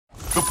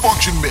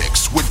Function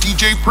Mix with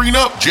DJ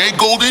Prenup, Jay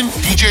Golden,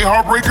 DJ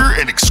Hartbreaker,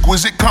 and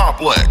Xquisite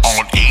Complex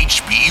on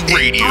HB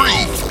Radio.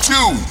 3,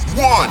 2,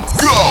 1,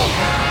 go!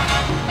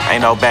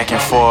 Ain't no back and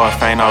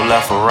forth, ain't no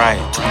left or right.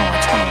 21.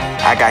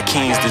 I got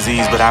King's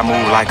disease, but I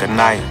move like a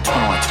knight.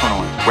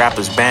 21.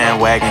 Rappers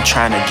bandwagon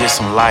trying to get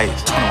some light.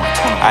 21.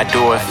 I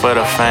do it for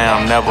the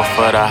fam, never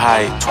for the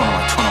hype.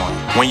 21.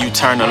 When you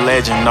turn a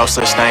legend, no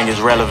such thing as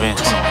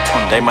relevance.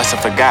 21. They must have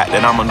forgot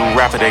that I'm a new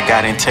rapper that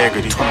got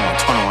integrity.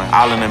 21.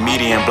 All in the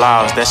media and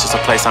blogs, that's just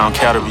a place I don't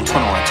care to be.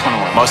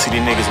 21. Most of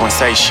these niggas wouldn't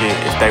say shit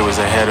if they was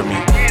ahead of me.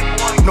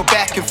 No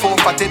back and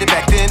forth, I did it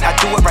back then, I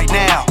do it right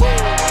now.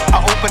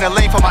 I open a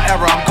lane for my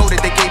era, I'm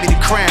goated, they gave me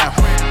the crown.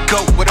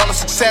 Go with all the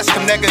success,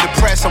 come negative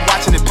press, I'm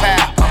watching it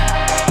pow.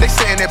 They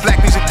saying that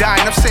black music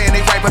dying, I'm saying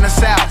they right on the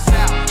south.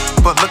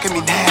 But look at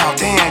me now,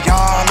 damn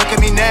y'all, look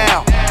at me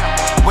now.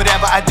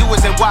 Whatever I do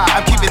is in why,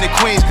 I'm keeping it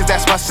Queens, cause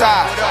that's my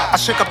side. I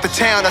shook up the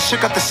town, I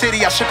shook up the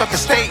city, I shook up the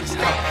state.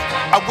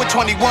 I went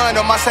 21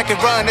 on my second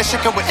run, that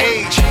shit come with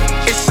age.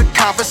 It's a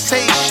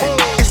conversation,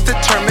 it's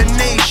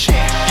determination,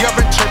 your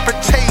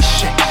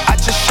interpretation. I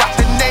just shot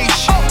the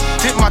nation.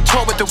 Did my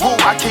tour with the Woo,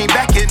 I came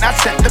back and I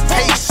set the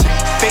pace.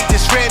 They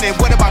just ran in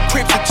one of my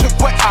cribs and took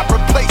what I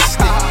replaced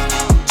it.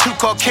 Two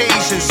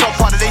Caucasians, saw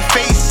part of their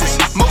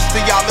faces. Most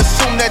of y'all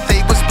assume that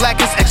they was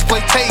black as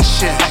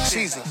exploitation.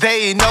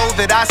 They know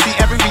that I see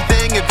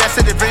everything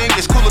invested in ring.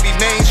 It's cool to be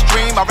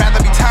mainstream, I'd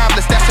rather be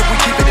timeless, that's if we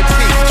keep it in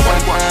peace.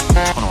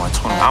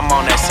 21. I'm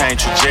on that same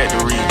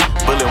trajectory.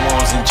 Bullet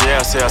wounds in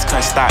jail cells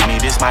couldn't stop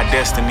me, this my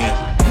destiny.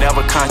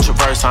 Never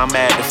controversial, I'm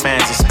mad the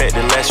fans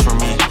expected less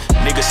from me.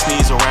 Niggas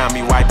sneeze around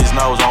me, wipe his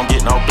nose, won't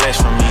get no bless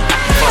from me.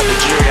 Fuck the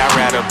jury, I'd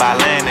rather buy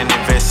land and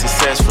invest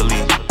successfully.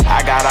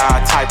 I got all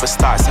type of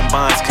stocks and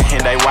bonds,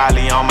 Kahinde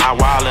Wiley on my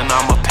wall and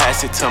I'ma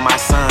pass it to my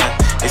son.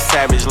 It's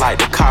savage like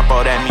the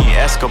capo, that mean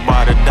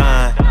Escobar the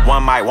Don.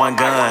 One mic, one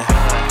gun.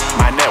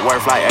 My net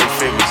worth like 8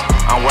 figures,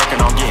 I'm working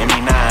on getting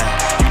me 9.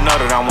 You know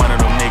that I'm one of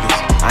them niggas,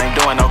 I ain't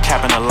doing no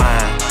cap in the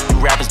line. You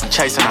rappers be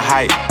chasing the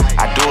hype,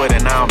 I do it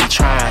and I don't be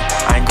trying.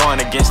 I ain't going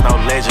against no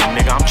legend,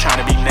 nigga, I'm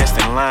trying to be next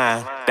in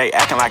line. They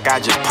acting like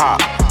I just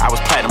popped, I was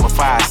platinum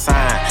before I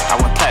signed. I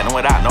went platinum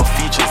without no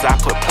features, I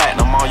put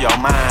platinum on your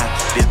mind.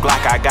 This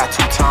Glock I got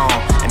two-tone,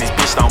 and this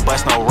bitch don't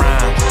bust no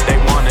rhyme. They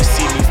wanna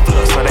see me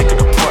flip so they could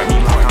deport me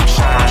like I'm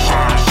shine.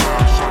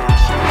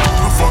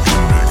 The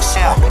Function Mix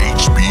on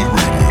HB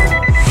Radio.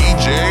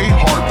 DJ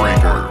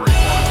Hartbreaker.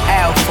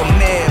 Alpha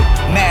male,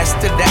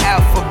 master the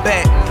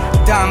alphabet.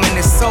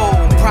 Dominant soul,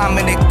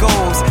 prominent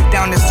goals.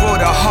 Down this road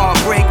of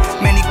heartbreak,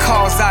 many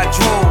cars I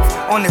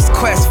drove. On this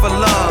quest for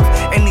love,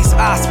 and these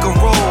Oscar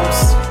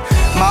roles.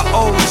 My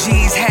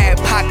OGs had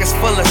pockets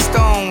full of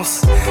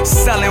stones.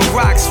 Selling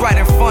rocks right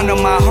in front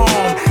of my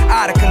home.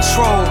 Out of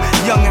control,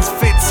 youngins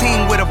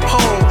 15 with a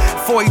pole.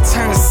 Before he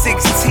turned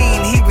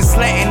 16, he was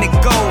letting it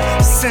go.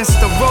 Since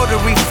the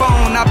rotary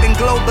phone, I've been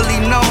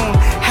globally known.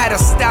 Had to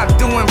stop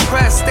doing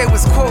press, they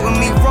was quoting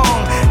me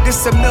wrong.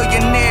 This a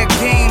millionaire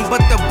game,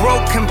 but the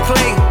broke can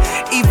play.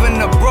 Even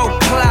the broke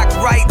clock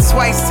right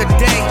twice a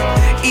day.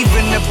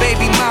 Even the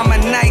baby mama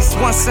nice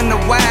once in a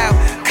while.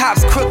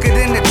 Cops crooked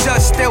and the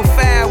judge still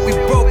foul. We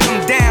broke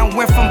them down,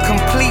 went from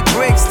complete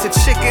bricks to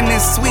chicken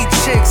and sweet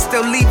chicks,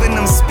 still leaving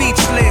them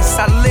speechless.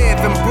 I live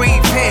and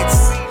breathe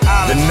hits.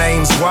 The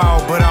name's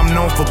wild, but I'm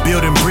known for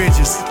building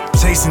bridges.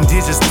 Chasing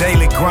digits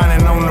daily,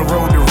 grinding on the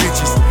road to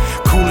riches.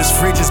 Coolest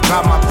fridges,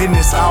 about my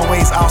business,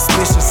 always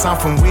auspicious. I'm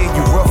from where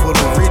you ruffle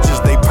the ridges,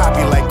 they pop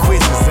you like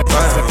quizzes.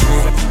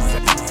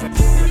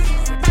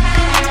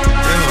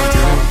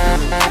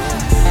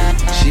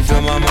 She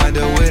fill my mind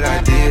up with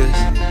ideas.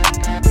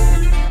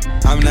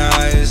 I'm the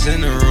highest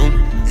in the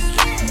room.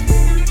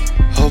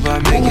 Hope I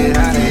make it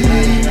out of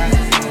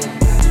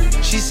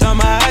here. She saw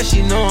my eyes,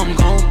 she know I'm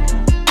gone.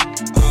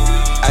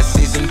 I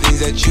see some things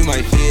that you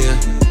might fear.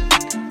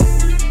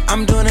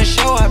 I'm doing a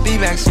show, I'll be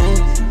back soon.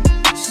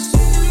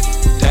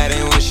 That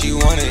ain't what she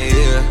wanna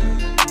hear.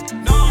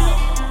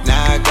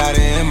 Now I got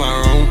it in my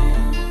room.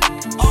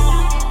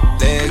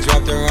 Legs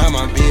wrapped around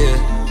my beard.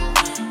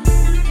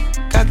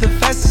 Got the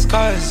fastest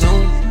car,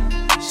 Zoom.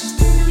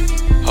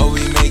 Hope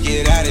we make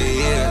it out of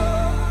here.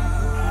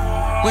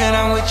 When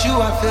I'm with you,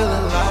 I feel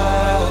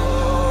alive.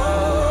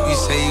 You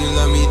say you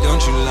love me,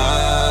 don't you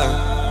lie?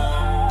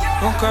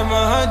 Don't cry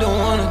my heart, don't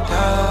wanna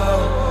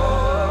die.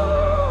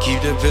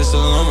 Keep the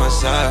pistol on my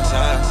side.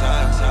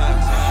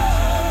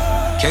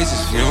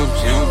 Cases fumes.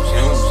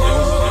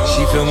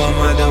 She fill my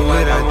mind up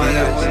with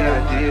ideas.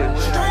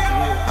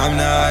 I'm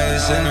the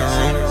highest in the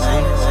room.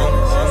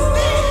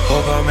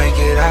 Hope I make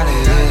it out of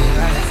here.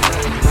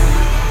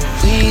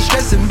 We ain't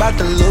stressing about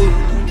the loot.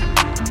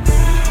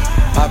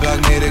 My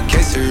block made a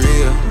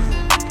quesadilla.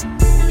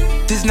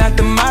 This not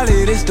the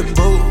molly, this the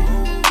boot.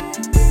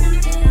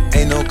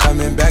 Ain't no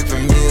coming back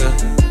from here.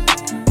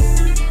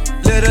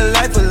 Live a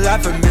life a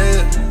lot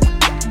familiar.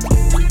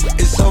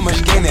 It's so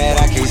much gain that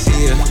I can't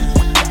see it.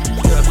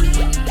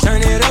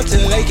 Turn it up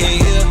till they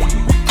can't hear.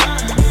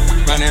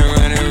 Running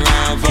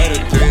around for the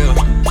thrill.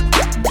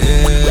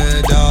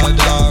 Yeah,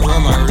 dog,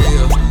 run my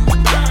reel.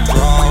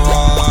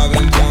 Raw, I've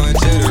been going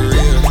to the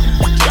real.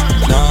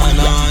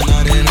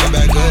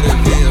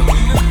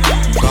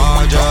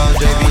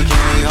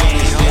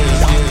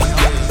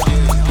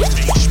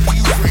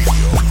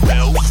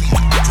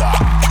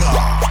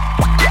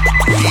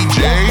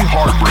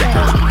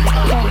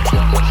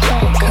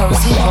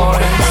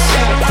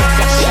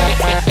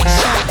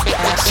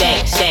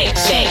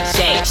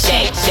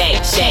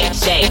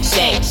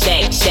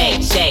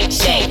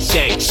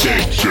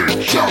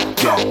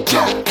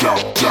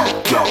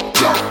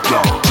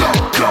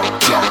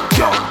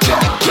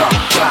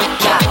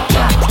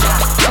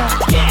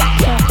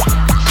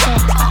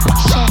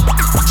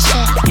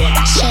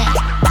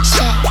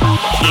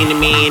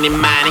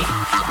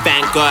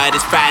 God,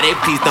 it's Friday.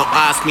 Please don't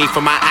ask me for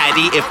my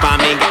ID. If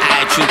I'm in your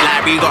iTunes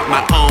library, got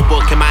my own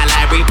book in my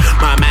library.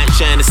 My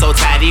mansion is so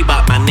tidy,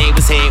 but my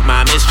neighbors hate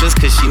my mistress,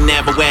 cause she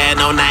never wear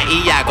no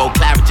nightie. I go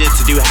Claridge's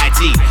to do high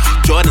tea.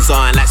 Jordan's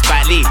on like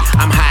Spike Lee.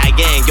 I'm high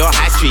again, you're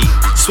high street.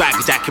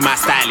 Swagger jack in my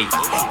stylie.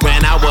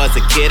 When I was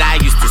a kid, I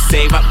used to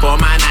save up for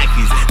my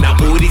Nikes. Now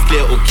all these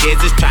little kids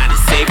is trying to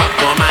save up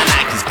for my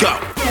Nikes. Go!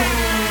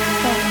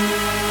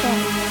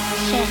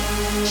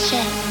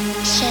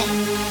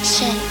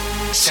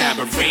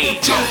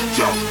 Tambourine. Jump,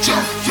 jump,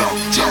 jump, jump,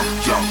 jump,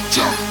 jump,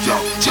 jump,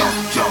 jump,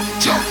 jump,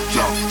 jump, jump,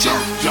 jump,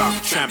 jump, jump,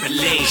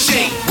 trampoline.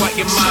 Shake what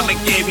your mama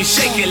gave you,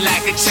 shake it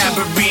like a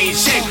tambourine.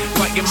 Shake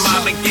what your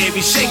mama gave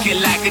you, shake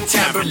it like a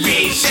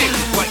tambourine. Shake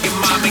what your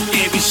mama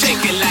gave you,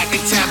 shake it like a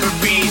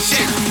tambourine.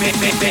 Shake,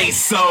 bass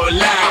so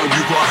loud,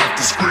 you gon' have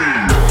to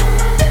scream.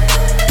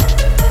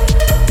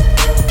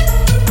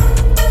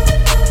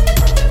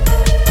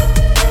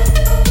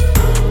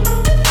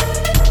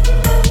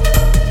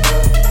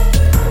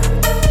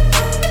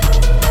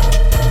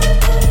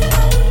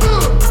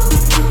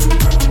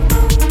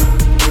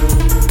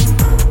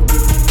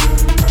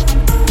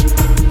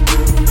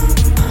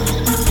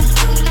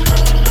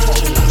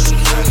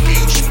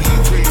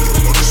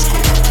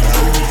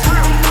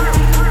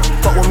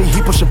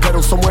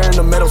 Somewhere in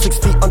the middle, 6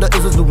 feet under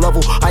is his new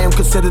level. I am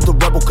considered the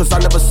rebel, cause I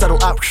never settle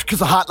out.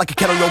 Cause I'm hot like a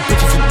kettle, yo,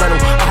 bitches is rental.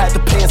 I had to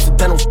pay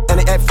incidentals, and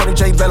they act funny,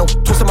 Jay Leno.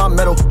 Twisting my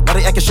metal, now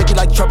they acting shaky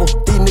like treble.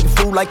 These niggas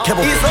fool like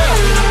Kibble. He's up,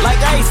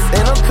 like ice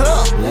in a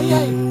cup.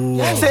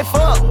 Said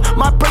fuck,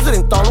 my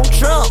president, Donald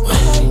Trump.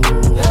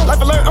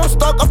 Life alert, I'm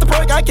stuck off the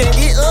perk, I can't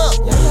get up.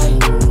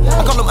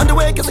 I call them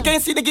underwear, cause I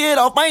can't see to get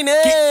off my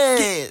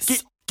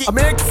nest.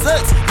 America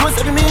sucks, US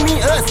every me,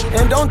 us,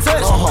 and don't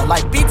touch.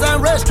 Like beats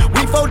and rush,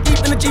 we 4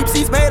 deep in the Jeep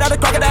seats made out of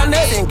crocodile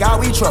nuts. And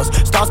God we trust,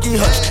 Starsky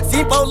Hutch.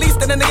 See police,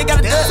 then a nigga got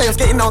a dust. Say I'm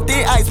skating on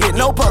thin ice with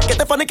no puck. Get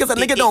that funny cause a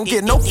nigga don't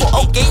get no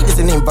fuck. Okay, this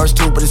ain't in verse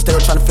 2, but it's still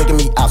trying to figure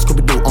me out.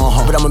 Scooby-Doo,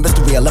 but I'm a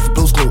mystery, I left a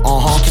blue's clue,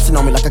 Kissing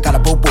on me like I got a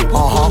boo-boo,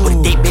 With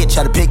a deep bitch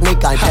at a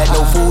picnic, I ain't had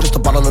no food, it's the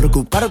bottle of the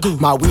goop.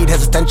 My weed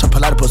has a stench of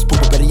platypus, poop,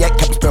 better yet,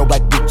 kept a sparrow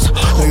black boots.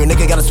 Know your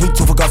nigga got a sweet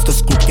tooth for guts to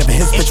scoop. Giving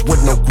his bitch with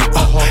no group.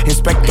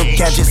 Inspector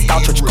Gadget, style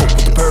trench coat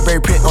with the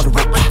Burberry print on the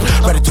rope.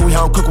 Ratatouille,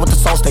 how I'm cooking with the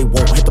sauce they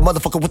won't. Hit the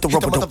motherfucker with the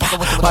rubber dope.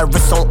 My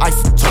wrist on ice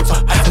and toes.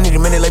 I need a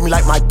minute, lay me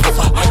like my pope.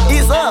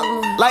 He's up,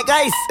 like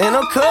ice in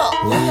a cup.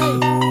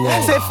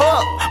 Said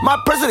fuck, my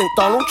president,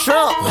 Donald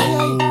Trump.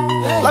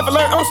 Life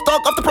alert, I'm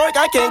stuck off the perk,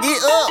 I can't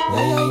get up.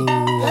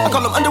 I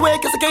call them underwear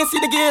cause I can't see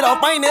to get off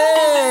my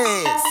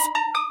nest.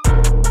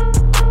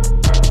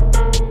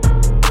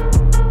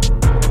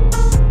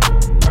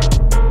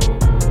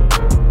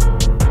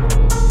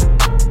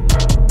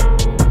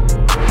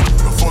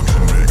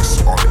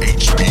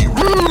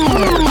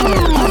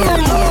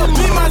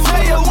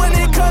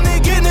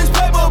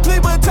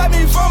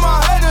 From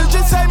my haters,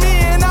 just say me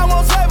and I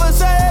won't save her,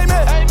 say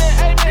amen. Amen,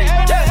 amen,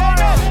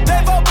 yeah. They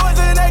 4 boys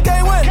and they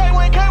can't win.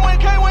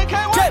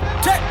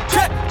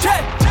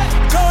 Check.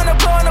 Going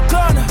up.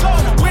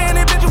 We in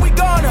this bitch, we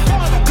gonna.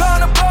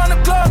 Going up.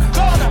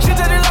 She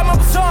said it like my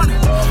persona.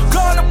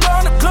 Going up.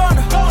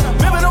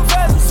 Living them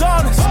fast and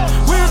honest.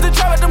 We used to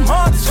trap at them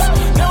hunters.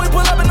 Now we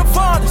pull up in the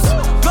furnace.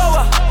 Go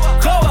up.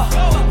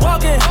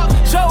 Walk in,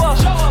 show up.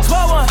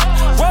 Slow one,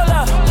 roll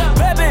up.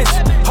 Bad bitch,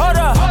 hold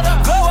up.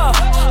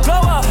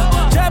 Glow up,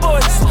 jab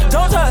boys,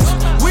 don't touch,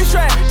 we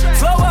straight,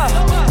 slow up,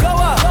 go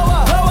up,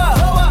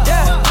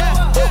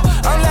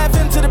 yeah. I'm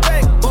laughing to the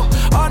bank,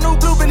 all new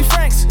blue Benny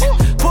Franks,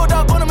 pulled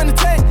up on him in the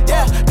tank,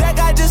 yeah. That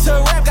guy just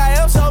a rap guy,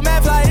 I'm so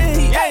mad, fly in,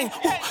 he ain't.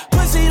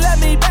 Pussy let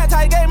me back,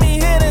 tight gave me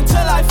hit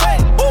until I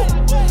faint.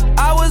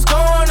 I was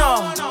going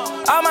on,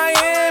 out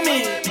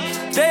Miami,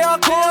 they all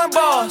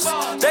cornballs,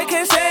 they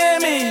can't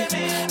stand me.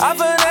 I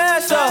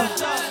finesse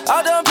up,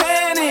 out them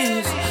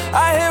panties,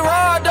 I hit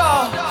raw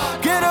dog.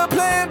 Get a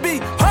plan B.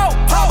 Ho,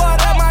 pop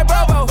out at my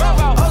Bravo.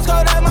 Hoes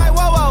code at my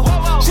Wowo.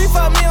 She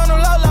fuck me on the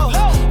low.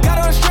 Got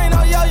her a string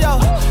on yo-yo.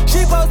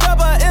 She post up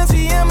her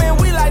MCM and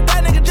we like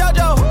that nigga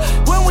JoJo.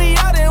 When we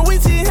out and we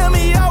see him,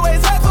 he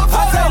always ask for photo.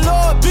 I say,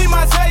 Lord, be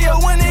my savior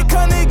when it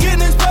come to getting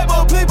this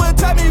paper. Please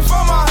protect me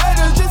from my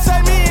haters. Just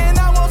say me and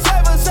I won't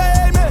save her.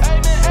 Say amen.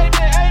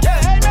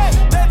 Amen.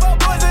 They 4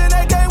 boys and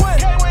they can't win.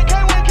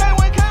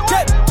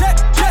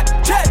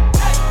 Check.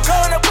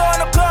 Going up.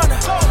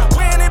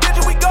 We in this bitch,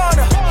 we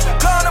gonna.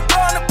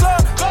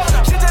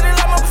 She said it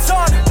like my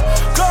persona.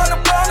 Going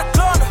up.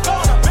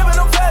 Ripping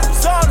them fast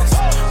and honest.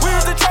 We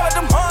used to trap at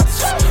them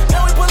hunters.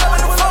 Now we pull up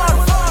in the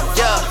furnace.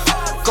 Yeah,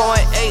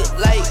 going 8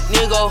 like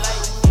nigga.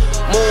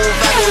 Move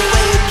out the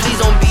way, please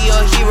don't be a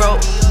hero.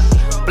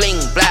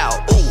 Bling, blow,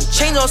 ooh,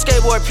 chains on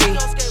skateboard P.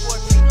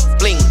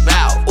 Bling,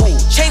 blow, ooh,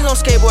 chains on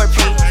skateboard P.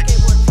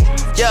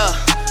 Yeah,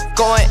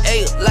 going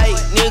 8 like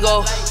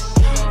nigga.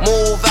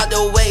 Move out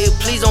the way,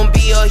 please don't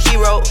be a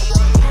hero.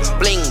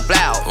 Bling,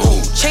 blow,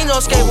 ooh, chains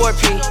on skateboard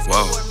P.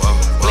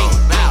 Bling,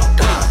 blow,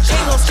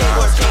 chains on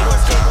skateboard P.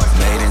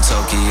 Made in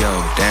Tokyo,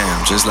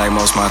 damn, just like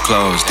most my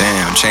clothes,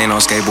 damn. Chain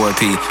on skateboard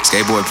P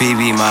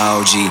be my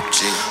OG.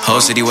 Whole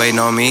city waiting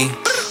on me.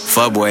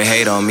 Fuckboy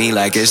hate on me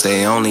like it's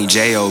they only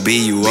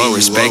J.O.B. You owe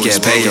respect, yeah,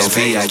 pay your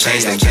fee. I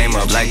changed and came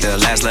up like the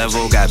last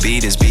level. Got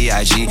beat as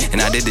B.I.G.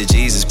 And I did the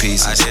Jesus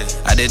pieces.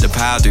 I did the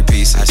Power 3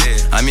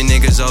 pieces. I'm your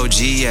nigga's OG,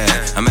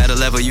 yeah. I'm at a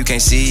level you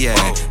can't see,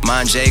 yeah.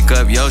 Mine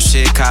Jacob, yo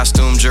shit,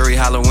 costume, jury,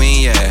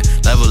 Halloween, yeah.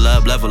 Level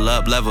up, level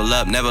up, level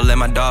up. Never let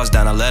my dogs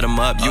down, I let them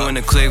up. You in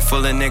a clique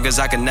full of niggas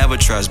I can never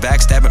trust.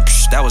 Backstabbing,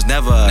 that was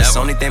never us.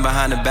 Only thing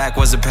behind the back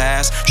was the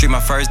past. Treat my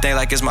first day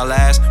like it's my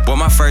last. Boy,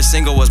 my first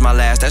single was my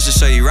last. That should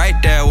show you right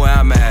there where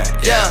I'm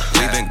at. Yeah,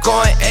 we been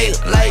going 8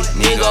 like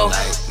Nigo.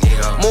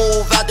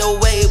 Move out the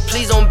way,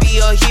 please don't be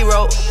a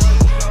hero.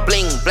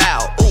 Bling,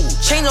 blow, ooh,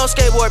 chains on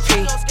skateboard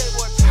P.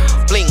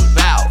 Bling,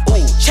 blow,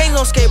 ooh, chains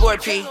on skateboard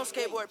P.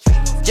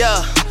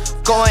 Yeah,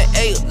 going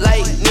 8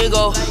 like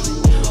Nigo.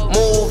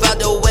 Move out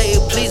the way,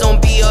 please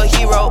don't be a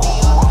hero.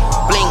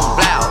 Bling,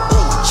 blow,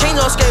 ooh,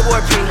 chains on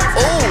skateboard P.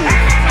 Ooh,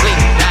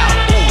 bling, blow,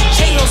 ooh,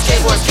 chains on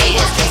skateboard P.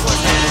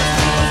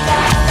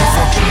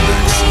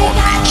 On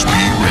HB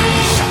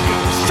Radio.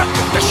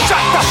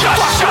 Shut the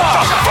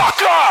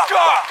fuck up!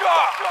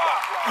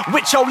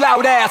 With your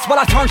loud ass, while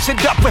I turn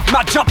shit up with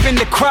my jump in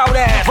the crowd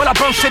ass. While I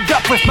burn shit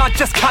up with my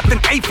just copped an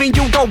eighth and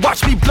you gon'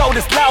 watch me blow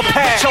this loud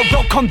pad. Yo,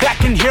 don't come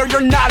back in here,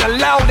 you're not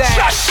allowed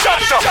ass. Shut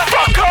the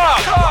fuck up!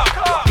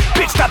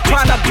 Bitch, stop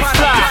trying to be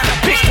fly.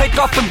 Bitch, take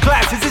off them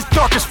glasses, it's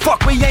dark as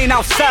fuck, we ain't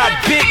outside,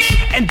 bitch.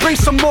 And bring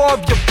some more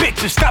of your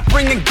bitches, stop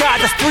bringing God.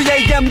 It's 3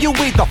 a.m., you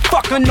either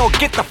fucking or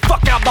get the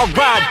fuck out my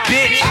ride,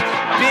 bitch.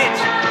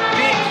 Bitch.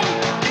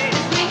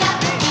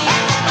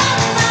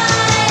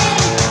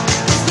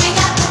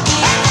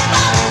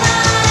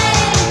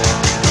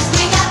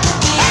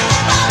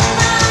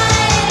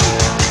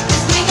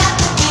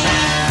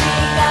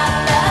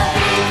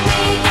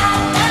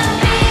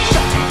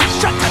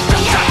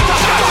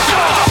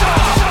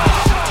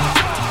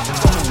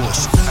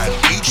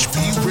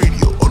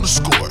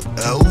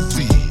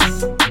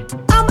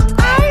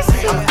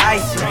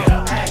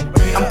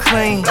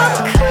 Clean.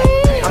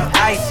 I'm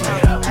icy.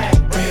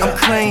 I'm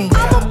clean.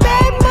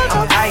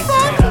 I'm icy.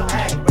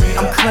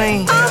 I'm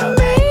clean. I'm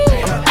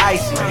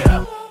icy.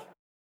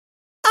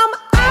 I'm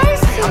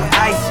icy. I'm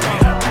icy.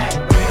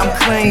 I'm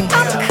clean.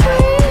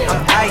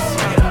 I'm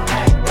icy.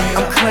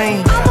 I'm clean.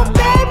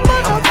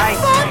 I'm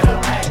icy.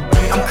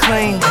 I'm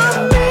clean.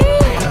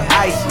 I'm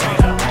icy.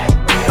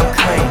 I'm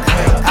clean.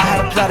 I had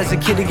a plot as a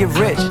kid to get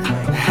rich.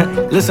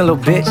 Listen,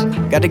 little bitch,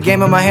 got the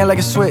game in my hand like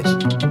a switch.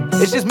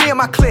 It's just me and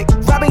my clique,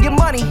 rap and get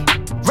money.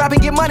 Rap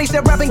and get money,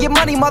 said rap and get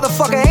money.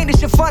 Motherfucker, ain't this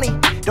shit funny?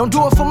 Don't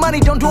do it for money,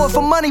 don't do it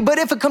for money. But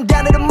if it come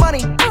down to the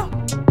money,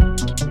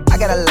 I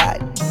got a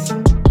lot.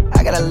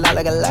 I got a lot,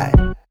 like a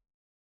lot.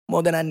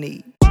 More than I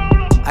need.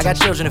 I got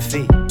children to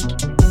feed.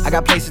 I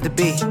got places to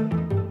be.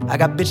 I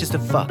got bitches to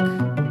fuck.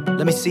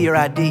 Let me see your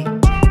ID.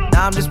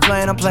 Now I'm just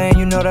playing, I'm playing.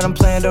 You know that I'm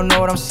playing, don't know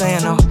what I'm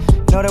saying, though.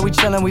 Know that we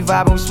chillin', we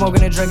vibin', we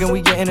smoking and drinking,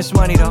 we getting this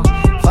money, though.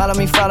 Follow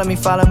me, follow me,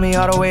 follow me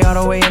all the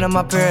way into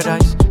my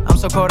paradise. I'm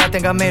so cold, I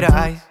think I made of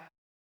ice.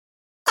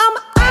 I'm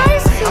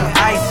icy. I'm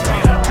icy.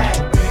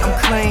 I'm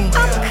clean.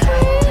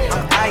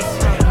 I'm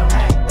icy.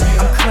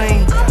 I'm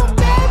clean. I'm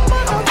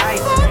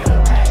icy.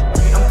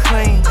 I'm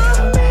clean.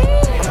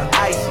 I'm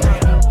icy.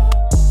 I'm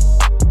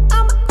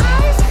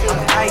icy.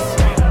 I'm icy.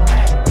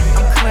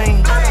 I'm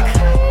clean.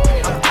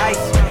 I'm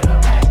icy.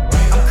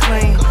 I'm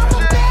clean.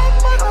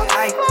 I'm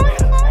icy.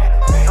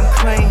 I'm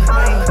clean.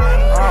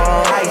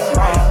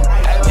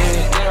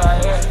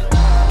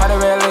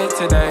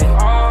 Today,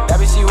 that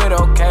bitch she with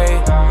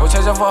okay. No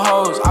chasing for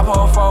hoes, I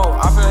pull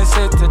 4, I'm feeling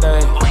sick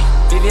today.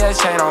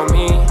 BBS chain on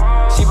me,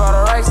 she bought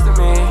the rights to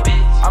me.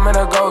 I'm in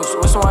a ghost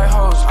with some white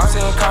hoes, I'm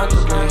sitting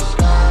comfortably.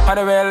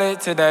 100 red lit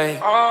today,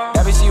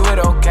 that bitch she with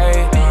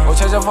okay. No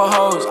chasing for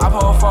hoes, I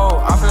pull 4,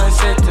 I'm feeling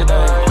sick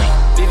today.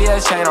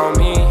 BBS chain on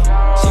me,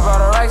 she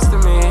bought the rights to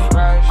me.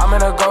 I'm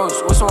in a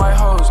ghost with some white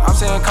hoes, I'm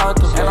sitting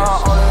comfortably. And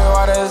I'm only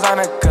water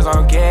designer cause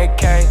I'm getting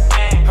cake.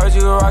 Heard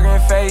you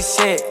rockin' face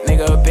shit,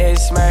 nigga,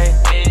 bitch, mate.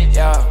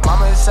 Yeah,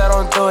 mama said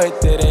don't do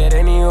it, did it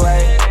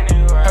anyway.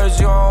 Heard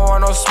you don't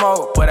want no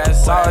smoke, but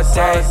that's all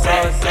day.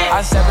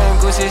 I step in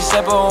Xquisite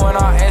slipper when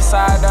I'm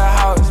inside the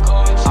house.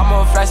 I'm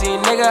a flashy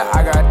nigga,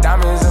 I got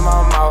diamonds in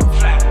my mouth.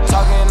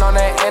 Talking on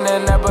the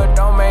internet, but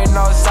don't make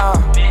no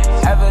sound.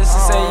 Ever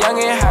since a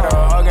youngin' had a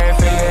whole game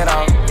figured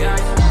out.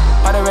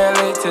 100 red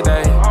lit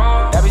today,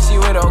 that bitch she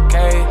with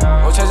okay.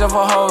 No chasing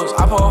for hoes,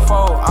 I pull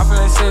 4, I'm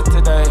feeling sick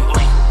today.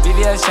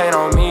 BBS chain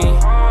on me,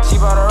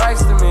 she bought the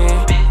rights to me.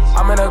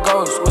 I'm in a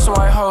ghost with some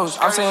white hoes,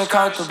 I'm sitting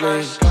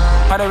comfortably.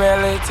 100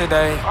 red lit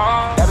today,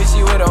 that bitch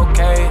she with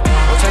okay.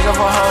 No chasing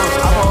for hoes,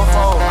 I pull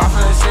 4, I'm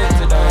feeling sick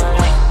today.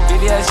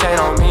 BBS chain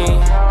on me,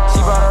 she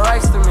bought the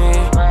rights to me.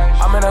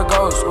 I'm in a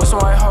ghost with some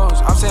white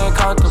hoes, I'm sitting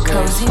comfortably.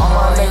 All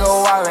my nigga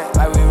wildin'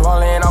 like we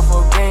rollin' off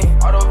a beam.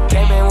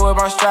 Came in with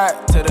my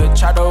strap to the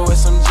chopper with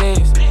some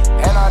G's.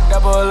 And I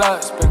double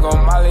up, spin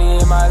on Molly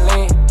in my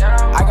lean.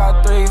 I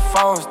got 3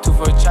 phones, 2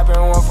 for trapping,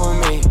 1 for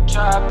me.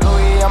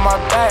 Louis on my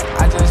back,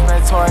 I just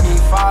spent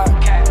 25.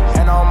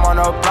 And I'm on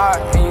the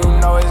block, and you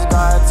know it's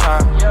gone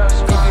time.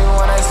 If you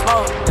wanna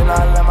smoke, then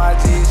I let my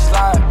G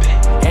slide.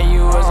 And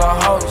you was a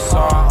hoe, so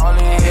I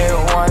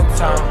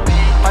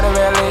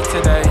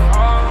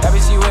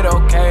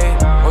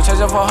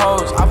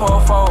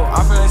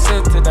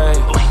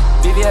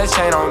VVS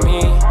chain on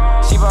me.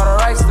 She bought the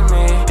rights to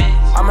me.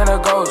 I'm in a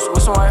ghost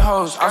with some white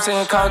hoes. I'm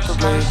sitting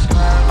comfortably.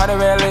 Party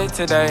red lit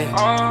today.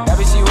 That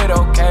bitch she with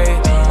okay.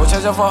 We'll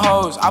change up for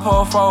hoes. I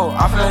pull a foe.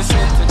 I'm feeling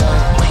sick today.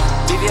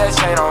 VVS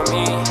chain on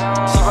me.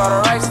 She bought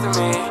the rights to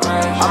me.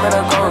 I'm in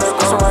a ghost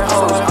with some white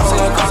hoes. I'm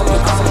sitting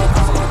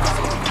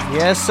comfortably.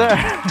 Yes, sir.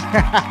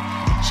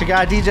 She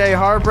got DJ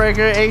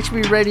Hartbreaker,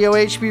 HB Radio,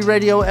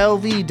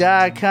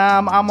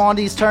 HBRadioLV.com. I'm on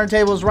these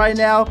turntables right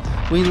now.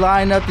 We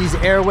line up these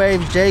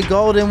airwaves. Jay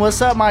Golden,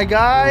 what's up, my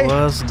guy?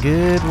 What's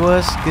good?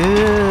 What's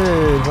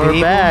good?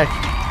 We're back.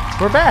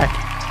 We're back.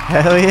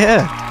 Hell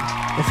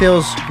yeah. It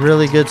feels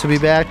really good to be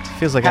back.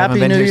 Feels like Happy I haven't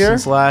been New here Year.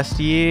 since last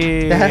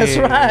year. That's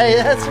right.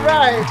 That's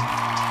right.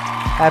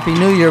 Happy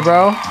New Year,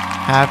 bro.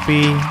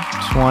 Happy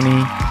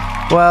 20.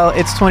 Well,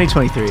 it's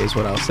 2023 is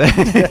what I'll say.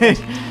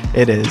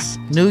 It is.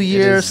 New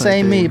Year,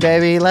 same me,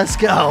 baby. Let's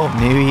go.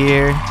 New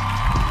Year,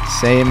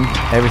 same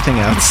everything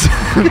else.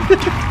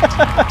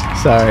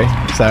 Sorry,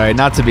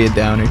 not to be a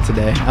downer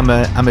today. I'm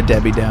a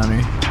Debbie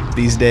Downer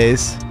these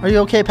days. Are you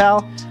okay,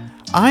 pal?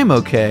 I'm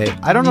okay.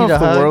 I don't know if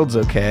the world's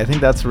okay. I think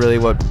that's really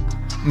where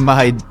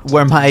my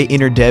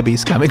inner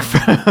Debbie's coming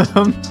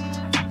from.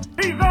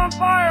 He's on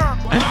fire!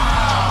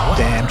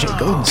 Damn, Jay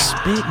Golden's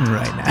spitting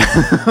right now.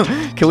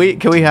 Can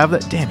we have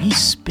that? Damn, he's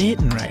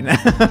spitting right now.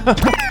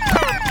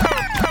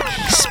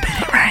 He's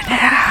spitting right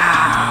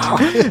now.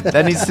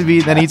 That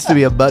needs to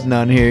be a button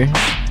on here.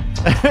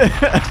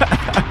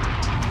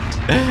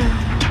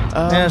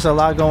 There's a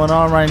lot going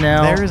on right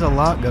now. There is a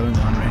lot going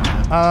on right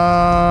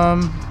now.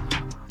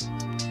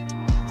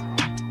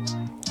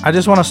 I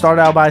just want to start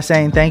out by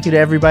saying thank you to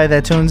everybody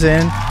that tunes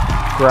in.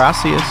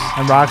 Gracias.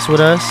 And rocks with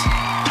us.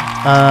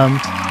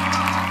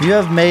 You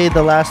have made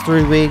the last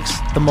 3 weeks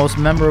the most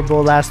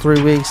memorable last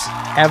 3 weeks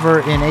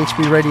ever in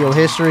HB Radio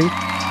history.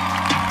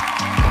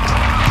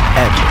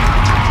 Ever.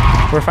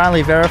 We're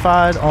finally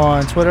verified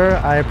on Twitter.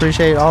 I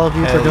appreciate all of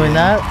you for doing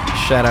that.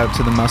 Shout out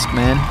to the Musk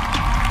Man.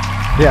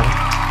 Yeah.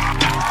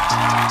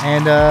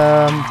 And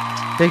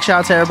big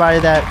shout out to everybody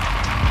that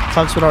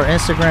fucks with our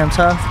Instagram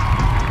tough.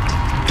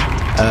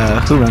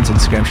 Who runs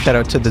Instagram? Shout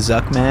out to the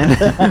Zuck Man.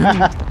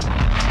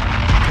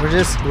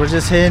 We're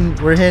just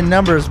hitting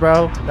numbers,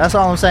 bro. That's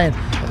all I'm saying.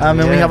 And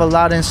we have a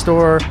lot in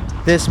store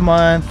this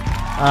month.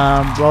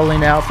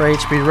 Rolling out for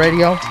HB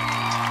Radio.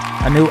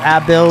 A new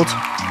app build.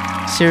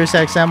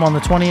 SiriusXM on the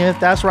 20th.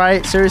 That's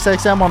right,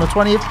 SiriusXM on the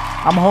 20th.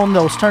 I'm holding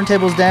those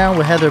turntables down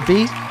with Heather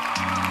B. All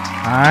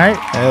right.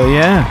 Hell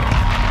yeah.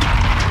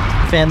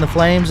 Fan the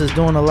Flames is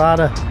doing a lot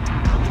of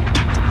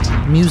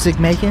music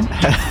making.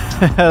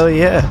 Hell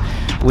yeah.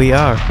 We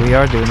are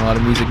doing a lot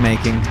of music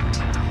making.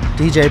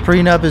 DJ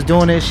Prenup is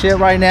doing his shit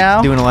right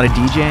now. Doing a lot of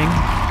DJing.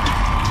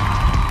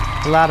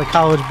 A lot of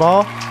college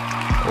ball.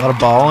 A lot of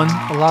balling.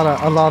 A lot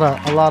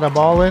of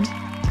balling.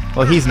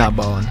 Well, he's not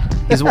balling.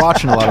 He's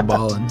watching a lot of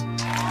balling.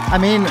 I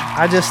mean,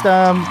 I'm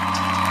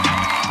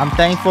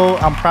thankful.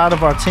 I'm proud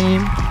of our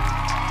team.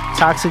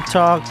 Toxic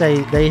Talk,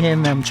 they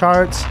hit them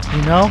charts,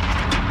 you know?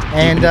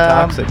 And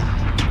toxic.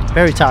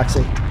 Very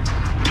toxic.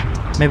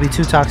 Maybe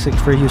too toxic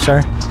for you,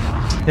 sir.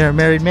 You're a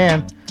married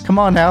man. Come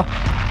on now.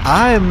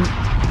 I'm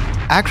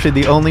actually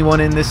the only one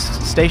in this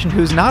station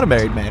who's not a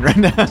married man right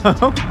now.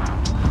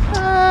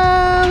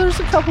 There's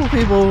a couple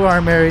people who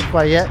aren't married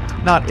quite yet.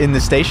 Not in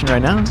the station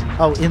right now.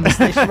 Oh, in the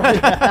station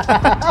right now.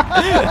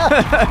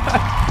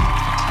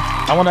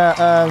 I want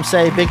to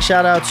say big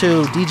shout out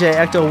to DJ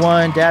Ecto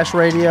 1 Dash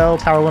Radio,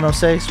 Power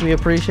 106. We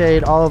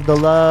appreciate all of the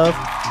love.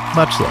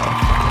 Much love.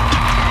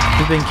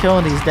 We've been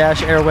killing these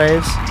Dash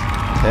airwaves.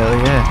 Hell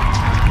yeah.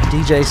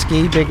 DJ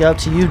Ski, big up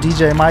to you.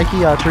 DJ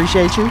Mikey, I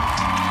appreciate you.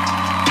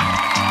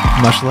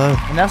 Much love.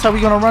 And that's how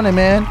we're going to run it,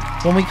 man.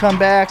 When we come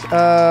back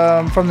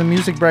from the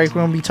music break,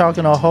 we're going to be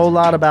talking a whole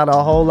lot about a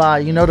whole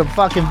lot. You know the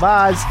fucking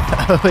vibes.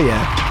 Oh,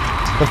 yeah.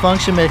 The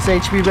Function Mix,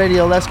 HB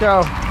Radio, let's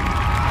go.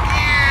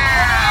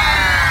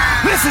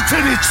 Listen to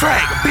this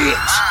track,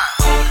 bitch.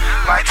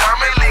 Like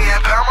Tommy Lee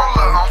and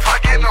Pamela, I'm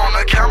fucking on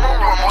the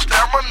camera. More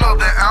stamina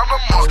than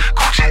animals.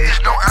 Gucci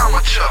is no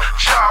amateur.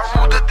 Ja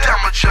rule the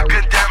damager.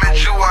 Can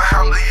damage you, I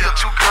handle you.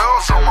 2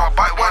 girls on my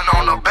bike, one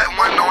on the back,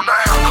 one on the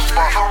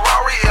handlebar.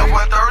 Ferrari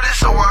F130,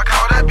 so I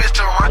call that bitch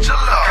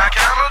Tarantula. Got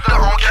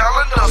Canada on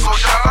calendar, so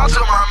shout out to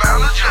my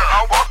manager.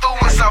 I walked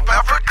through in South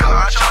Africa,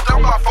 I chopped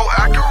out my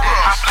 4 Acura.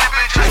 I flip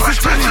it just like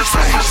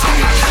Spencer.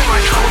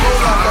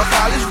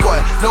 College boy,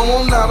 no,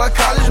 I'm not a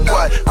college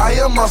boy. I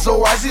am a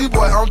so icy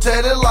boy. I'm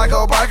tatted like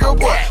a biker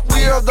boy.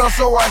 We are the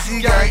so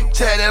icy gang,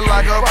 tatted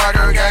like a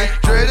biker gang.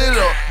 Dread it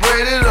up,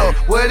 braid it up,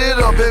 wet it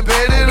up and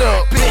bed it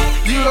up.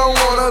 Bitch, you don't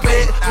wanna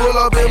bet, pull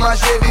up in my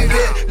Chevy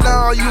vet.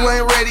 Nah, you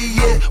ain't ready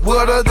yet.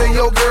 Wetter than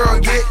your girl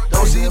get.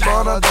 Don't see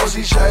Bonner, don't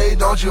see Shade.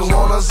 Don't you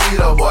wanna see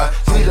the boy?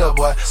 See the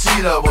boy,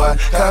 see the boy.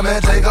 Come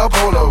and take a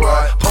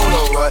Polaroid,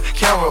 Polaroid.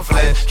 Camera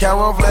flash,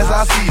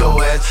 I see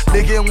your ass.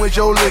 Licking with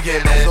your licking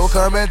ass. So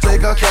come and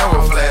take a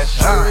camera flash.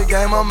 Jury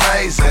game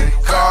amazing,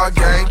 car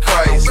game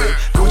crazy.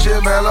 Gucci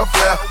man a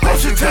flare,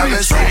 won't you come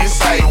and see me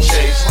fight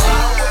chase?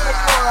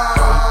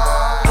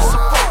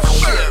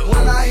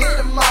 When I hit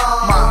the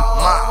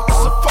mall,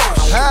 it's a full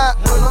shit.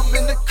 When I'm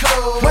in the car.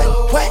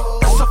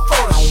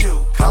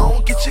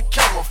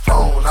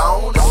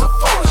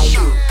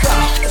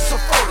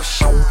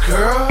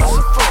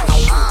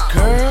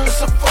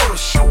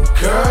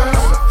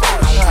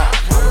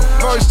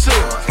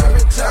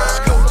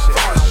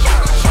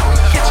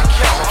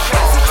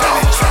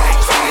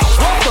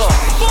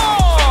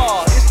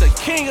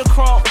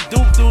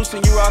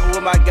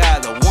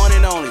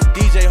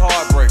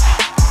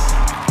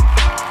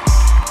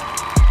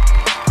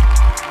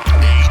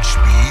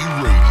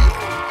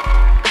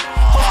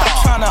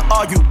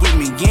 argue with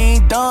me, you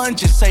ain't done,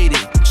 just say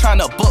that.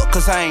 Tryna book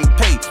cause I ain't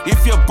paid.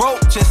 If you're broke,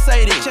 just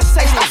say that. Just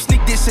say stop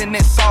sneak this in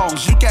their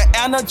songs. You got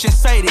Anna,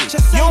 just say that.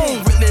 Just say you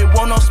don't really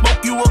want no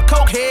smoke, you a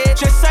cokehead.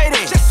 Just say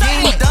that. Just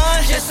say you ain't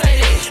done, just say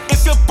that.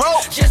 If you're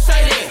broke, just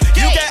say that.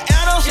 You got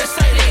Anna, just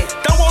say that.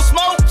 Don't want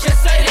smoke,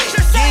 just say that.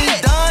 Just say you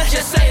ain't done,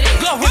 just say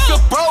that. If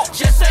you're broke,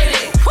 just say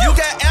that. You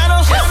got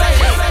Anna, just say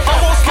that.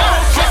 Don't want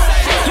smoke, just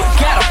say that. You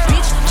got a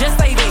bitch, just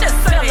say that.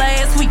 Tell her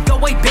ass we go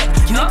way back.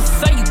 You niggas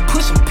say you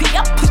pushing P,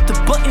 I push the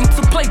button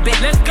to play back.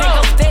 Let's go. Can't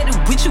go steady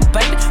with you,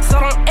 baby. So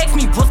don't ask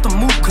me what's the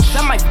move, cause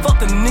I might fuck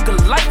a nigga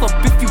life up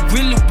if you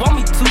really want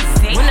me to.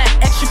 When I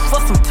asked you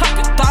for some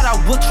talking, thought I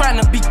was trying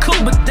to be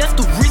cool, but that's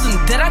the reason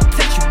that I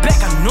text you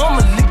back. I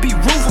normally be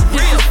rude for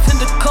real.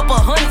 Send a couple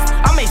hundreds,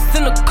 I may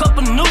send a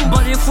couple new,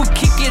 but if we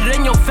kick it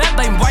in your fat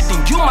ain't right, then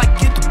you might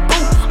get the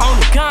boot on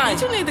the kind.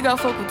 You need to go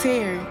fuck with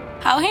Terry.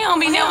 How he don't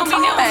be never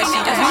talking about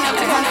shit. Just want to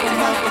get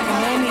motherfucking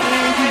money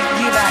and he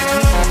give out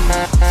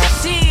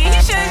gifts. Shit, he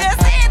should've just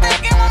said that.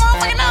 Give my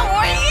motherfucking number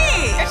where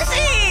he is.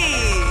 Shit.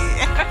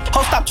 Ho,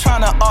 stop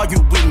tryna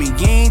argue with me,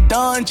 you ain't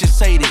done, just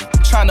say that.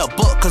 Tryna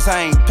book cause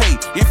I ain't paid.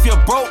 If you're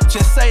broke,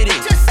 just say that.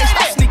 Hey,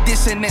 stop sneak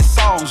this in their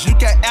songs. You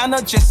got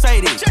Anna, just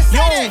say that.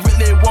 You don't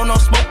really want no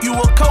smoke, you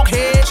a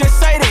cokehead. Just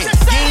say that. You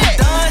ain't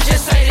done,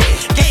 just say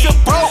that. If you're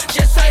broke,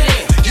 just say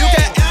that. You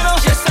got Anna,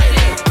 just say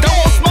that. Don't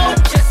want smoke,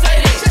 just say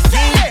that.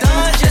 You ain't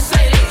done, just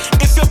say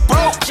that. If you're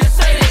broke, just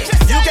say that.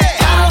 You got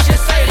Anna,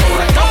 just say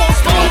that. Don't want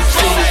smoke,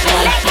 just say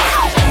that.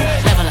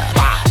 Level up,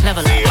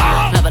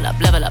 level up,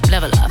 level up,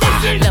 level up,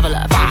 level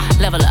up,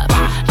 level up, level up,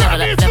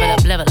 level up, level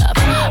up, level up.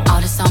 All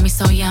this on me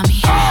so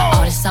yummy,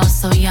 all this sauce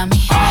so yummy.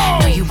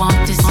 Know you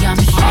want this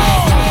yummy,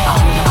 yummy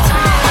all your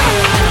time.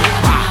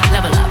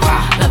 Level up,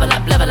 level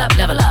up, level up,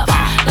 level up,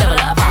 level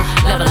up,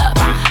 level up,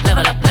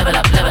 level up, level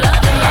up, level up.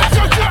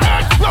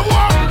 Level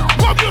up,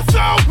 love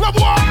yourself,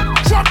 level up,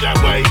 drop that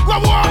weight,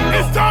 level up,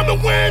 it's time to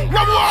win,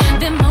 level up.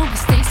 Them old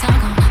mistakes are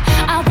gone,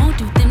 I won't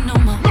do them no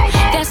more.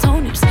 That's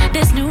old news,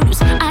 that's new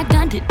news, I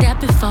done did that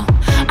before.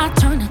 I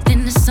turn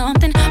nothing to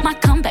something, my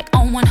comeback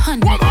on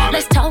 100.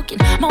 Let's talk it,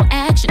 more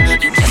action.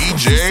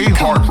 DJ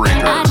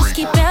Hartbreaker. I just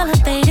keep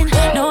elevating,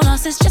 no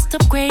losses, just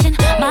upgrading.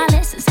 My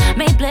lessons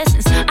made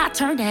blessings, I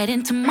turn that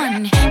into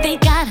money. They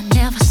gotta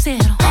never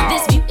settle,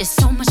 this view is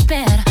so much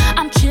better.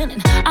 I'm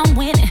chilling, I'm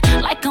winning,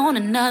 like on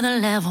another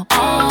level.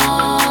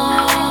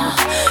 Oh,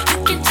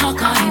 you can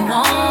talk all you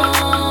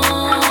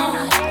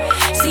want.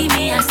 See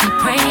me, I stay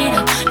prayed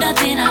up,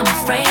 nothing I'm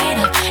afraid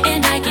of,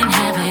 and I can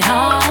have it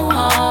all.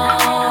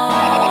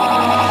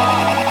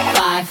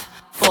 5,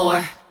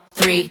 4,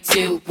 3,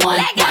 2, 1.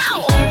 Let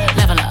go.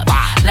 Level up,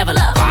 level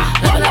up,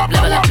 level up,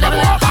 level up,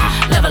 level up,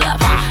 level up,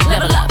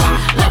 level up,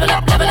 level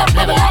up, level up,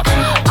 level up.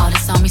 All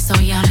this on me so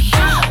yummy,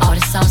 all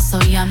this sauce so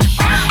yummy.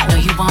 Know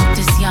you want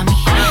this yummy,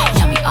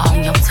 yummy all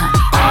in your tummy.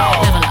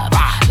 Level up,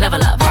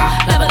 level up,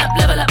 level up,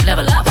 level up,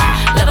 level up,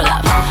 level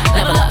up,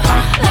 level up,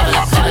 level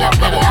up, level up,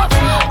 level up.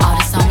 All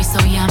this on me so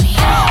yummy,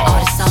 all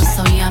this sauce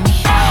so yummy.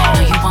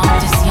 Know you want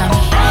this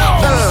yummy, yummy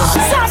all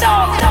in your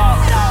tummy.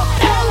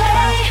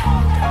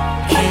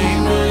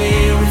 Can't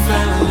believe we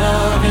fell in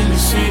love in the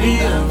city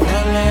of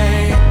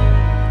LA.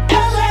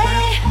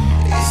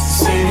 It's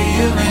the city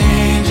of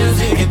angels,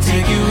 it can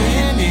take you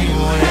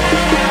anywhere.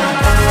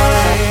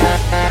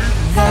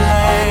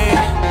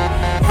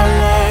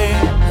 LA,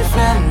 we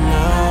fell in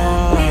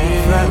love, we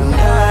fell in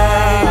love.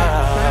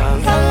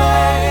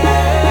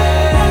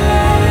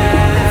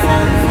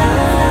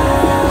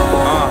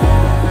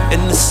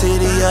 In the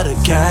city of the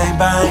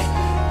gangbang,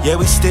 yeah,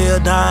 we still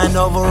dying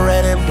over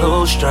red and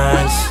blue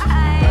strings.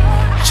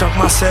 Chunk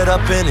my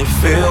setup and it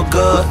feel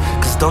good,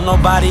 cause don't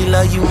nobody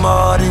love you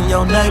more than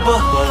your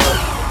neighborhood.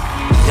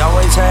 You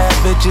always had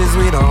bitches,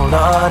 we don't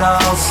love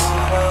those.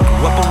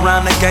 Grew up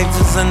around the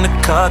gangsters and the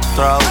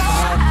cutthroats.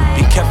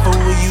 Be careful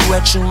where you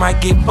at, you might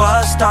get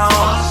buzzed on.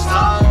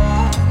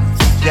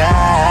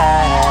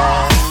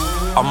 Yeah.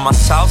 All my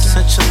South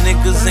Central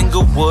niggas,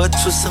 Inglewood,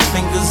 twisting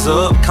fingers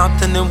up.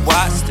 Compton and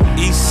Watts, the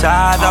east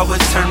side,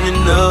 always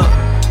turning up.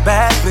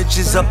 Bad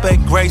bitches up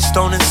at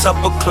Greystone and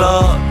Supper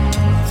Club.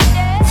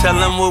 Tell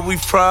them where we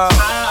from,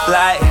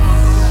 like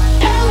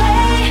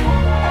LA.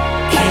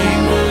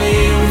 Can't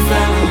believe we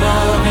fell in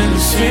love in the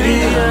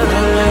city of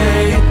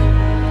LA.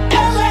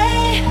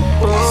 LA,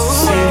 oh.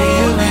 City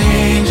of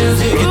angels,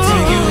 it can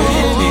take you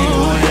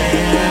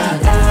anywhere.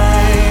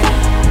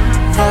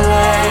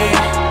 LA,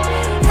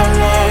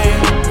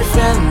 we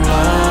fell in love.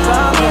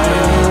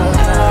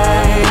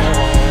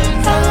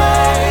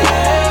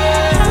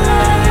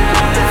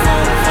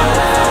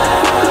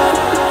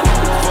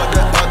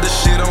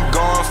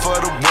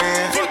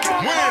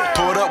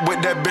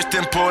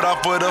 Pulled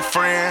off with a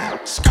friend.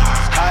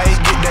 How he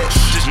get that?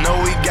 Just know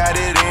he got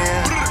it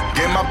in.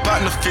 Gave my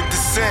partner 50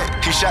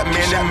 cents. He shot man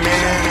to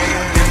man.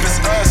 If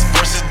it's us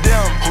versus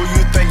them, who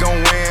you think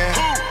gon' win?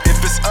 If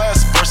it's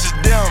us versus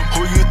them,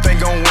 who you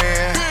think gon'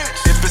 win?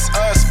 If it's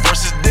us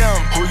versus them,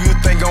 who you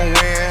think gon'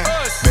 win?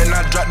 Better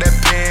not drop that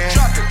pen.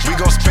 We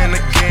gon' spin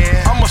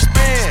again. I'ma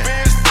spin.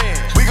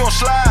 We gon'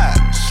 slide.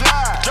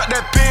 Drop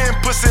that pen,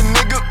 pussy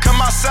nigga, come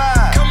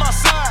outside.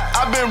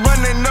 I've been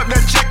running up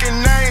that check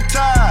and I ain't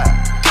tired.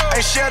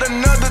 Ain't shed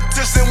another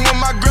tear since when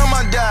my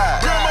grandma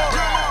died.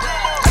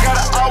 I got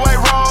an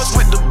all-white rose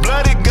with the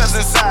bloody guts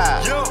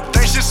inside.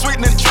 Think shit sweet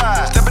and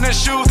try. Stepping in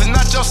shoes that's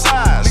not your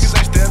size.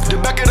 The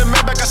back of the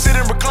Maybach, I sit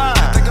and recline.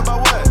 Think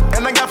about what?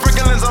 And I got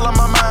Franklins all on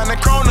my mind. And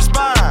chrome the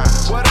spine.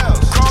 What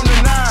else? Chrome the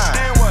 9.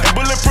 And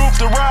bulletproof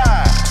the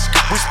ride.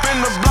 We spin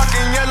the block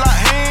and yell like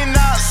he ain't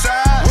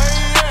outside.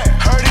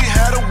 Heard he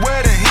had a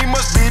wedding, he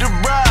must be the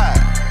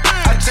bride.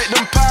 I take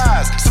them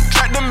pies,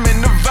 subtract them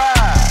in the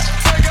vibe.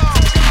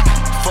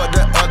 For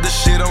the other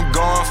shit, I'm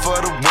going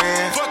for the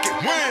win.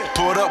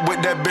 Pulled up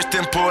with that bitch,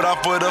 then pulled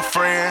off with a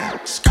friend.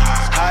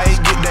 How he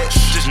get that?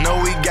 Just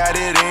know we got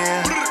it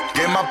in.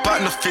 Gave my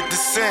partner 50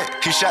 cents,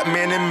 he shot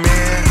man and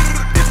man.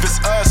 If it's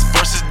us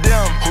versus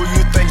them, who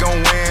you think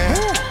gon' win?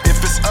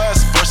 If it's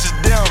us versus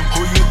them,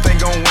 who you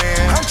think gon'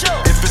 win?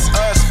 If it's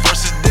us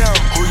versus them,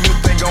 who you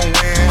think gon'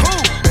 win?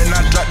 Better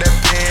not drop that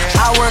pen.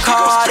 I work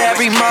hard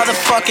every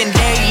motherfucking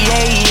day,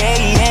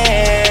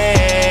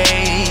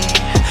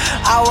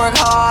 I work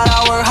hard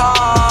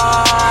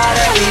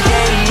every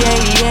day,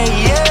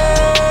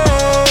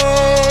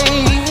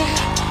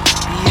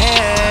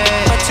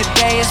 But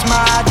today is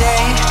my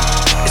day,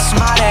 it's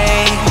my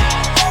day.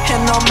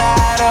 And no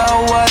matter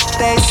what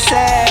they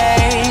say,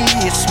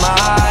 it's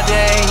my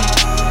day.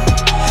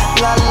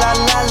 La la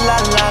la la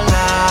la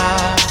la,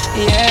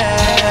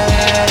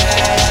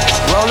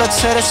 Roll up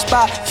to the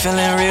spot,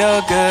 feeling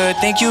real good.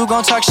 Think you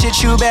gon' talk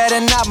shit, you better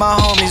not, my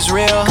homies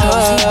real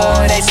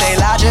hood. They say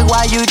logic,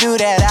 why you do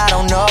that? I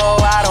don't know.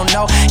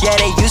 Yeah,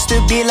 they used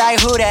to be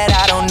like who that?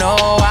 I don't know.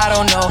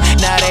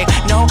 Now they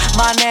know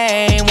my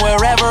name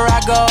wherever I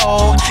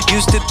go.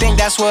 Used to think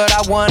that's what I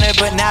wanted,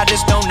 but now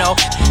just don't know.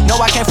 No,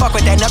 I can't fuck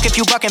with that nuck if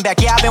you bucking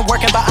back. Yeah, I've been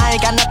working, but I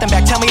ain't got nothing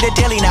back. Tell me the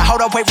dilly now, hold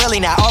up, wait, really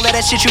now. All of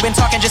that shit you been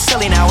talking just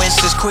silly now. It's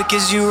as quick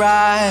as you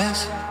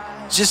rise,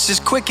 just as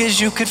quick as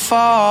you could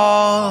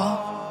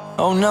fall.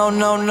 Oh no,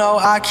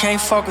 I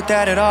can't fuck with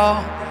that at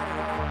all.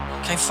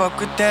 Can't fuck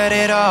with that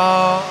at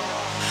all.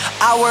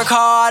 I work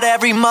hard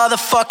every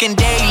motherfucking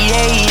day,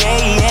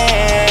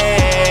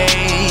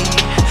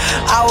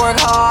 I work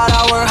hard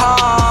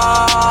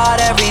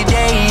every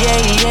day,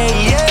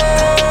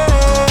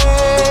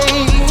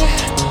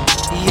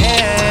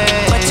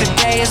 But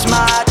today is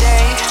my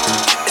day,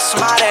 it's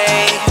my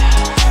day.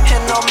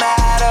 And no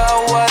matter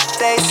what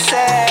they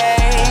say,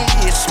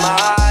 it's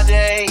my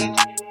day.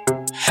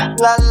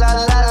 La la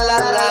la la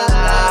la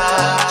la,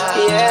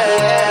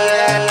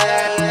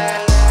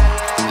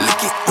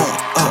 Lick it on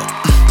up,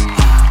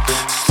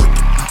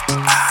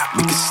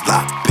 make it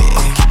sloppy.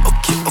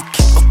 Okay.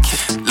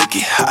 Look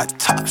at hot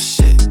top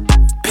shit,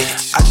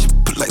 bitch. I just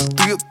put like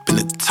 3 up in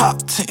the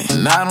top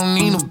 10. I don't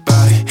need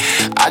nobody,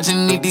 I just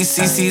need these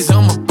CCs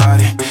on my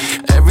body.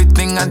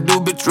 Everything I do,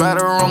 bitch, right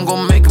or wrong,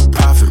 gon' make a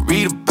profit.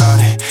 Read about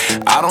it,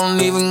 I don't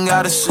even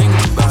gotta sing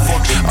about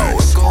it.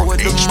 Always go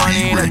with the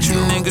money that you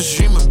niggas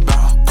dream about.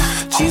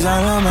 She's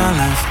all on my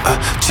life,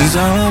 she's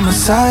all on my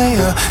side,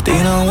 They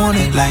don't want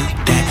it like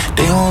that,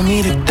 they want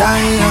me to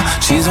die,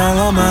 She's all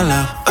on my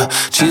life,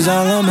 she's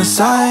all on my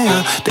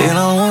side, They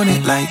don't want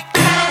it like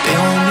that, they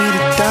want me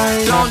to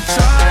die. Don't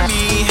try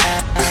me,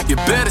 you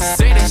better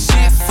say that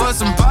shit for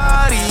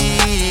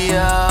somebody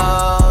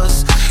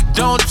else.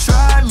 Don't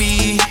try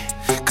me,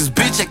 cause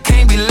bitch I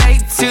can't be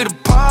late to the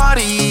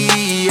party,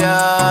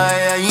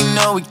 yeah, you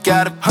know we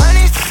got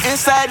 100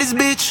 inside this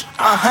bitch,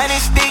 100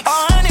 sticks,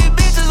 100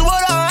 bitches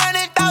with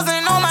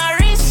 100,000 on my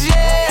wrist,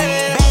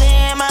 yeah.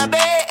 Betty in my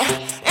bed,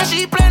 and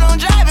she plan on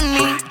driving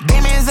me.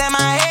 Demons in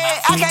my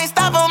head, I can't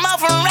stop her mouth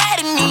from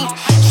riding me.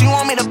 She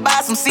want me to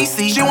buy some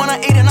CC, she wanna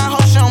eat and I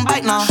hope she don't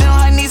bite now. She on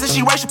her knees and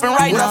she worshiping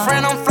right now. With her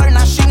friend I'm flirting,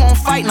 now she won't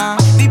fight now.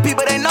 These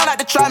people they know not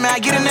to try me, I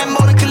get in that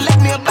mode and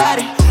collect me a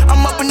body.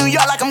 I'm up in New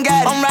York like I'm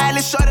got it. I'm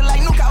riding shorty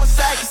like Nuke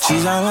Kawasaki.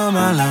 She's all on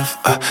my life,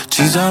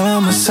 she's all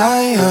on my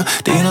side,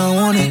 They don't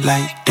want it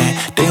like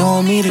that, they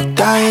want me to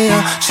die,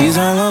 She's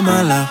all on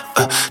my life,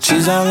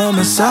 she's all on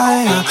my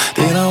side,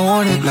 They don't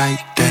want it like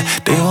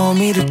that, they want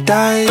me to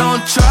die.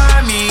 Don't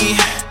try me,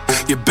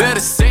 you better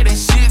say that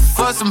shit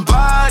for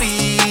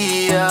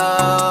somebody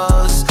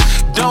else.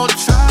 Don't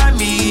try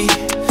me,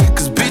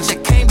 cause bitch I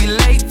can't be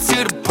late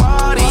to the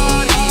party,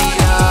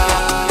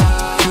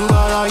 You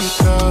got all your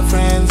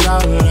girlfriends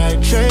out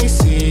like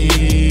Tracy.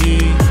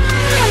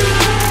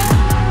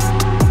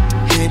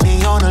 Hit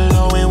me on the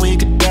low and we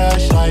could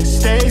dash like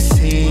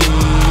Stacy.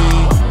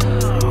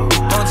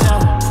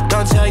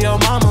 Don't tell your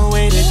mama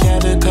we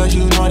together, cause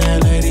you know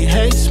that lady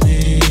hates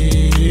me.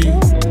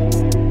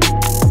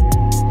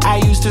 I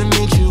used to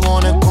meet you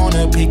on the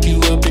corner, pick you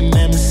up in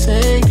that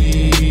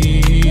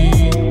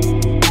Mercedes.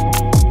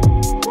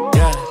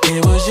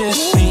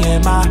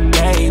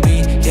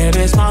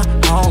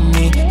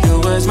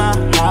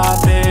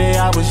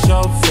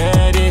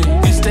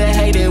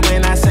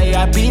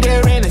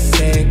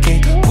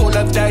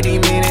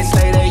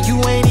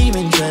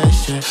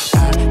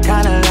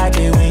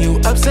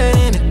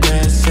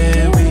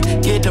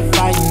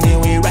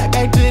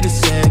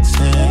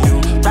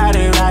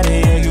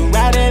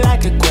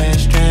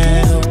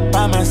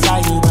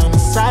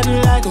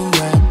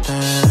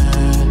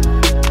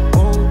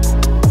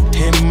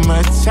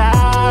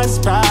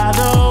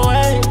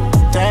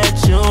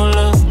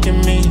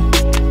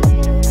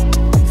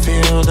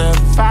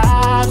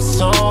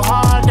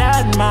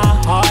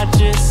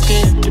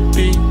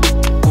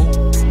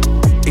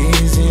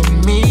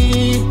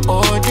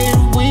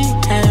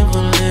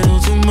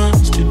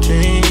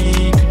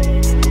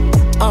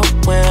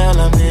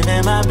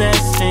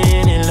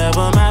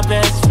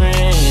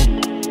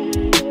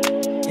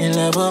 In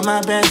love with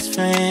my best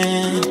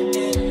friend.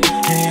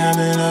 Hey, I'm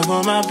in love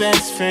with my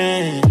best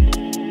friend.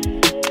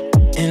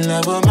 In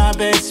love with my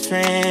best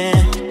friend.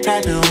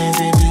 Got no hands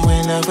if you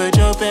in love with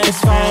your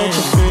best friend. If I hurt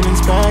your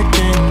feelings back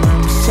then,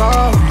 I'm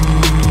sorry.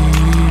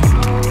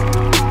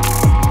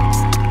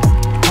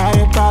 I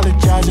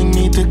apologize and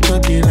need to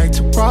cook it like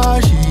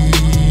Taraji.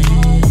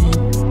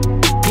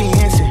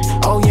 Dancing,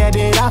 oh yeah,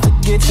 did I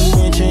forget to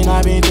mention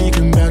I've been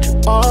thinking about you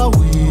all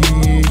week.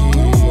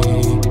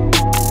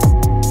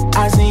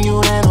 I seen you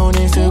land on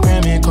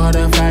Instagram and caught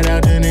a fight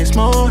out the next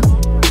morning.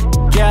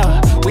 Yeah,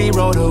 we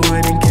rode the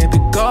wood and kept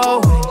it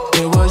going.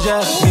 It was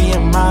just me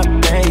and my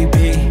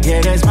baby.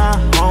 Yeah, that's my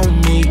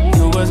homie.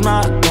 You was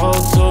my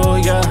go-to,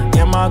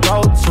 yeah, my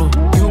go-to.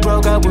 You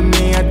broke up with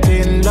me, I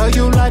didn't love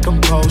you like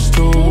I'm supposed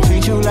to.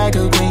 Treat you like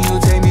a queen, you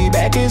take me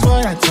back is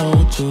what I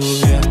told you,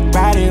 yeah.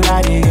 Ride it,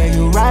 yeah,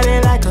 you ride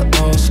it like an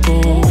old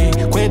school. We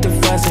quit the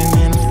fussing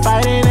and the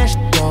fighting, that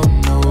shit don't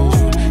know.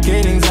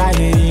 Get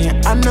anxiety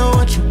and I know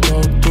what you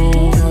go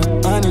through.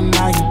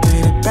 Undeniable, you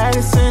be the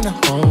baddest in the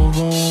whole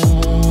room.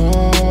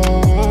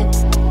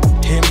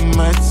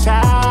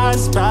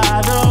 Hypnotized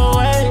by the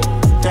way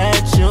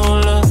that you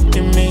look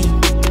at me.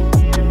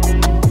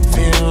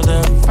 Feel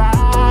the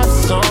vibe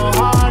so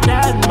hard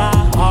that my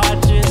heart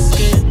just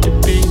skipped a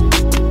beat.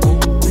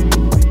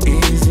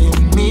 Is it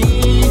me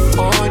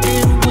or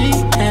did we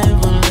have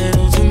a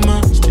little too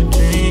much to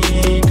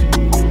drink?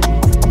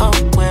 Oh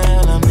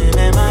well, I'm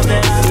living my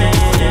best friend.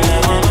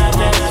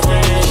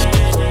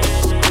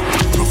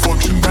 The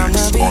Function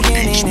Mix on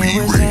HB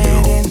Radio.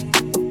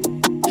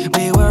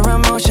 We were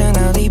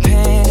emotionally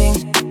pending.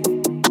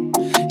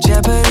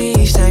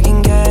 Jeopardy,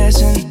 second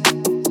guessing.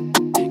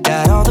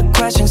 Got all the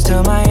questions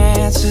to my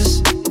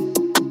answers.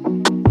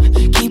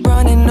 Keep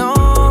running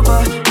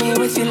over me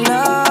with your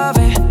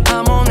loving.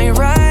 I'm only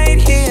right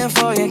here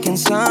for your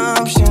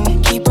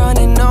consumption. Keep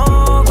running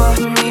over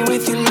me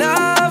with your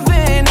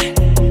loving.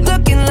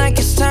 Looking like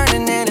it's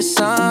turning into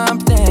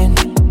something.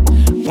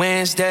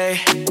 Wednesday,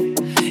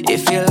 it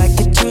feel like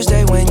a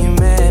Tuesday when you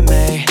met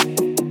me.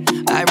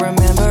 I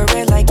remember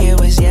it like it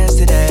was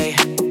yesterday.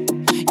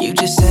 You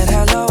just said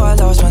hello, I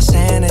lost my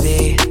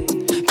sanity.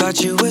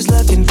 Thought you was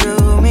looking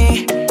through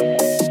me.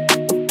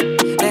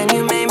 Then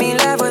you made me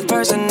laugh with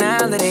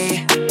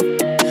personality.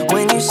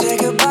 When you said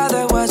goodbye,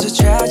 that was a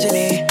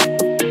tragedy.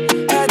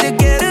 Had to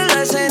get a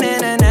lesson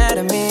in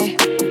anatomy.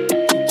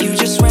 You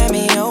just ran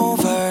me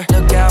over.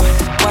 Look out,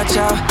 watch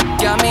out,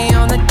 got me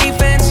on the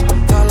defense.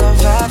 Thought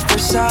love at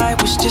first sight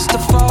was just a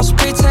false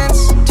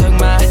pretense. Took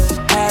my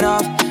hat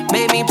off,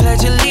 made me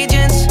pledge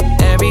allegiance.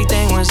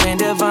 Everything was in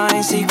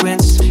divine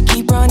sequence.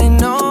 Keep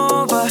running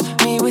over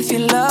me with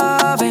your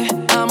loving.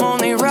 I'm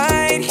only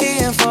right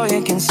here for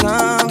your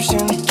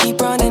consumption.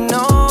 Keep running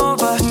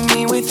over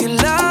me with your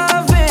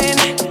loving.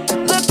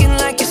 Looking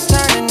like it's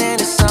turning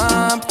into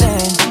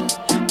something.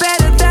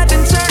 Better that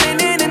than turning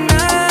into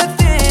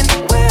nothing.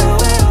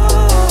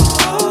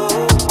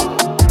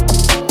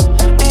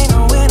 Ain't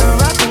no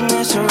interrupting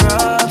this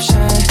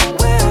eruption.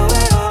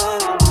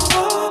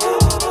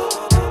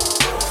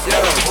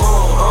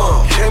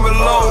 Came a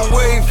long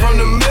way from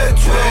the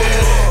metro.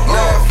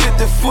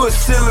 950-foot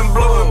ceiling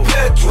blowing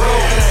petrol.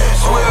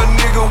 Swear a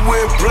nigga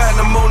went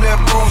platinum on that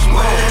boost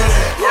mode.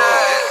 Yeah,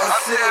 I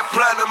said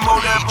platinum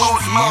on that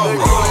boost mode.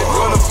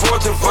 Run a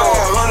Fortune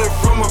 500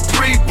 from a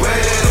prepaid.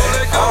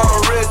 I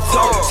already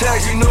talk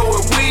tax, you know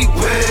what we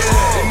pay.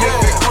 And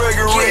if it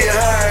Gregory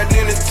higher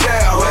than the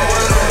tower.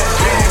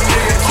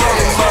 Nigga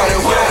talking about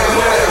it,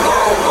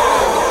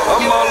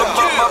 I'm all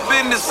about my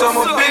business, I'm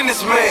a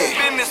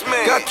businessman.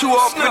 Got two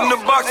off in the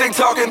box, they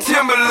talking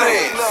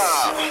Timberlands.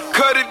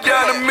 Cut it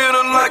down the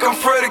middle like I'm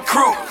Freddy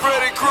Krueger.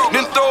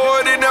 Then throw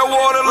it in that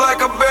water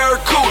like a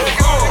barracuda.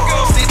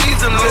 See,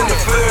 these are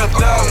living for $1,000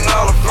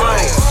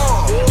 frames.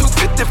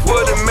 $250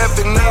 for the meth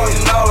and $1,000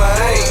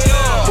 ain't.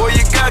 Boy,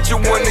 you got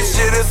your one, this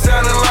shit is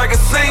sounding like a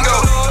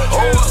single.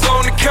 O's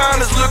on the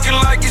counters looking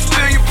like you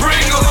spill your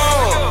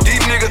Pringles.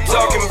 These niggas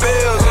talking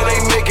bells and they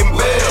making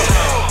bells.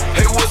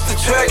 Hey, what's the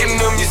tracking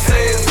them? You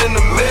say it's in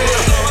the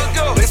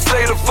mail. They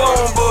say the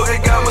phone book, they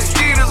got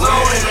mosquitoes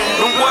on it.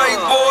 The white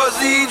boys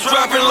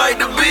eavesdropping like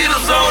the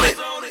Beatles on it.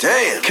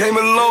 Damn, came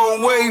a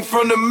long way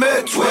from the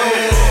metro.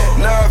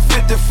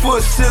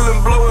 950-foot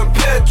ceiling blowing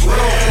petrol.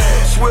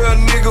 Swear a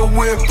nigga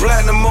went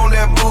platinum on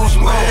that boost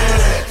mode.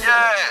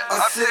 Yeah,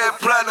 I said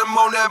platinum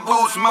on that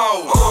boost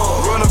mode.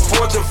 Run a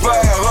Fortune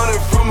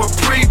 500 from a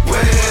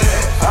prepaid.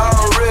 I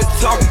already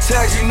talking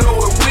tax, you know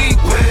what we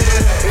pay.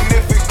 And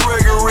if it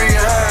Gregory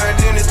higher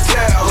than the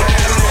tower.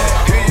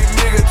 Hear you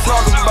nigga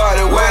talking about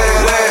it,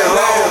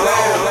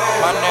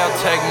 My nail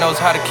tech knows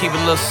how to keep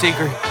a little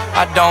secret.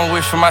 I don't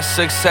wish for my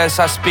success,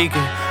 I speak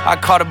it. I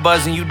caught a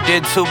buzz and you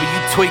did too, but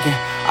you tweaking.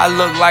 I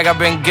look like I've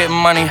been getting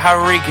money, how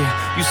reeking.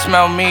 You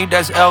smell me,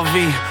 that's LV.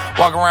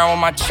 Walk around with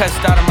my chest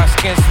out and my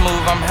skin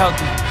smooth, I'm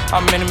healthy.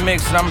 I'm in the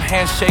mix and I'm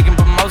handshaking,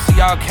 but most of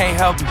y'all can't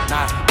help me.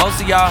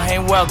 Most of y'all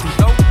ain't wealthy.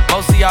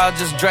 Most of y'all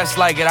just dress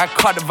like it. I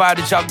caught the vibe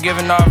that y'all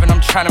giving off, and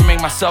I'm trying to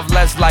make myself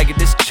less like it.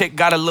 This chick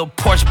got a little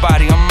Porsche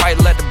body, I might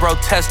let the bro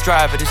test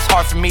drive it. It's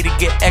hard for me to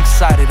get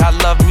excited. I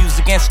love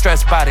music and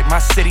stress about it. My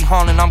city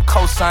haunting, I'm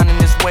co-signing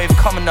this wave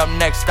coming up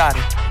next out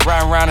it.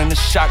 Riding around in the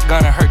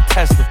shotgun and her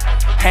Tesla,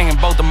 hanging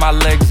both of my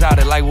legs out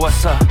it like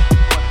what's up.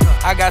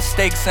 I got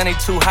stakes and they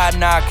too high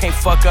now, I can't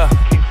fuck up.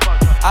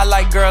 I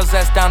like girls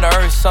that's down to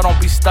earth, so don't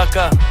be stuck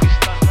up.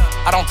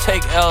 I don't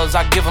take L's,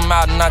 I give them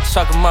out and I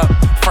chuck them up.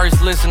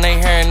 First listen, they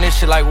hearing this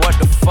shit like what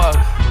the fuck.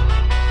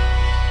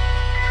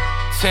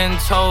 10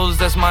 toes,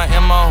 that's my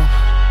MO.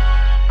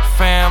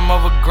 Fam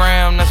over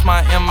gram, that's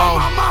my MO.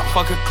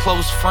 Fucking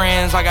close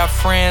friends, I got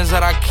friends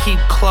that I keep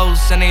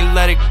close and they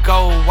let it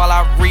go while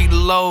I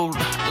reload.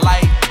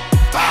 Like,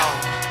 bow,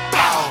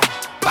 bow,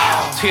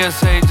 bow.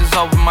 TSA just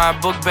opened my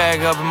book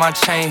bag up and my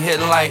chain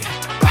hitting like,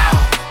 bow,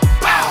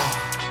 bow,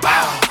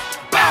 bow,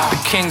 bow. The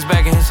king's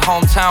back in his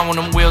hometown when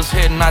them wheels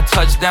hit and I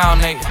touch down,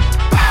 nigga.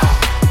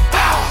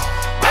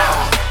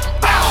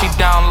 She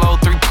down low,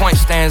 3-point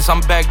stands. I'm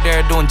back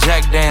there doing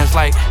jack dance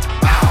like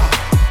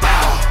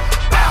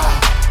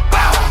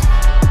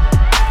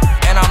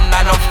and I'm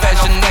not no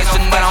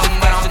fashionista, but I'm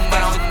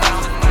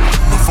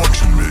The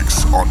Function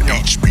Mix on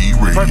HB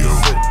Radio.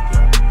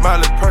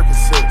 Miley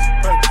Percocets,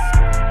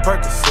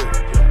 Percocet,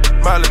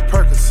 Miley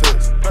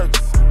Percocets,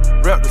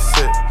 rep the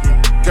set,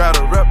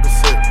 gotta rep the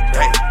set,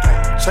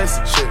 chase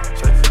a chick,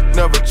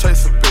 never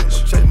chase a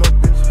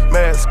bitch,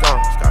 mask on,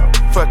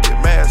 fuck it,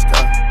 mask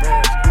on,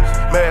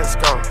 mask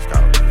on,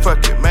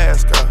 fuck it,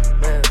 mask on,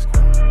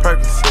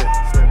 Percocet,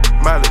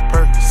 Miley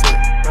Percocet,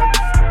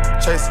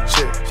 chase a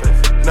chick,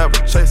 never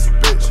chase a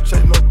bitch,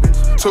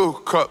 2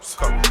 cups,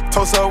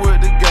 toast up with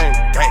the game,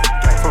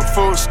 from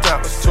food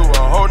stamps to a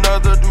whole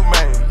nother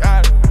domain,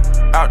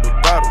 out the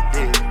bottle,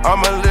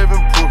 I'm a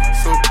living proof,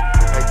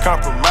 ain't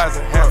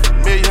compromising,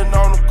 $500,000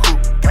 on the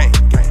coupe,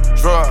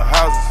 drug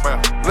houses,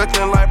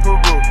 looking like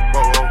Peru,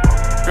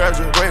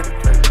 graduated,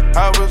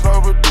 I was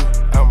overdue,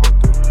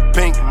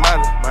 pink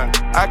Miley,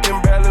 I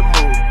can barely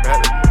move,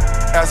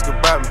 ask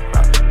about me,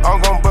 I'm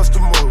gon' bust a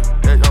move,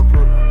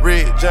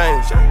 Red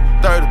James,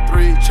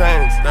 33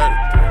 chains,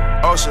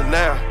 Ocean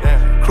now,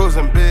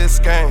 cruising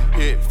Biscayne,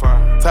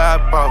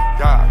 top off,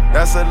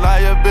 that's a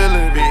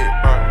liability,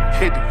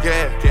 hit the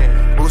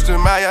gas, boosting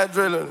my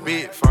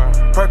adrenaline,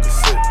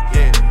 Percocet,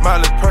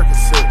 Miley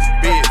Percocets,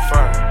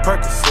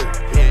 Percocet,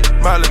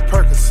 Miley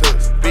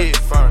Percocets,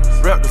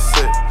 rep the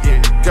set,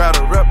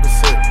 gotta rep the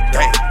set,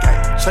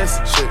 chase a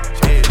chick,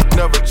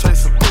 never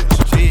chase a bitch,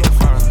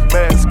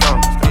 mask on,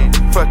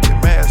 fuck it,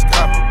 mask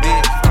on,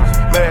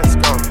 mask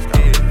on,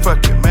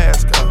 fuck it,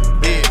 mask on,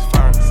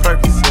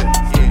 Percocet,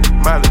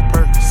 Miley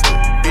Percocet,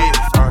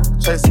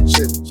 chase a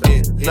chick,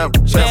 never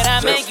chase a chick. Man,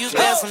 I make you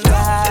feel some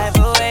type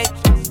of way,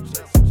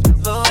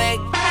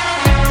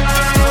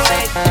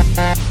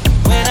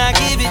 when I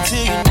give it to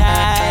you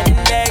night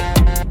and day,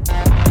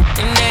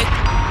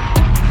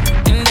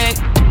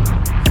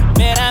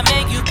 man, I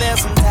make you feel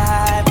some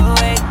type of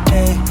way,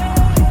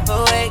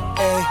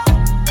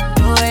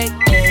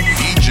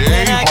 DJ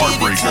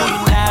Hartbreaker.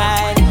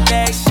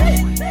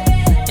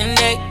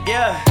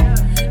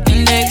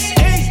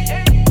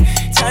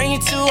 Turn you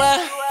to a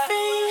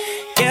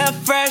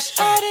fresh,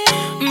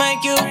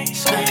 make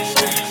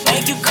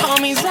you call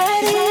me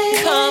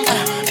Zadie. Come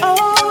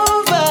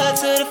over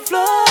to the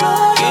floor,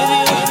 give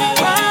you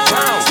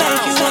rounds,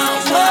 take you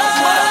over.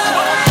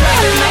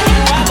 Make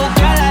you wobble,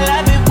 girl, I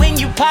love it when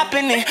you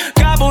poppin' it.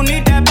 Gobble,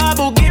 need that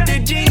bobble, get the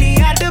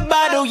genie out the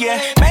bottle, yeah.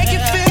 Make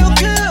it feel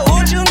good,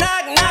 won't you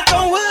knock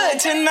on wood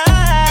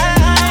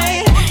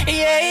tonight?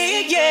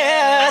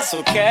 Yeah.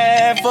 So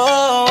careful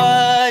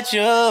what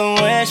you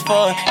wish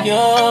for,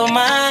 you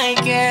might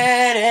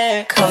get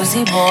it.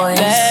 Cozy boys.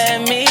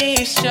 Let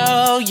me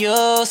show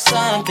you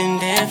something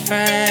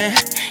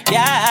different.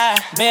 Yeah,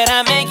 bet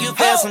I make you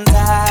feel some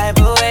type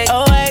of way.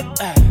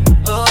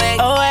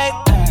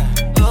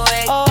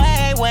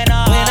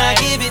 When I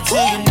give it to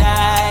you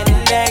night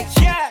and day.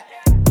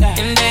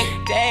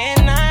 Day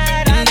and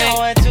night, I know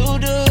what to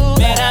do.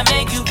 Bet I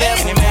make you feel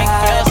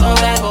some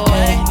type of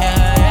way.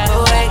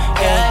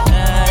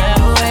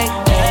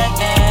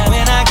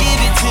 When I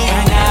give it to you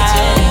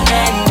night and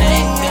day.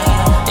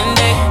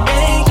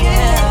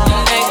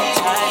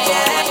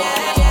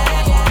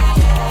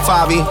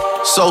 Favi,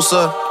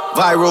 Sosa,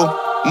 viral,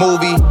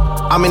 movie.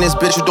 I'm in this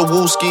bitch with the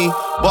wooski.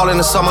 Ball in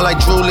the summer like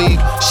Drew League.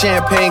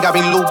 Champagne got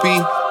me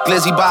loopy.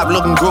 Glizzy Bob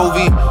looking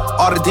groovy.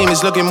 All the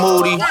demons looking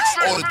moody.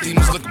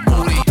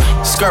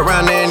 Skirt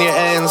round there in your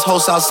ends.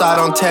 Host outside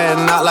on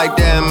 10. Not like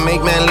them.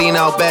 Make man lean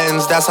out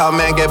bends. That's how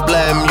man get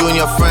blem. You and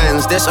your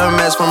friends. This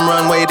Hermes from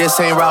Runway. This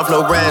ain't Ralph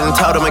Lauren.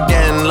 Tell them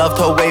again. Loved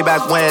her way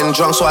back when.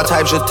 Drunk so I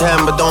type shit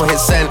 10. But don't hit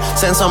send.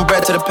 Send some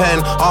bread to the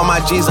pen. All my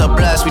G's are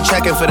blessed. We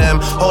checking for them.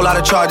 Whole lot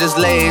of charges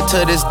laid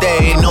to this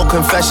day. No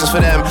confessions for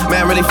them.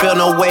 Man really feel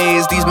no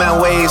ways. These man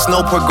ways.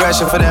 No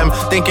progression for them.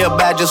 Think you're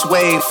bad, just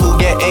wait. Food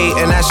get 8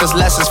 and that's just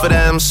lessons for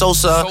them.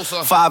 Sosa,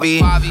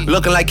 Fabi.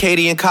 Looking like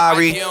Katie and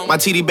Kyrie. My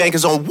TD bank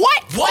is on what?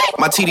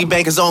 My TD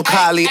bank is on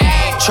Kylie.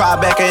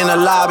 Tribeca in the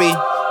lobby.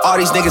 All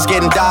these niggas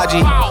getting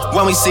dodgy.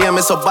 When we see him,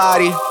 it's a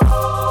body.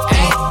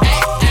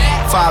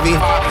 Favi,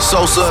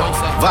 Sosa,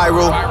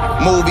 viral,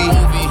 movie.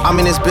 I'm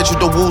in this bitch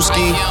with the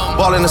wooski.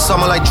 Ball in the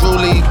summer like Drew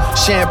League.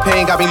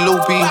 Champagne got me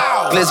loopy.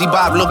 Glizzy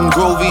Bob looking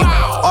groovy.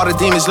 All the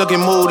demons looking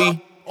moody.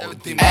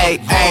 Hey,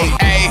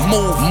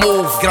 move,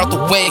 get out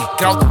the way,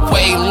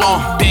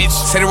 long bitch.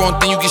 Say the wrong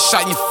thing, you get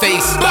shot in your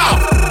face. Bow,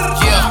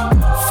 yeah,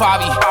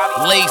 Favi,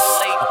 lace.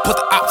 I put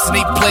the ops in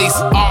their place.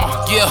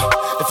 Yeah.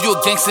 If you a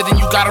gangster, then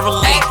you gotta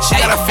relate. She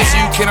got a face, so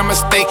you can't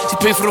mistake. She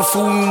paid for the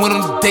food when we went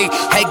on the date.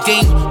 Had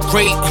game,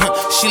 great.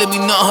 She let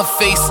me nut on her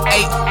face.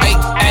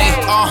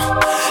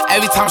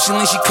 Every time she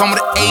lean, she come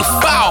with an A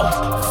foul.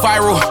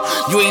 Viral,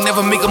 you ain't never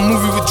make a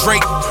movie with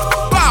Drake.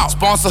 Bow.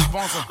 Sponsor,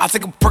 I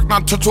take a perk, now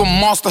turn to a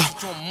monster.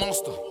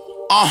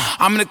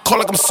 I'm in the call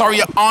like I'm sorry,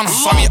 your honor.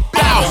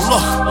 Bow,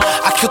 look,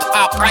 I killed the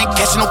op, I ain't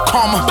catching no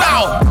karma.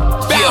 Bow,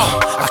 yeah,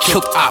 I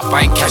killed the op,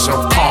 I ain't catching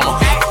no karma.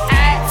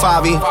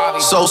 Favi,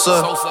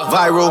 Sosa,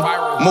 viral,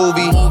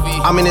 movie.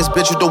 I'm in this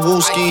bitch with the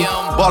wooski.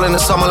 Ball in the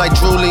summer like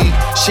Drew League.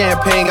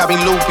 Champagne got me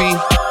loopy.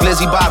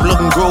 Glizzy Bob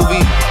looking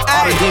groovy.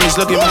 All the demons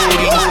looking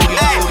moody.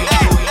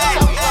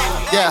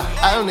 Yeah,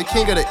 I am the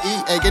king of the E.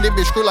 Ay, get this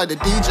bitch screwed like the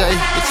DJ.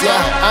 Yeah,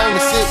 I am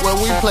the sit where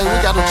we play. We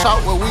got to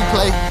chop where we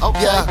play. Oh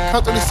yeah, come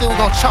through the city, we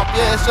gon' chop.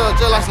 Yeah, sure,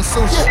 just like some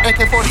sushi.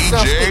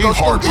 AK-47, stick go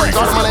through. Go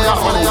to money out.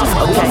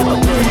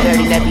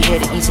 Dirty, nappy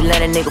headed East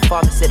Atlanta nigga.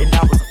 Father said it, I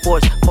was a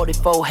force.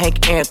 44,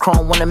 Hank, Aaron,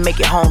 Chrome. Wanna make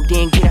it home,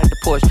 then get out the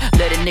Porsche.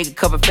 Let a nigga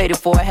cover faded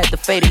for. I had to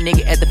fade a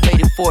nigga at the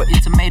faded for.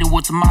 It's tomato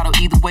or tomato.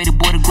 Either way, the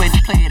boy the great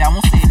to play it. I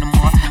won't say it no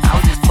more. I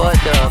was just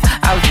fucked up.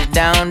 I was just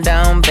down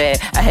bad.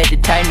 I had to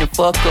tighten the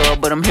fuck up,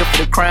 but I'm here for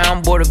the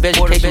crown. Board of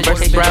Education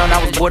versus Brown.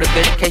 I was Board of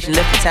Education,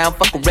 left the town.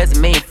 Fuck a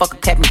resume and fuck a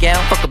cap and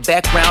gown. Fuck a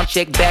background,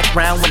 check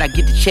background. When I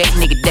get the check,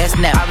 nigga, that's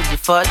now. I was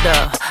just fucked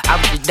up. I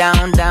was just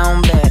down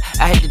bad.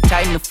 I had to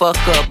tighten the fuck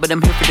up, but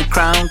I'm here for the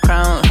crown.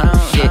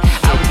 Shit,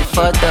 I was just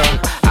fucked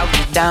up. I was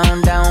just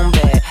down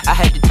bad. I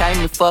had to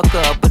tighten the fuck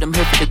up, but I'm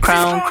here for the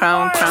crown.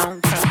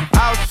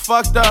 I was just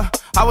fucked up.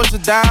 I was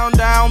just down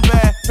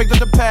bad. Picked up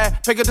the pad,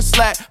 pick up the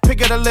slack, pick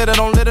up the litter,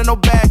 don't litter no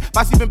bag.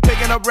 Bossy been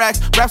picking up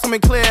racks, raps them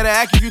in clear to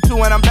act if you two.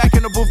 And I'm back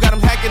in the booth, got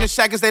them hacking the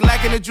shackers, they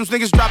lacking the juice.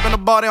 Niggas dropping the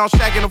ball, they on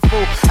shacking the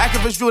fool.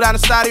 Activists drew down the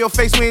side of your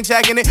face, we ain't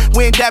jacking it.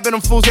 We ain't dabbing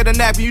them fools, get a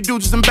nap, and you do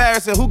just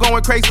embarrassing. Who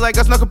going crazy like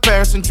us, no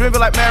comparison.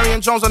 Driven like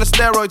Marion Jones on the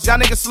steroids. Y'all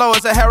niggas slow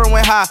as a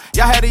heroin high.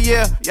 Y'all had a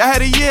year,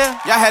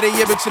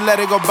 but you let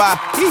it go by.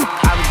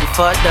 I was just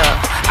fucked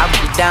up. I was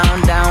just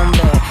down bad.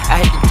 I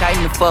had to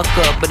tighten the fuck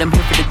up, but I'm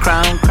here for the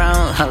crown.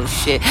 Oh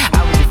shit,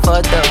 I was just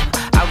fucked up.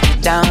 I was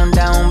just down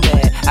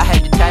bad. I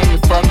had to tighten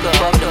the fuck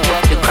up,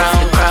 the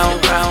crown.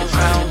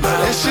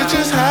 That shit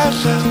just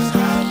happened.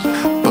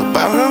 But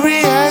by her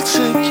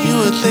reaction, you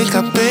would think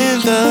I've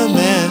been the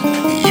man.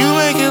 You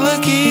make it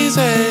look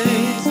easy,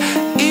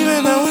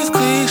 even though it's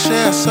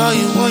cliche. I saw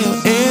you on your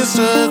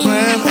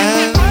Instagram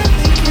and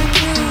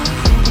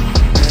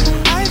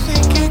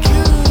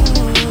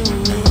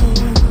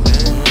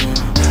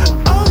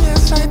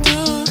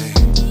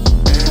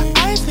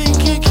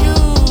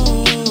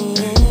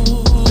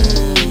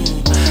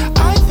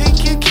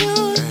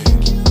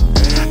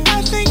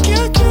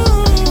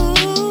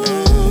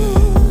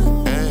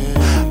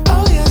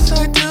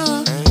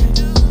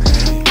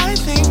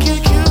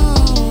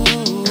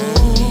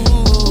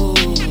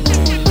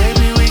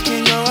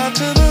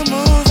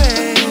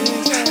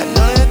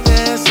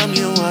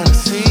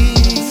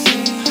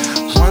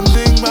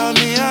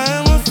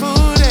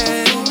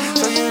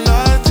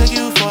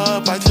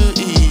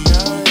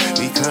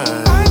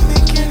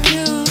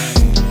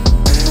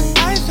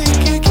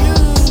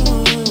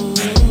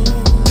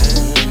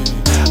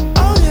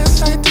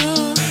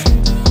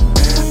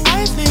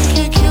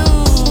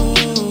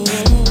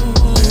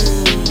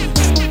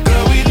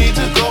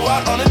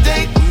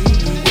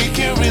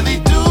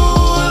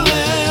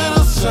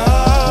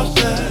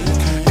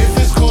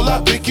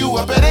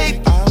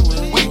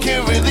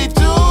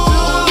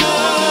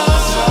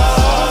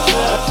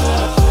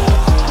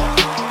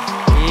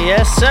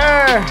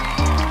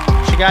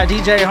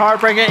DJ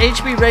Hartbreaker,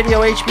 HB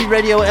Radio,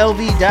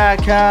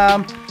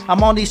 HBRadioLV.com.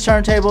 I'm on these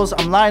turntables.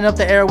 I'm lining up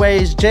the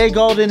airways. Jay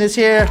Golden is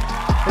here.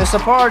 It's a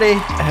party.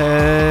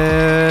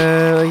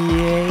 Hell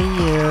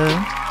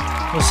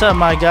yeah. What's up,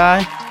 my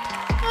guy?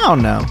 I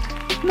don't know.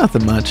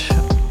 Nothing much.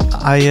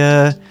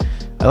 I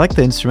like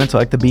the instrumental.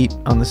 I like the beat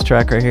on this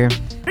track right here.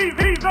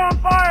 He's on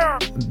fire.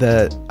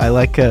 I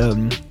like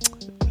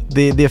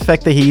the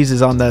effect that he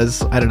uses on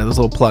those, I don't know, those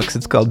little plucks.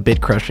 It's called bit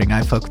crushing.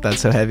 I fuck with that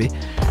so heavy.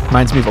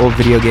 Reminds me of old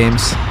video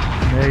games.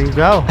 There you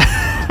go.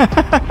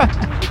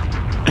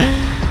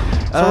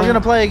 So we're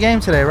gonna play a game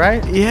today,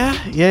 right? Yeah.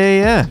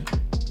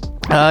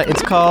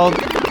 It's called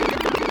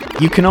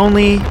You Can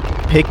Only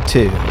Pick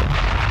Two.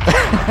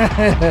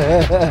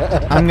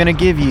 I'm gonna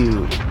give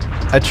you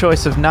a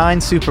choice of 9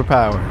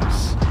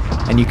 superpowers,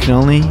 and you can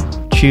only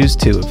choose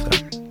 2 of them.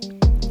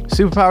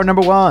 Superpower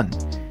number 1.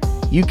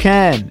 You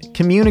can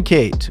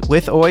communicate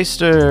with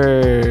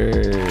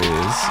oysters.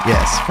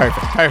 Yes,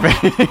 perfect.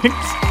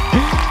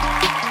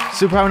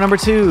 Superpower number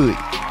 2.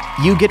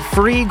 you get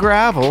free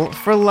gravel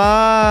for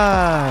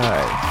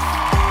life.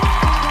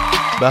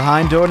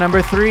 Behind door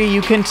number 3,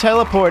 you can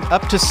teleport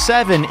up to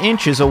 7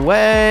 inches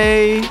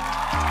away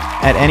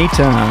at any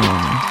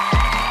time.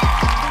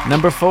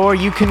 Number 4,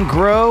 you can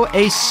grow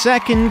a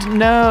second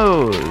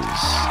nose.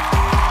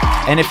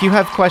 And if you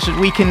have questions,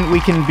 we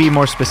can be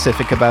more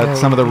specific about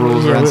some of the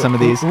rules around some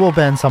of these. We'll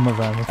bend some of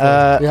them.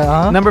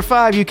 Number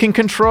 5, you can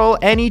control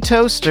any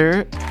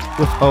toaster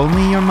with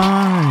only your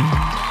mind.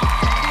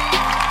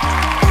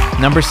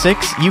 Number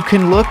 6, you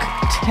can look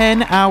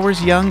 10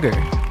 hours younger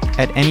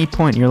at any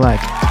point in your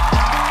life.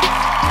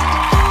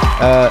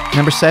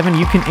 Number 7,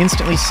 you can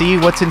instantly see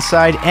what's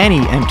inside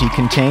any empty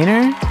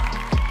container.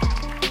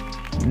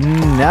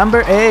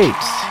 Number 8,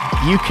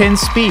 you can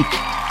speak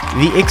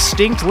the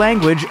extinct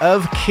language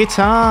of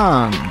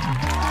Khitan.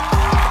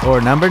 Or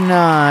number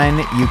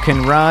 9, you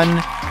can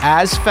run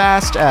as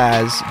fast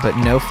as, but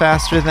no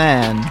faster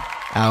than,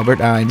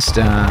 Albert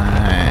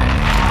Einstein.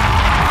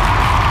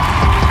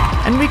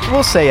 And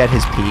we'll say at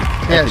his peak.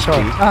 Yeah, sure.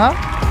 Peak.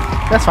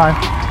 That's fine.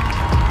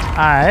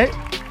 Alright.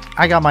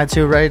 I got my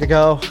 2 ready to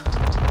go.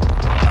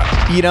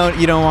 You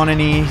don't want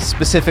any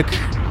specific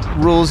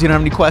rules? You don't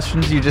have any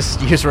questions? You're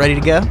just ready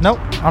to go? Nope,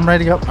 I'm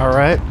ready to go. All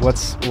right.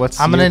 What's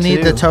I'm gonna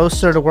need the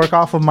toaster to work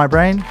off of my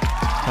brain.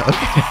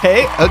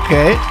 Okay.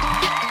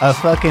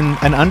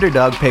 An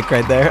underdog pick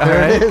right there.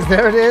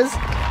 There it is.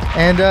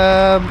 And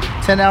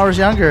 10 hours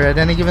younger at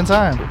any given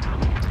time.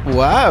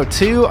 Wow,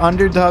 2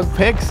 underdog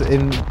picks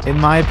in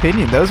my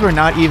opinion. Those were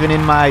not even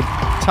in my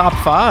top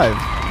 5.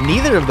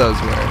 Neither of those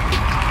were.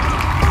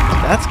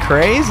 That's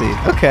crazy.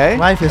 Okay.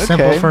 Life is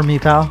simple for me,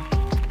 pal.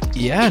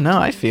 Yeah, no,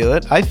 I feel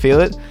it.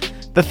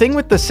 The thing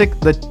with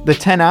the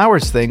 10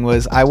 hours thing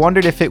was I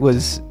wondered if it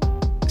was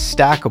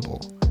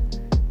stackable.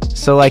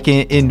 So like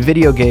in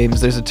video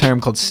games, there's a term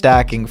called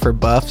stacking for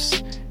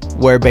buffs,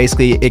 where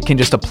basically it can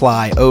just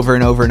apply over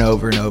and over and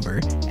over and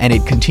over, and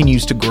it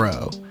continues to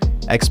grow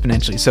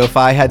exponentially. So if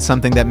I had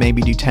something that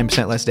maybe do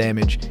 10% less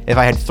damage, if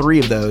I had 3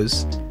 of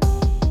those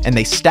and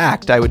they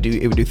stacked, it would do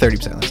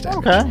 30% less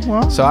damage. Okay,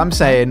 well. So I'm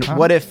saying,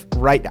 what if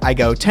I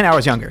go 10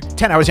 hours younger,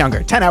 10 hours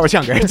younger, 10 hours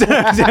younger, 10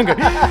 hours younger.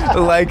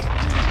 Like,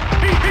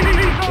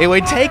 it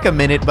would take a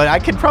minute, but I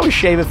could probably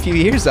shave a few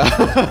years off.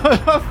 You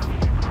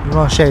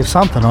want to shave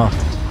something off.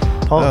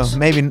 Pause.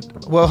 Maybe.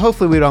 Well,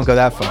 hopefully we don't go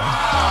that far.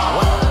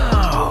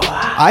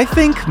 I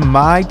think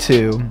my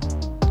 2.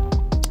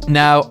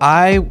 Now,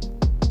 I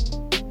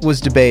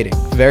was debating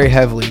very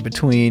heavily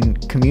between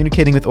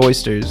communicating with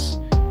oysters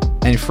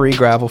and free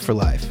gravel for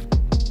life.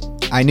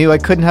 I knew I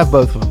couldn't have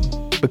both of them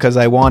because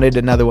I wanted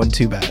another one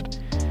too bad.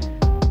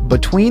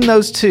 Between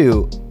those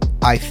 2,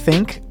 I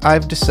think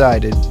I've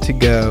decided to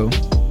go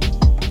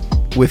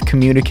with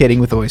communicating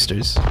with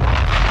oysters.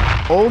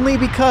 Only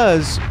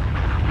because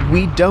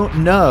we don't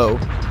know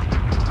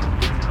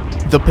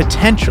the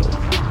potential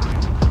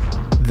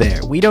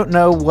there. We don't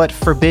know what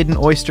forbidden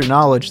oyster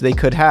knowledge they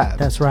could have.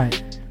 That's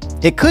right.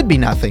 It could be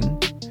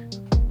nothing,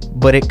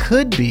 but it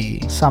could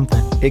be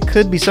something. It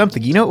could be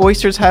something. You know,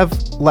 oysters have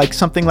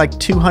something like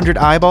 200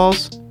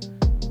 eyeballs.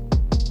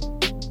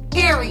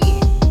 Period.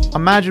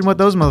 Imagine what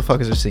those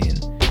motherfuckers are seeing.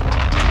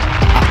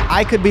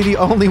 I could be the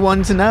only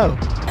one to know,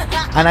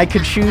 and I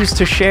could choose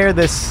to share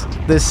this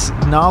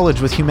knowledge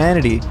with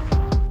humanity,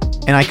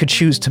 and I could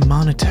choose to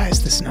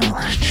monetize this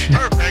knowledge.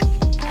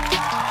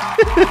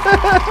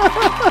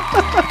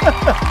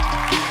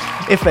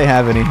 If they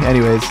have any.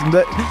 Anyways,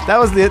 that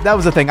was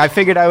the thing. I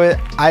figured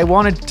I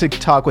wanted to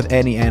talk with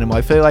any animal.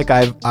 I feel like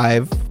I've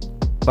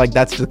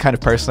that's the kind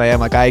of person I am.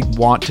 Like, I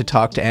want to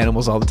talk to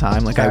animals all the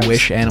time. Like, I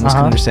wish animals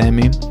could understand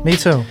me. Me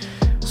too.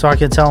 So I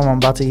can tell them I'm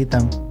about to eat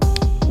them.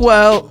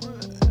 Well,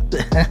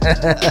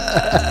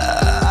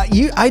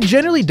 I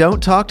generally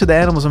don't talk to the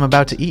animals I'm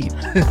about to eat.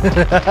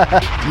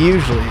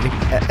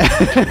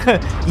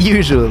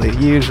 Usually.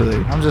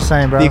 I'm just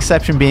saying, bro. The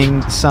exception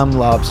being some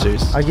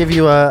lobsters. I give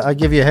you a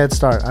head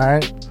start. All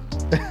right.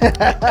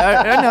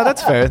 No,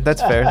 that's fair.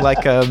 That's fair.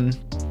 Like,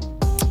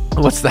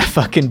 what's that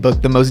fucking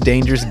book? The Most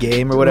Dangerous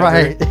Game or whatever.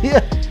 Right.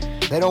 Yeah.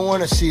 They don't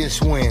want to see us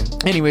win.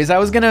 Anyways, I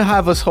was gonna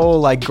have this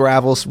whole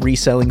gravel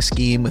reselling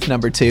scheme with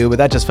number 2, but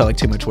that just felt like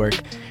too much work.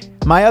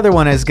 My other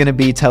one is gonna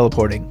be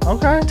teleporting.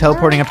 Okay.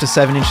 Teleporting up to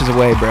 7 inches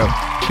away, bro.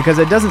 Because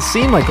it doesn't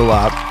seem like a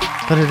lot,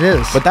 but it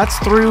is. But that's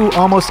through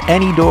almost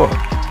any door.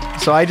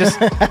 So I just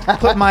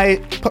put my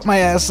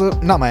ass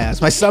up, not my ass,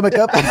 my stomach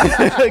up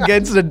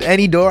against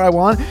any door I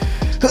want.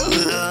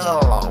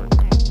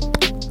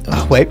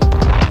 Wait.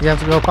 You have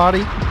to go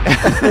potty?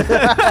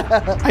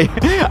 I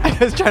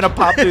was trying to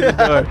pop through the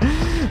door.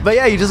 But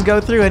yeah, you just go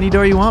through any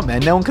door you want,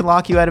 man. No one can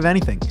lock you out of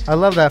anything. I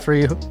love that for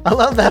you.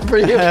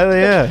 Hell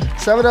yeah.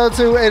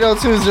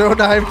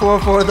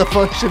 702-802-0944, the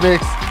Function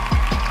Mix.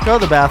 Go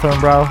to the bathroom,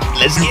 bro.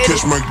 Let's get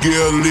catch my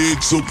girl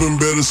legs open,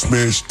 better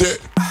smash that.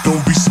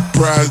 Don't be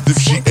surprised if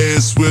she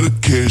asks where the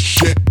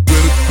cash at.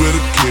 Where the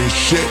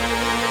cash at.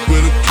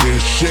 Where the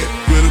cash at.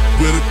 Where the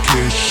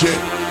cash at.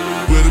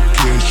 Where the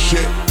cash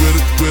at. Where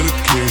the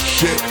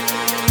cash at.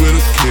 Where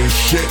the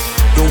cash at.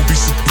 Don't be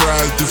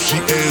surprised if she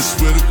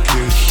asks where the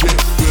cash at.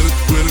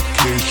 Where the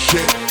cash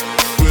at.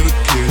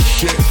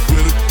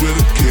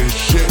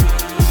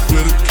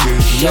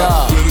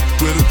 Yeah.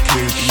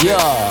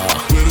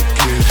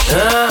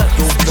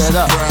 Spit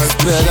up,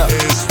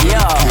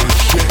 yeah.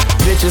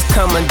 Bitches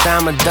come a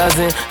dime a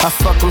dozen. I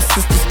fuck them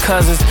sisters,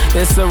 cousins.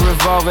 It's a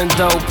revolving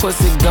door.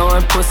 Pussy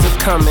going, pussy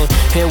coming.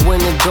 And when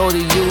it go to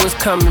you, it's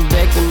coming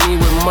back to me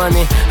with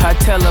money. I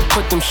tell her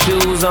put them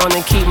shoes on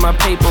and keep my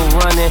paper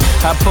running.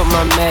 I put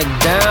my Mac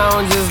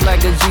down just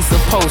like a G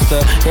supposed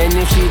to. And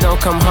if she don't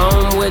come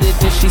home with it,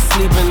 then she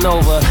sleeping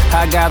over.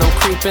 I got them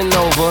creeping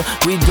over.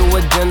 We do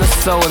a dinner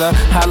soda.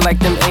 I like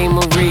them A.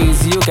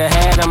 Marie's. You can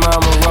have them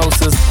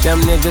Omarosas.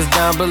 Them niggas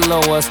down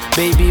below us.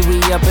 Baby,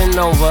 we up and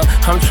over.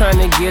 I'm trying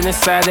to get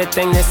inside that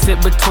thing that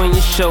sit between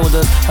your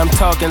shoulders. I'm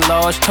talking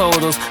large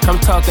totals, I'm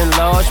talking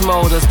large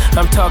motors,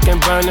 I'm talking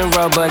burning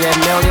rubber, that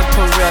melted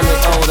Pirelli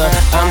odor.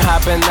 I'm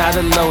hopping out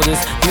of Lotus,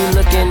 you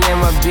looking at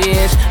my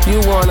bitch, you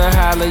wanna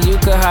holler, you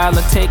can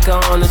holler, take her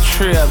on a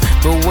trip.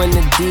 But when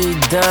the deed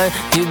done,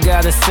 you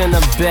gotta send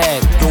her back.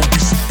 Don't be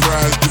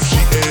surprised if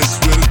she asks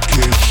where the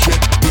cash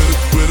at, where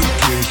the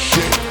cash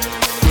at,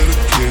 where the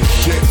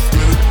cash at,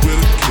 where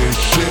the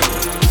cash at,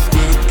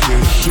 where the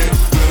cash at,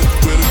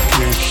 where the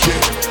cash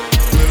at.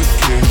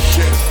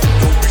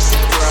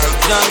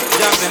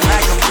 Jumping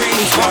like I'm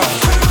crisscross.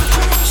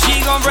 She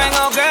gon' bring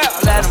her girl,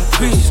 let them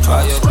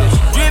crisscross.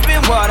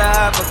 Dripping water,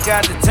 I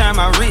forgot to turn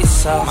my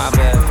wrist off. My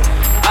bad.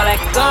 All that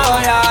go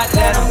yard,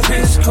 let them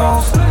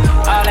crisscross.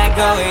 All that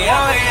go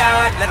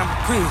yard, let them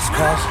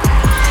crisscross.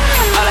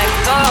 All that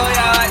go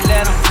yard,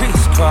 let them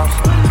crisscross.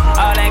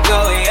 All that go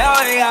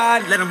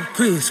yard, let them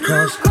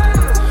crisscross.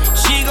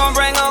 She gon'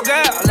 bring her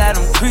girl, let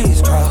them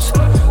crisscross.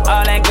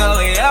 All that go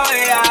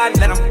yard,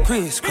 let them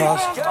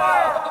crisscross.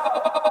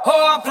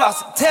 Oh, I'm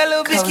flossing, tell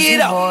little bitch get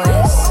up.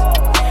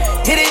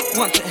 Hit it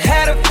once,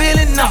 had her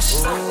feeling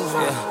nauseous.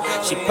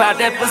 Yeah. She popped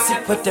that pussy,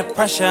 put that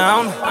pressure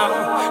on her.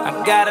 I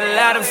got a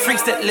lot of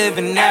freaks that live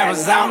in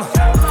Arizona.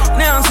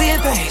 Now I'm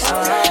seeing things,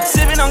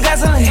 sipping on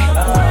gasoline,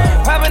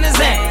 popping the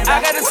Zan. I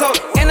got the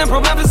soda in the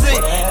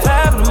promethazine.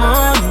 5 in the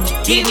morning,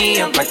 keep me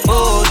up like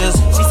boulders.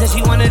 She said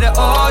she wanted an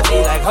OG,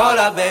 like hold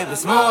up, baby,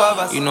 it's more of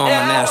us. You know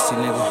I'm a nasty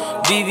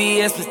nigga.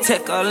 BBS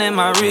Protect all in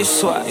my wrist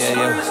swatch.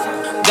 Yeah.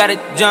 Got it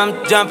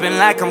jumping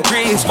like I'm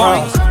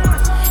crisscross.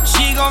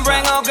 She gon'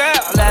 bring her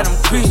girl, let them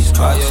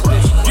crisscross.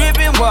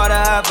 Dripping water,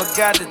 I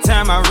forgot to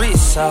turn my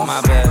wrist off.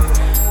 My bad.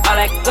 All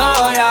that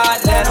go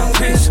yard, let them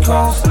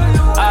crisscross.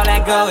 All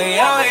that go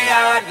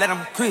yard, let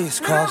them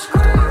crisscross.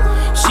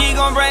 She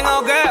gon' bring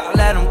her girl,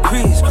 let them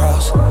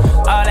crisscross.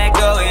 All that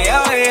go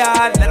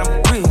yard, let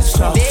them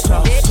crisscross.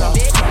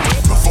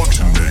 The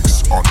Function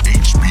Mix on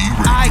HB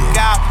Radio. I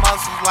got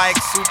muscles like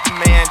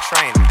Superman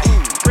training.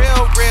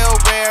 Real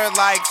rare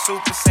like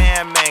Super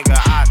Saiyan Mega.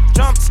 I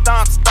jump,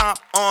 stomp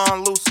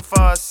on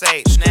Lucifer's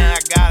Satan. Now I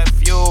got a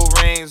few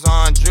rings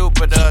on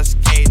Jupiter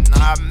skating.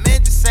 I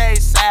meant to say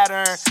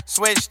Saturn,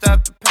 switched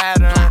up the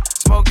pattern.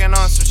 Smoking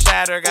on some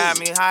shatter, got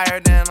me higher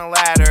than a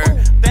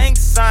ladder.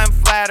 Thanks, I'm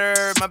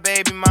flattered, my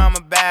baby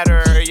mama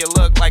batter. You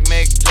look like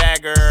Mick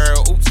Jagger,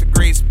 oops, the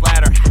grease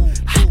splatter.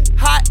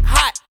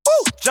 Hot,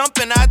 ooh,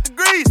 jumping out the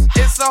grease.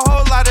 It's a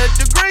whole lot of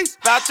degrees,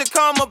 about to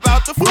come,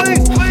 about to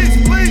fleece,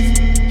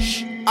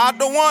 please. I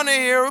don't wanna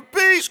hear a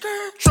beat.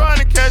 Trying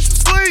to catch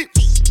some sleep,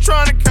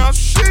 trying to count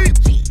some sheep.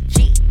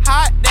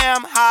 Hot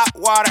damn, hot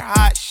water,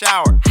 hot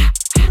shower.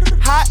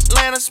 Hot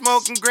Atlanta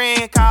smoking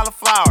green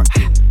cauliflower.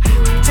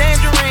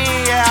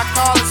 Tangerine, yeah, I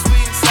call it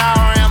sweet and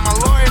sour. And my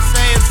lawyer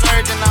say it's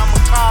urgent,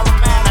 I'ma call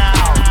him in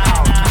now.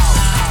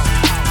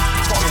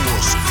 Follow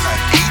us at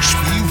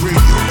HB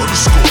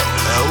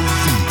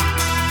Radio_LV.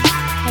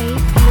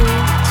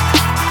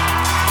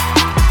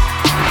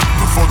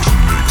 The Function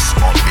Mix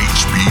on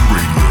HB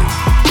Radio.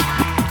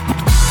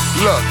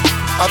 Look,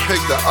 I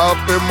picked her up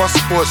in my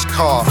sports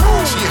car.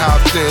 She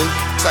hopped in,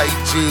 tight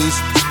jeans,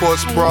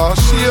 sports bra.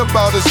 She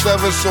about a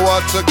 7, so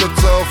I took her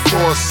to a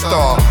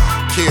 4-star.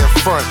 Can't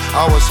front,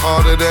 I was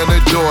harder than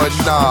a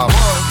doorknob.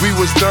 We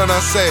was done,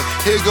 I said,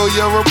 here go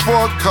your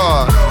report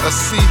card. A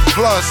C+.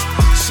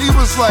 She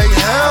was like,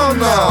 hell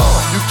no.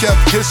 You kept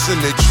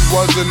kissing it, you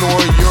wasn't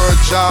on your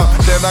job.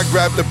 Then I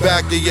grabbed the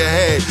back of your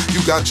head,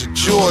 you got your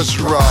jaws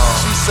robbed.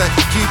 She said,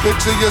 keep it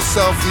to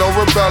yourself, no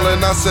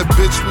rebelling. I said,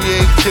 bitch, we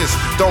ain't kissed.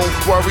 Don't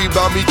worry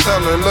about me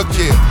telling. Look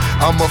here,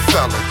 I'm a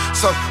felon.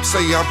 Some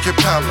say I'm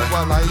compelling.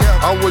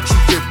 I'm what you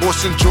get,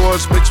 Bush and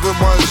George mixed with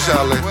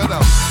Marjellin.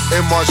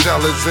 And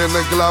Marjellins in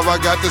the glove,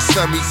 I got the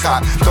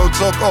semi-cot. Don't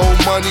talk old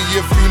money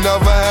if you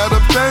never had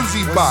a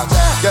Benzie box.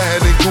 Go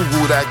ahead and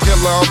Google that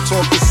killer, I'm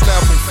talking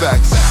Snapple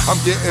facts. I'm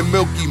getting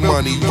milky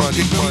money.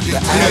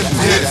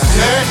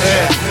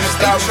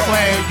 Stop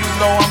playing, you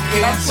know I'm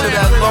getting to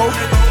that low.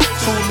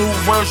 2 new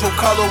Virgil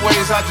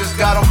colorways, I just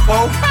got them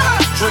both.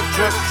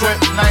 Drip,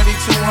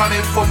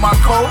 9200 for my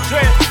coat.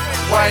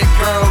 White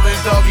girl and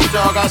doggy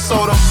dog, I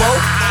sold them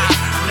both.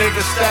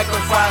 Niggas stacking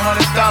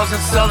 500,000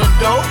 selling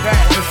dope.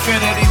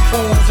 Infinity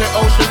pools and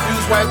ocean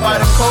views right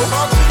by the coast.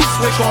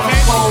 Switch on the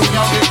pole,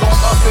 young nigga gon'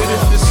 up it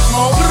if it's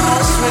smoke.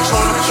 Switch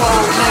on the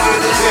pole,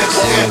 nigga, this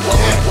is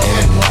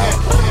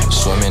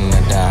swimming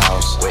at the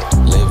house,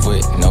 live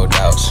with no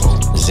doubts.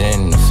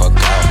 Zen the fuck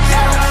out.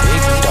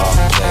 Big dog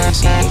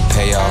plays, they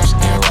pay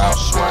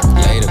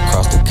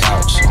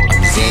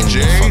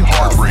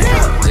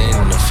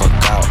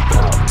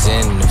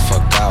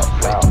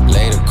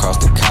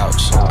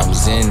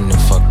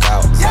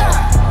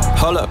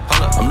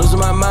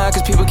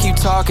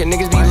talking,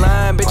 niggas be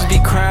lying, bitches be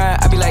crying.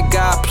 I be like,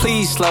 God,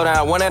 please slow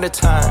down, one at a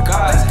time.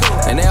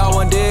 And they all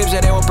want dibs,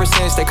 yeah, they want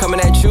percents. They coming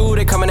at you,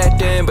 they coming at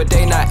them, but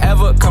they not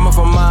ever coming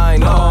from mine,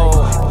 no.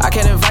 I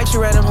can't invite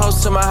you random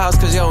hoes to my house,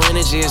 cause your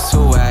energy is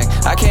too whack.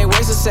 I can't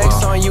waste a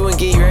sex on you and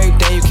give you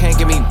everything you can't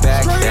give me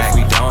back. If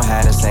we don't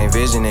have the same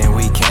vision and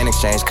we can't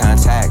exchange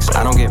contacts,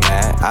 I don't get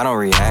mad, I don't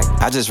react,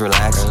 I just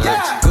relax.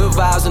 Good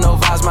vibes and no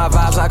vibes, my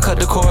vibes, I cut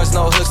the cords,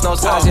 no hooks, no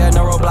ties, yeah,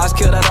 no roadblocks,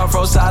 kill that off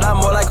road side. I'm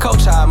more like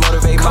coach, I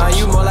motivate mine.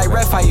 You more like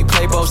ref, how you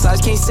play both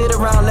sides. Can't sit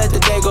around, let the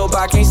day go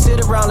by. Can't sit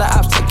around, let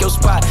ops take your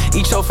spot.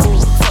 Eat your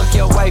food, fuck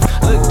your wife.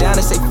 Look down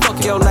and say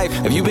fuck your life.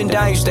 If you been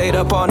down, you stayed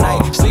up all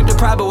night. Sleep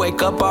deprived, but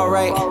wake up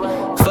alright.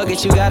 Fuck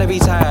it, you gotta be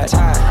tired.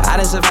 I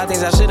didn't survive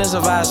things I shouldn't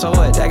survive, so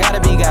what? That gotta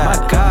be God.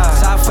 My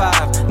God. Top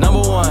 5,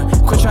 number 1.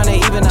 Quit trying to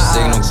even the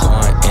signal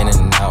going in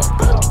and out.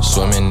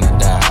 Swimming in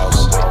the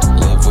house.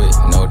 Live with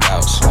no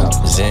doubts.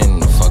 Zen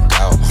the fuck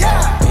out.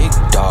 Big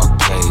dog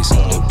plays.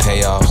 The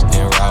payoffs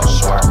en route.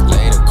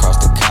 Laid across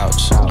the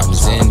couch. I'm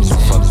zen the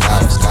fuck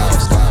out.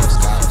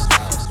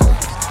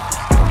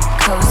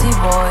 Cozy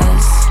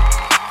boys.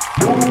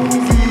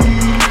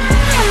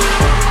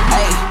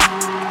 Hey,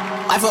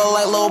 I feel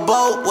like Lil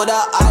Boat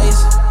without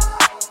ice.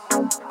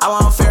 I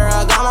want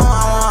Ferragamo,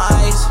 I want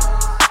ice.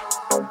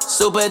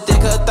 Super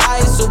thick her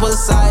thighs, super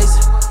size.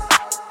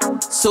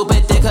 Super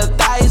thick her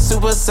thighs,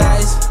 super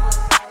size.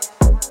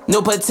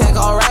 New Patek,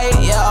 alright,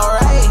 yeah,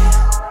 alright.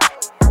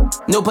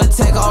 New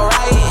Patek,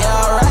 alright,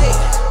 yeah, alright.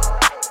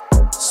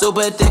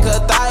 Super thick her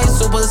thighs,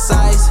 super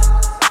size.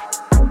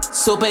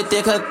 Super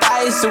thick her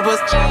thighs, super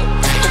size.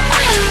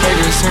 Make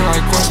it seem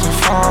like Gwen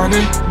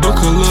Stefani. Look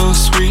a little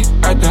sweet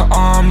at the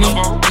Omni.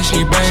 And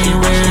she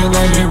bang red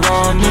like it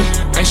Rodney.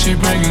 And she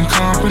bringing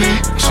company.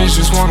 She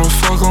just wanna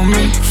fuck on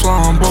me.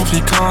 Flying both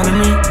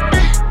economy.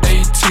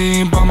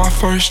 18, bought my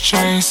first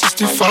chain,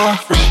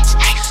 65 racks.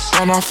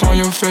 Run off on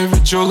your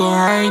favorite jeweler,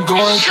 I ain't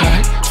going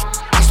back.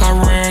 I start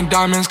wearing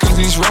diamonds cause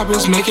these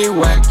rappers make it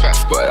whack.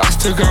 But I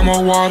still got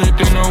more water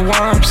than a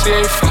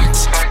YMCA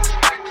flex.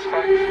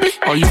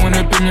 Oh, you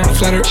wanna be me, I'm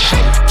flattered.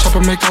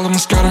 Chopper make all of them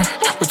scatter.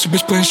 With your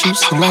bitch playing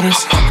shoots and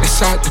ladders.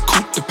 Inside the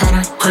coupe, the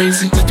pattern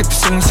crazy. Look at the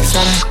ceiling, see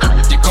Saturn.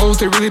 Your goals,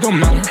 they really don't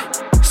matter.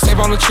 Save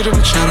all the chitter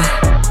and chatter.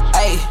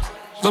 Ayy,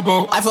 Lil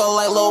Boat. I feel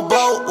like Lil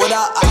Boat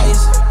without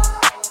ice.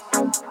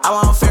 I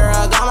want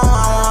Ferragamo,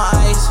 I want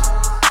ice.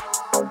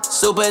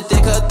 Super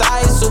thick her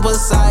thighs, super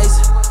size.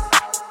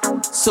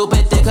 Super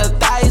thick her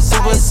thighs,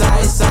 super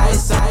size,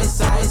 size, size,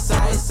 size,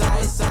 size,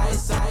 size,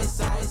 size, size,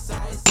 size,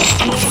 size.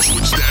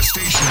 Switch that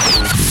station.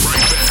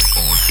 Right back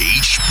on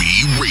HB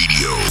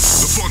Radio.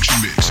 The Function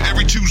Mix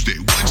every Tuesday,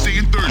 Wednesday,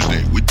 and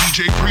Thursday with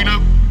DJ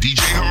Prenup, DJ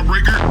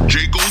Hartbreaker,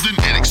 Jay Golden,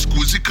 and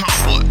Exquisite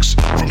Complex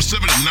from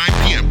 7 to 9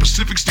 p.m.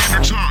 Pacific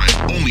Standard Time.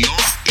 Only on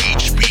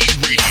HB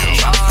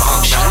Radio.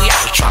 Function, we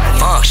out to try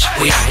function.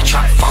 We out to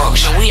try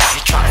function. We out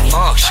to try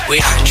function. We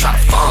out to try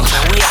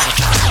function. We out to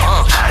try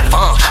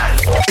function.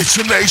 It's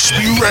an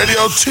HB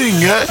Radio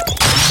thing, yeah?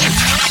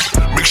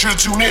 Make sure to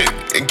tune in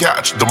and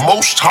catch the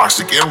most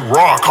toxic and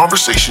raw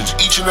conversations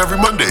each and every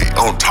Monday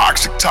on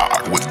Toxic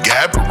Talk with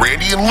Gab,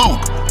 Randy, and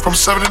Luke from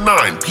 7 to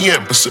 9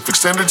 p.m. Pacific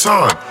Standard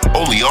Time,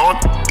 only on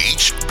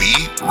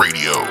HB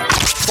Radio.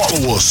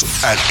 Follow us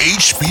at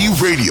HB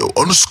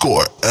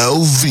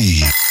Radio_LV.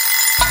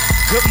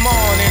 Good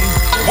morning.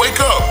 Wake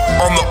up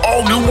on the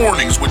all-new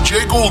mornings with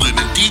Jay Golden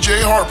and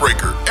DJ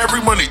Hartbreaker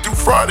every Monday through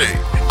Friday,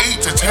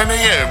 8 to 10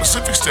 a.m.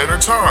 Pacific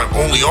Standard Time,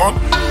 only on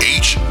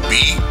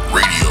HB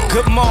Radio.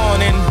 Good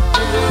morning.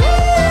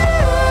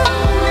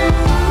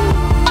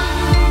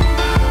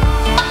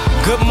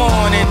 Good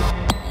morning.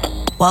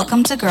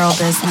 Welcome to Girl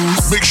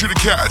Business. Make sure to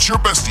catch your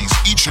besties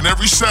each and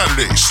every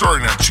Saturday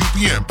starting at 2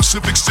 p.m.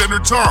 Pacific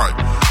Standard Time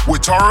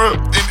with Tara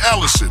and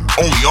Allison,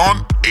 only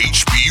on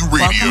HB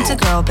Radio. Welcome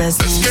to Girl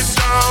Business.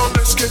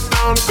 Let's get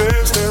down to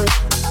business.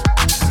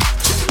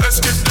 Let's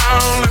get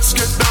down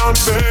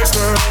to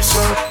business.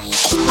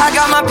 I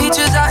got my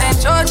peaches out in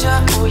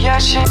Georgia. Oh yeah,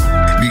 shit.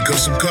 Need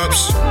custom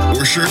cups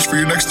or shirts for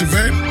your next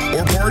event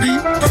or party?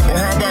 Or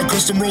how about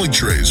custom rolling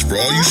trays for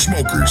all you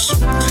smokers?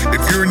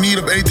 If you're in need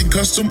of anything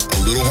custom, A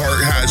Little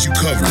Heart has you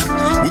covered.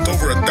 With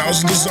over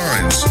 1,000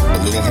 designs, A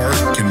Little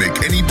Heart can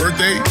make any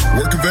birthday,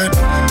 work event,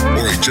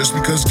 or a just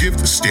because gift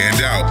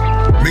stand out.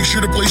 Make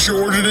sure to place your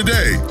order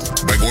today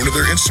by going to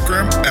their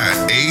Instagram at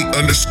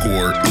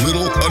 @A_little_HART.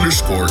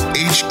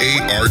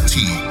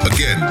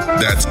 Again,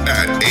 that's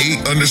at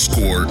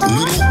 @A_little_HART.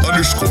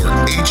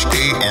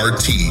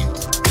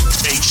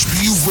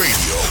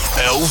 HBRadioLV.com.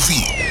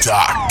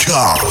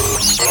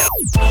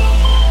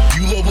 Do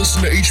you love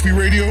listening to HB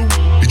Radio?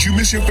 Did you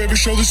miss your favorite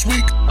show this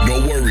week? No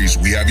worries,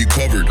 we have you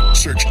covered.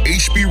 Search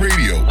HB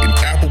Radio in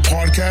Apple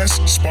Podcasts,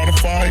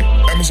 Spotify,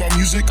 Amazon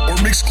Music, or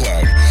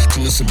Mixcloud to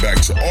listen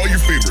back to all your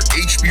favorite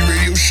HB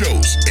Radio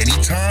shows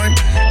anytime,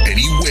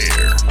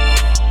 anywhere.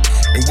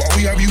 And while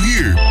we have you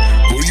here,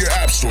 go to your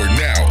app store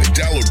now and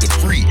download the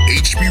free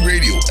HB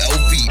Radio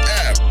LV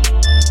app.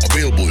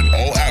 Available in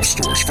all app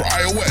stores for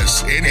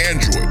iOS and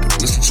Android.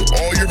 Listen to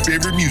all your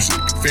favorite music,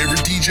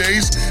 favorite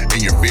DJs,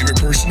 and your favorite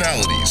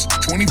personalities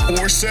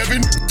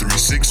 24/7,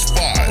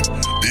 365.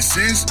 This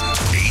is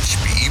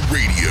HB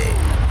Radio.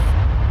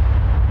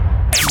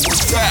 And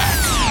we're back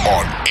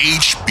on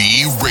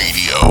HB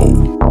Radio.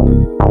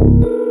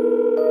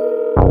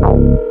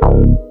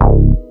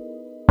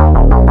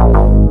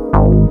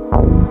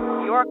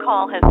 Your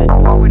call has been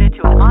forwarded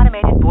to an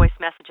automated voice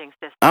messaging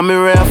system. I'm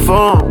in rare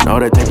form, know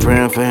that they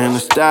praying for him to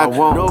stop.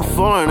 No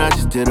foreign, I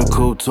just did a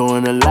cool tour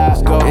in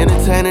Alaska.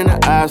 Entertaining the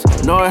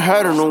ops, know it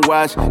hurt on the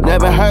watch.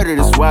 Never heard of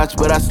this watch,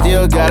 but I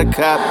still got a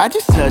cop. I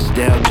just touched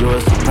down, Joy,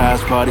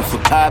 surprise party for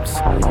pops.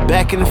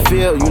 Back in the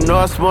field, you know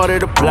I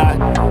smarted the plot.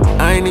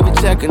 I ain't even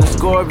checking the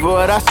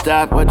scoreboard, I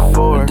stopped. What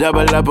for?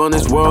 Double up on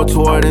this world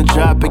tour, then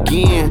drop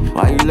again.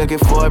 Why you looking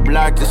for a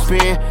block to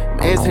spin?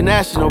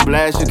 International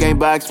blast, you can't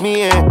box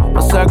me in.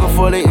 A circle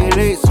full of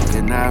elites, you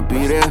cannot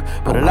be there.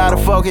 But a lot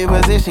of folk in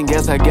position,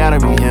 guess I gotta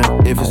be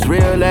him. If it's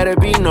real, let it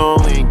be known,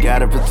 we ain't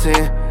gotta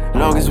pretend.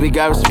 Long as we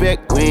got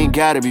respect, we ain't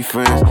gotta be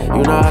friends.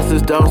 You know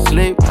hustlers don't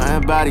sleep, I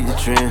embody the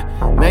trend.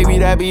 Maybe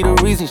that be the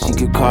reason she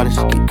keep calling,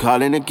 she keep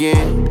calling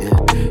again. Yeah.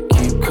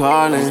 Keep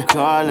calling,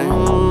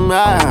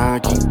 I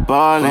keep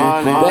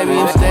balling. Baby,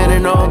 I'm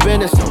standing on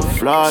business, I'm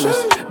flawless.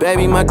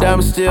 Baby, my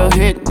diamonds still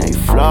hitting, they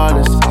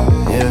flawless.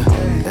 Yeah,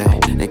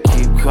 they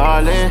keep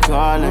calling,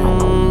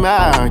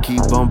 I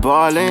keep on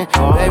balling.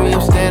 Baby,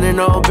 I'm standing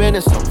on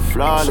business, I'm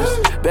flawless.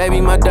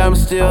 Baby, my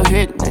diamonds still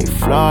hitting, they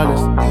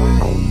flawless.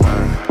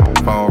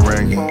 Phone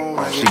ringing,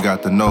 she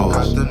got the nose.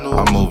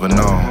 I'm moving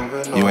on.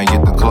 You ain't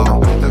get the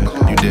clue.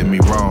 You did me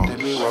wrong.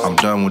 I'm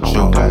done with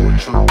you.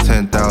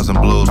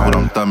 10,000 blues, what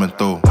I'm thumbing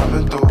through.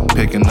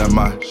 Picking up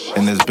my,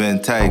 and it's been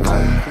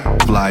taken.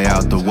 Fly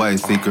out the way,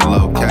 secret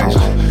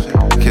location.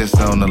 Kiss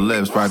on the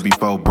lips right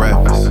before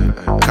breakfast.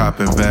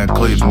 Copping Van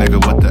Cleef, nigga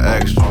with the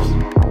extras.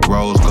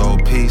 Rose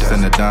gold piece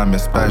and the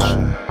diamond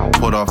special.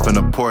 Put off in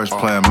the Porsche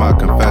playing my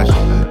confession.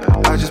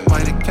 I just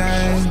play the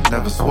game,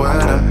 never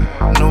sweat up.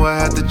 Knew I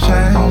had to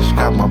change,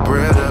 got my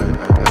bread up.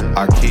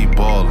 I keep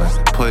ballin',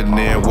 putting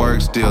in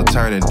work, still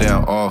turning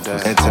down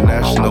offers.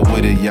 International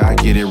with it, yeah, I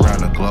get it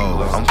round the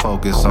globe. I'm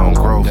focused on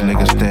growth,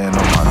 niggas stand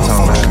on my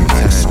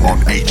toes. On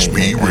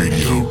HB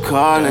Radio. Keep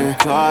calling,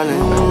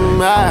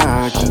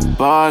 I keep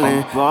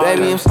ballin'.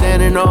 Baby, I'm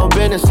standing on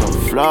business, I'm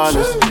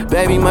flawless.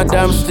 Baby, my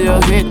diamonds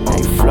still hit,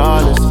 they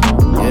flawless.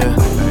 Yeah,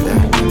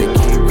 they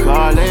keep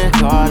calling,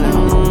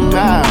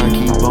 I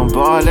keep on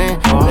ballin'.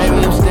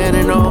 Baby, I'm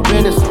standing on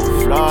business,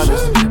 I'm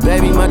flawless.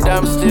 Baby, my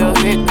diamonds still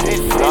hit, they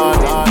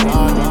flawless.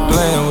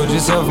 Playing with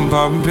yourself and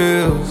popping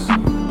pills.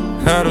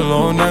 Had a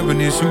long night, but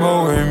need some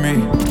more in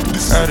me.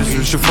 Had to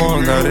switch the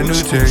phone, got a new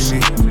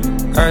technique.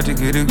 Had to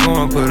get it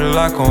going, put a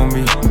lock on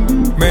me.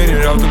 Made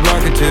it off the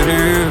block into the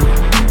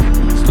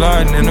hill.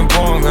 Sliding in the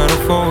pond, got a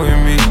four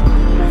in me.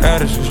 Had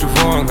to switch the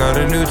phone, got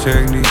a new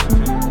technique.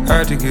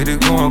 Had to get it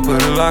going,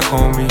 put a lock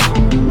on me.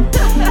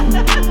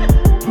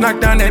 Knock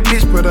down that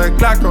bitch, put a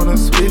Glock on her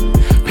spit.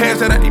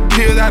 Pass out these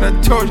pills, I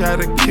done told you how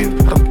to kill.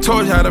 I done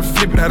told you how to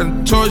flip it, I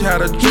done told you how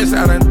to dress,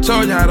 I done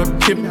told you how to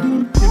pimp it.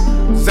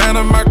 Design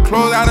of my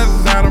clothes, I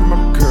design of my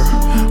girl.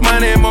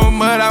 Money in my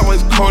mud, I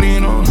was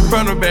codeine on.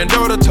 From the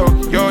bando to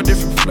Tokyo,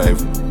 different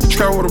flavor.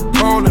 Travel with a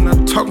pole and I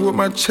talk with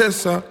my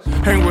chest out.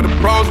 Hang with the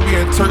bros, we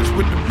in church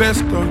with the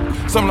best of.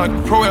 Something like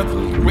a pro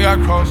athlete, the way I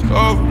crossed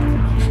over.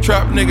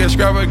 Trap nigga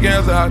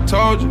extravaganza, I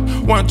told you.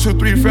 1, 2,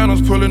 3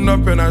 phantoms pulling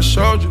up and I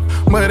showed you.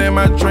 Mud in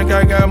my drink,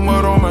 I got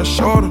mud on my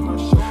shoulder.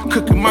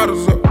 Cooking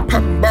models up,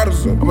 popping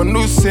bottles up. I'm a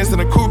nuisance in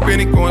a coupe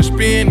and it going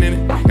spin in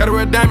it. Gotta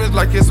wear diamonds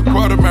like it's a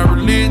part of my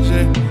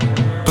religion.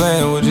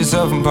 Playing with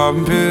yourself and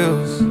popping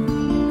pills.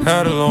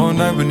 Had a long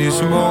night, but need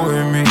some more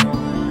in me.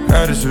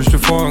 Had to switch the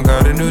phone,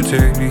 got a new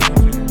technique.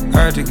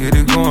 Had to get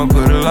it going,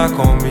 put a lock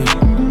on me.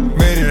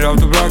 Made it off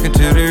the block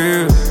into the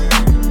hill.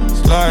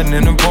 Sliding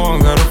in the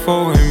pond, got a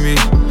four in me.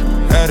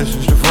 Had to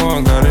switch the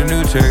phone, got a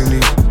new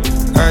technique.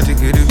 Had to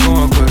get it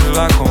going, put a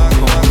lock on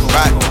me.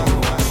 Right.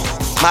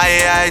 My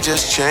AI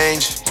just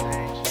changed.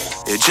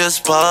 It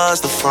just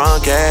buzzed the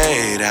front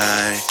gate.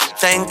 I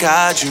thank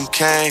God you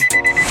came.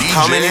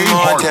 How many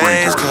more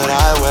days could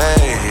I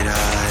wait?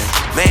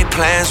 I made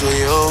plans with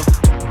you,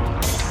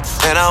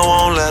 and I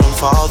won't let them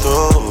fall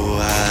through.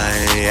 I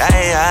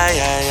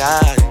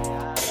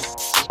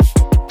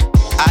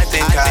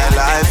think I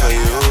lie for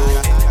you.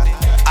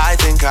 I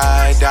think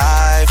I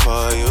die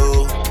for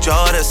you.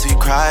 Jodeci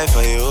cry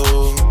for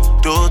you.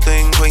 Do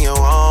things when you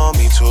want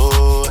me to.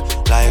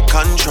 Like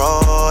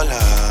controller.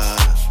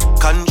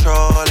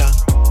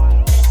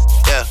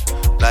 Yeah,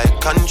 like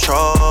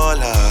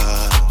controller.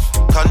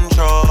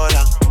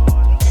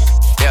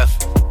 Yeah.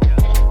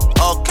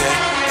 Okay,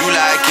 you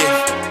like it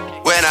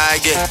when I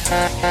get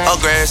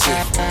aggressive.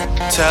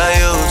 Tell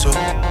you to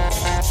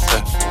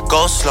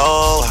go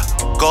slower,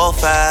 go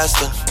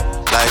faster.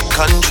 Like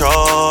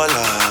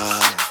controller.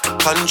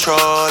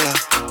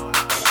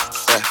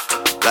 Yeah,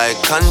 like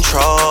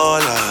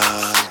controller.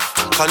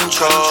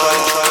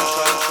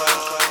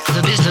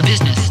 The business.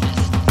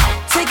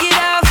 Take it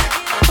off,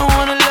 I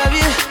wanna love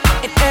you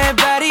and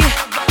everybody.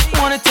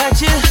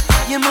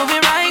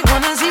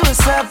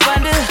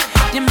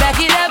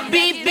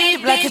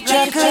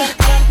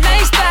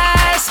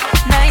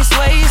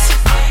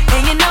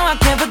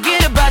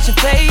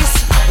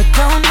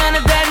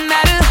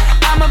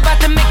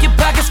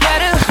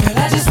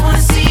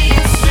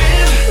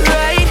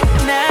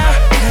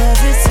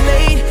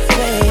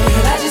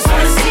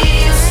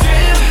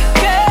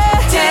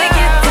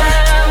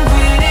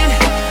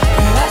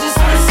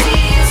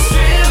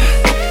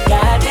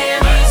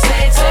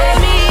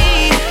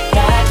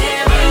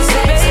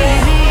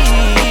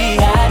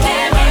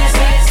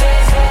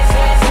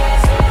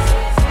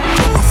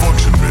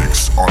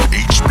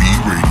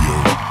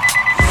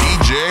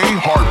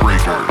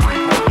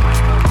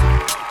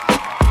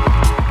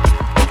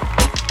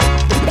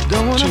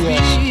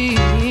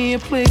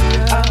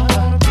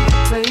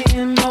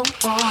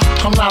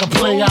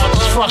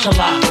 fuck a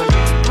lot.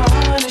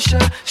 Punisher,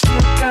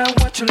 still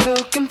got what you're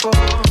looking for.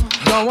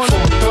 Don't wanna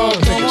be thug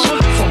niggas,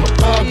 from a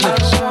thug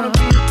niggas. I don't wanna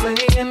be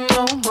playing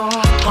no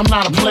more. I'm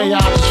not a player, I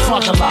just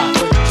fuck a lot.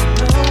 But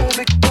you know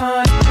Big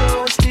Pun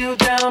Joe is still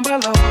down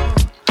below.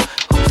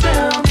 Who's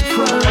down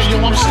below? Hey yo,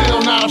 I'm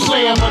still not a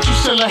player, but you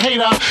still a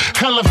hater.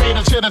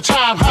 Elevator to the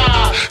top,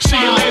 high.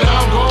 See you later,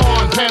 I'm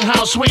gone.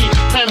 Penthouse suite,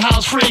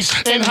 penthouse freaks,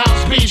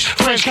 in-house beach,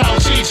 French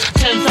couch seats,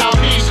 10,000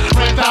 piece,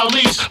 rent out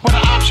lease, with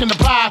an option to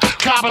buy.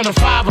 Copping a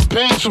 5 of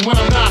Benz, and when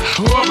I'm not,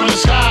 up in the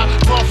sky,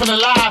 off in the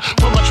lie,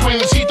 with my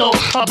twincito,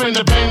 up in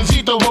the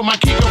Benzito, with my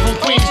Kiko from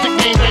Queens,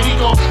 nickname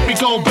Benito. We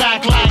go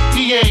back like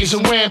PAs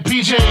and wearing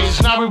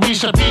PJs. Now we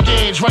reach the peak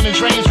age, running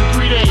trains for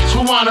 3 days.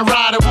 Who wanna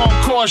ride? It won't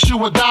cost you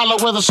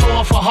 $1 with a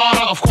sore for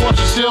harder. Of course,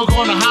 you're still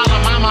gonna holler,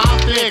 mama, I'm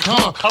thick,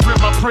 huh? I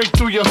rip my prick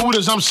through your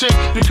hooters, I'm sick.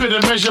 You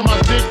couldn't measure my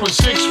dick with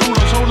 6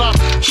 rulers. Hold up,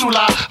 true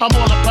lie, I'm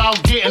all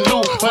about getting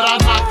loot, but I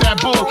knock that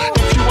bull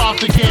if you out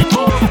to get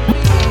moved.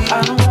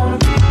 I don't wanna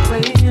be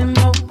playing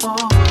no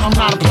more. I'm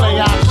not a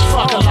player, I just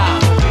fuck a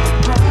lot.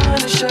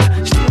 Punisher,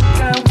 still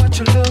got what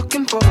you're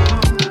looking for.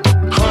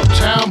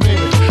 Uptown,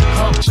 baby,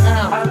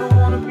 uptown. I don't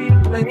wanna be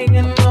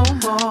playing no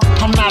more.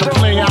 I'm not a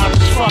player, I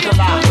just fuck a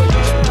lot.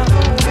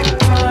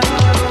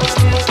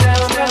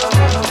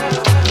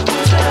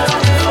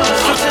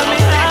 Tell me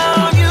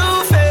how you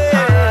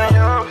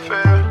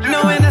feel.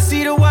 Knowing I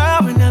see the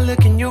world when I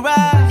look in your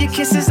eyes. Your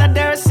kisses are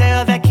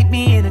Duracell that keep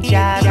me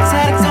energized.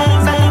 Had it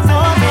going back and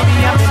forth,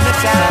 baby, I'm in the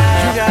time.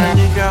 You got a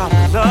nigga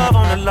with love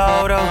on the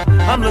low, though.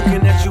 I'm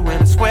looking at you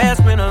and I swear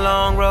it's been a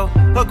long road.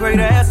 A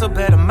greater ass, a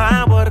better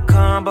mind, what a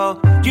combo.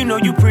 You know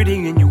you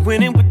pretty and you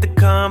winning with the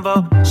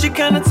combo. She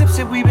kinda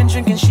tipsy, we been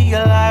drinking, she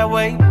a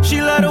lightweight.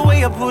 She love the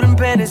way I put them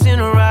panties in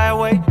the right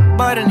way.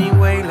 But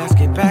anyway, let's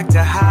get back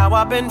to how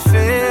I've been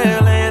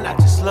feeling. I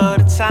just love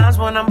the times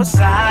when I'm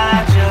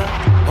beside you,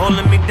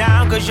 holding me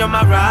down cause you're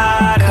my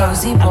rider.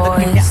 Cozy I look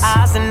in your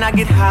eyes and I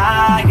get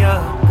higher,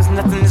 cause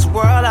nothing in this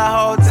world I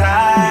hold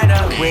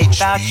tighter.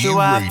 Without you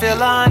I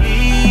feel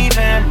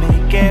uneven.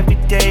 Make every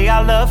day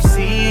our love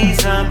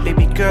season.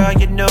 Baby girl,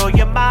 you know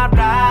you're my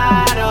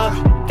rider.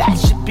 That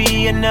should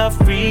be enough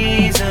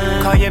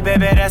reason. Call you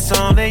baby, that's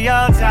only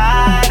your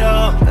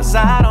title. Cause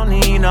I don't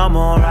need no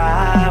more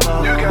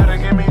rivals. You gotta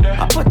give me that.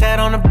 I put that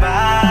on the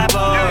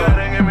Bible. You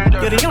gotta give me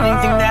that. You're the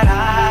only thing that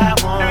I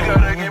want. You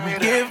gotta give me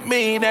that. Give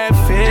me that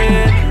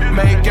fit.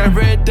 Make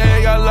every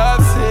day a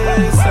love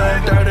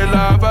season. Dirty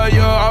lover,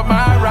 you're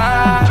my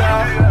rider.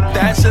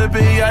 That should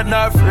be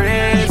enough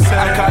reason.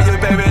 I call you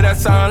baby,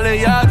 that's only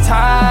your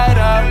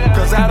title.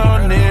 Cause I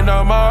don't need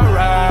no more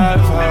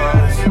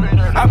rivals.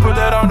 I put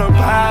that on the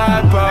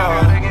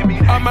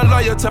Bible. I'm a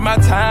loyal to my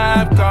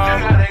time, go.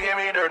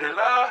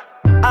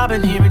 I've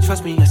been hearing,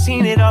 trust me, I've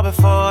seen it all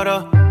before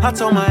though. I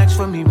told my ex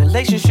for me,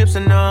 relationships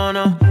are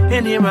no.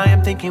 And here I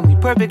am thinking we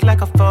perfect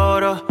like a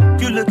photo.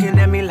 You looking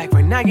at me like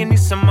right now you need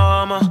some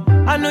mama.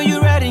 I know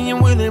you're ready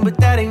and willing, but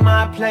that ain't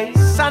my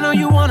place. I know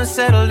you wanna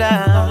settle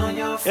down,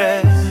 yeah.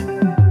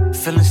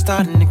 Feeling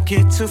starting to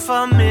get too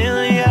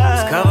familiar.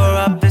 Let's cover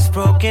up this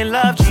broken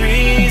love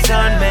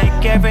treason.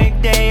 Make every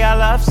day our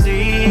love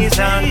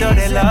season. Though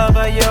they love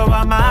her, you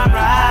are my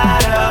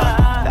rider.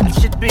 That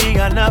should be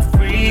enough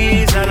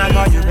reason. I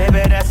call you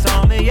baby, that's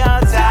only your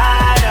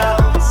title.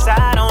 Cause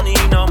I don't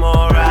need no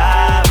more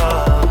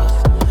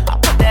rivals. I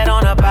put that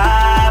on the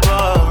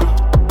Bible.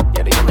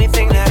 You're the only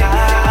thing that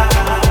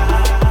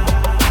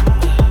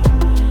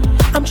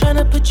I'm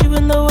tryna put you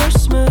in the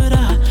worst mood.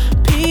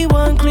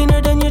 P1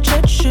 cleaner than your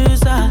church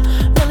shoes.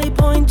 Really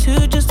point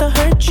to just to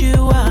hurt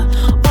you.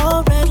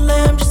 All red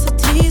lamb just to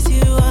tease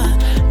you.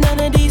 None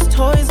of these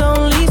toys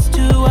on lease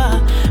to.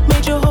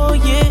 Made your whole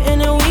year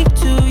in a week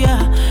too.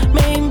 Yeah,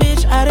 main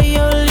bitch out of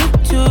your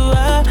league too.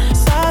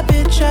 Side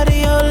bitch out of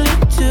your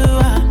league too.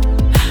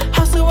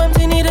 House so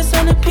empty, need a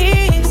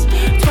centerpiece.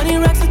 20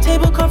 racks a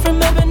table come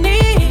from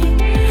ebony.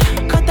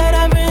 Cut that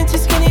ivory into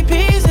skinny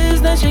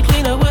pieces. Then she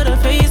clean up with her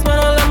face, man,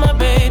 I love my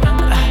baby.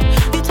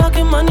 You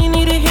talking money,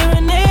 need a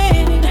hearing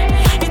aid.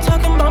 You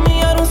talking about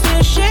me, I don't see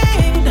a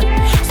shade.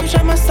 Switch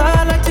on my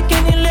side, like to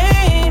any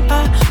lane.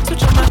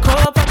 Switch on my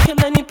cup, I kill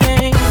any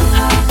pain.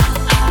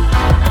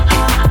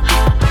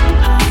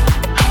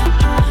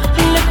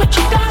 Look what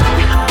you done.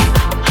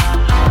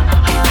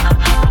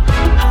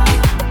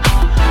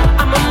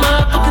 I'm a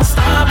motherfucking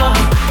star boy.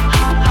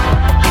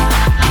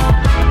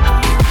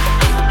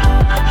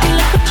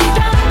 Look what you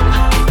done.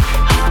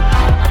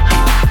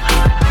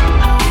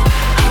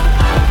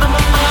 I'm a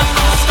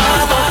motherfucking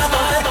star boy.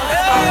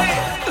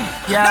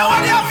 Yeah. Now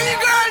what you feel,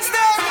 girls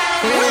there?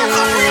 Wake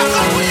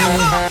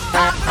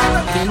up.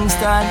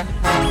 Kingston,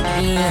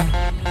 yeah.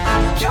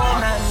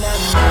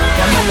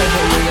 Can me love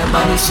the way your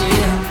body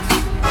shape.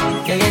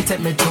 Can you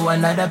take me to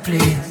another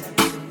place?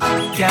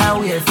 Can't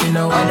wait for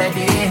no other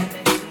day.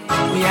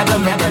 We are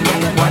gonna make a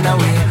live one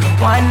away.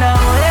 One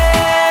away.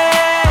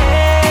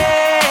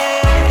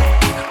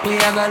 We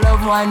are gonna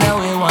love one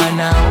away, one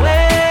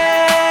away.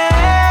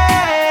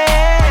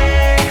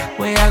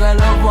 We are gonna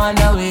love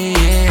one away.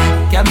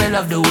 Yeah, me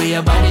love the way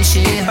your body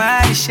shape.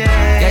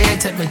 Yeah, you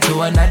take me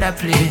to another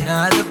place.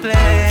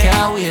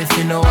 Can't wait if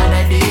you know what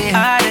I did.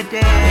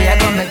 We are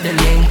gonna make the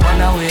link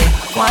one away.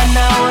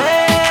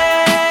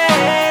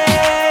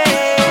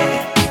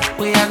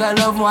 We are gonna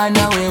love one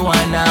away.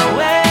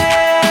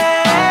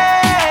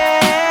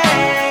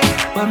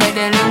 We make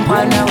the link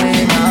one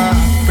away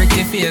now.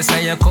 Pretty face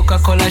and your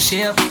Coca-Cola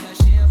shape.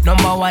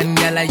 Number one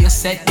girl, you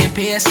set the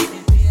pace.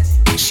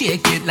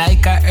 Shake it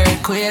like a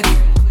earthquake.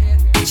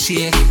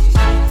 Shake.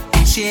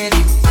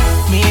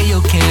 Me and you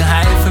can't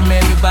hide from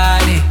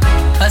everybody.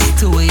 Us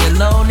two, we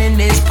alone in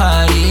this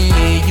party.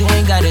 You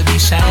ain't gotta be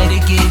shy to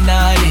get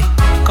naughty.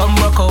 Come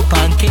rock up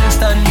on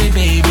Kingston, me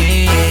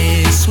baby.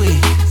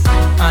 Sweet,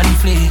 on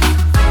fleek.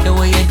 The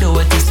way you do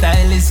it, the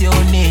style is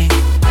unique.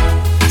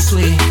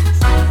 Sweet,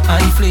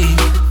 on fleek.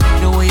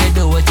 The way you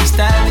do it, the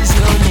style is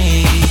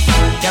unique.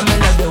 Yeah, me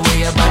love the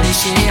way your body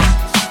shape.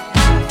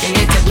 Yeah,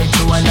 you take me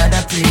to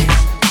another place.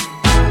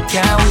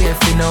 Can't wait if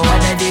you know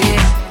what I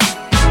did.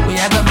 We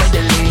are gonna make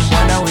the league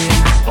one away.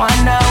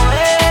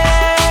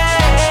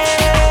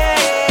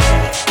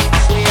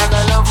 We are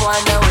gonna love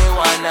one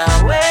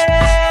away.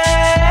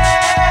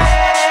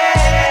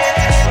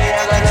 We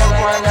are gonna love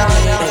one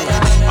away.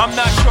 I'm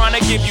not trying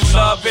to give you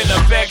love and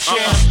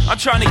affection. I'm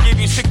trying to give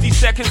you 60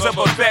 seconds of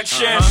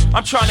affection.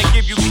 I'm trying to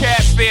give you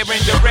cab fare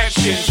and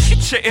directions.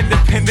 Get your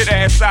independent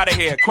ass out of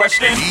here.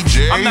 Question?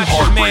 I'm not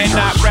your man,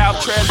 not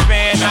Ralph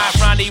Tresvant, not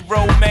Ronnie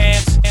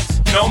Romance.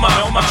 No,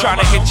 I'm trying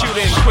to hit you,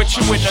 then put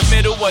you in the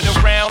middle of the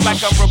round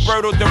like I'm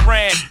Roberto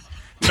Duran.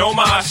 No,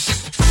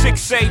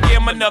 6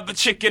 a.m. another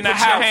chick in the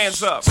house.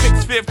 Hands up.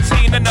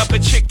 6:15 another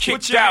chick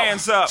kicked out.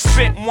 Hands up.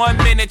 Spent 1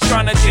 minute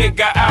trying to dig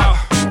her out.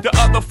 The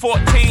other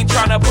 14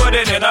 trying to put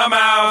it in her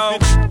mouth.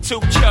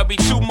 Too chubby,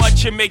 too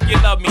much and make you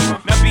love me.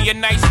 Now be a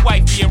nice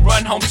wifey and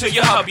run home to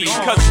your hubby.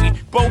 Cause we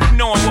both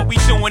knowing what we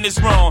doing is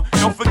wrong.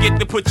 Don't forget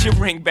to put your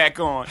ring back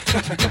on.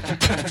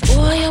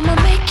 Boy, I'ma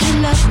make you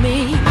love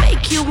me,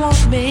 make you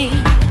want me,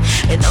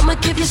 and I'ma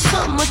give you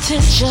some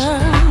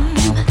attention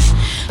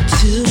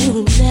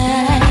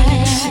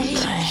tonight.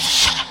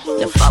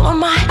 Now follow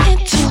my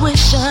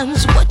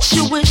intuitions, what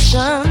you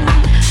wishin'.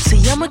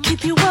 See, I'ma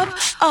keep you up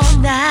all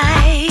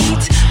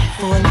night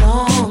for a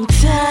long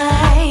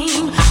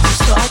time.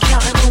 So start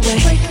counting away.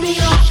 Wake me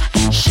up,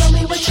 show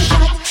me what you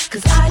got,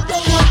 cause I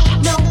don't want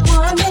no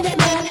 1 minute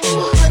man.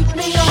 Wake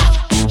me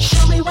up,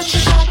 show me what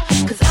you got,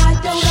 cause I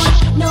don't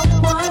want no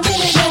 1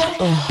 minute man.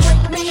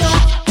 Wake me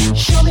up,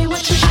 show me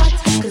what you got,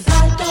 cause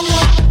I don't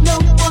want no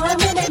 1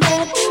 minute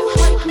man.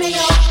 Wake me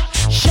up,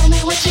 show me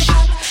what you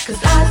got,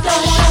 cause I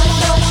don't want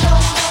no.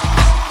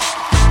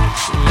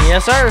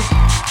 Yes, sir.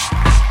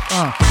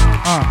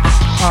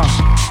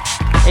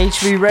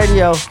 HB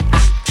Radio.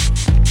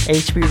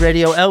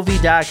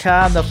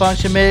 HBRadioLV.com. The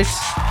Function Mix.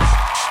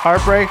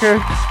 Hartbreaker.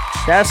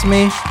 That's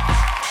me.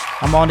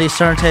 I'm on these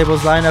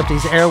turntables, lining up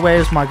these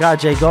airwaves. My God,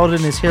 Jay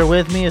Golden is here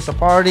with me. It's a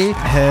party.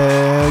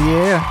 Hell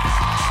yeah.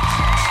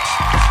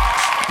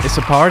 It's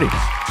a party.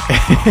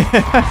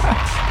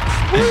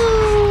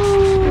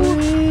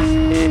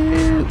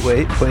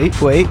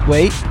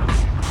 Wait.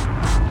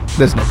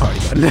 There's no party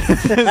button.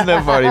 There's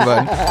no party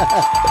button.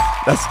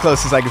 That's the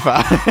closest I can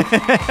find.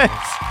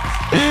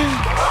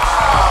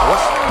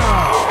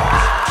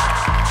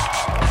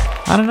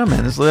 I don't know,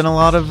 man. There's been a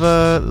lot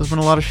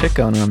of shit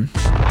going on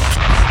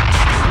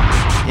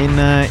in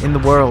the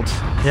world.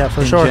 Yeah,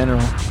 for in sure.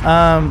 General.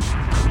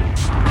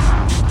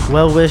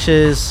 Well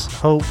wishes.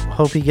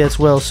 Hope he gets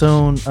well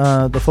soon.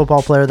 The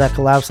football player that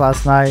collapsed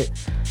last night.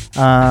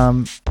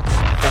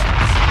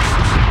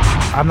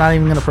 I'm not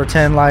even gonna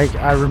pretend like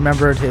I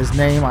remembered his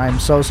name. I'm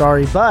so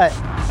sorry, but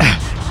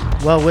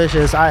well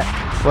wishes.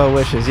 Well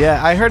wishes.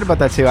 Yeah, I heard about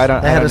that too. They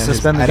had to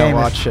suspend the game. I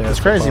don't watch. It's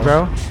crazy,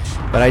 football, bro.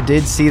 But I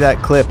did see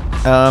that clip.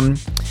 And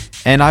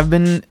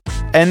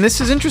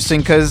this is interesting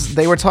because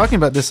they were talking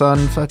about this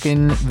on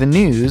fucking the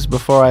news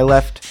before I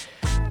left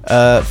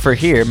for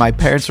here. My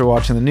parents were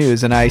watching the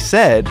news, and I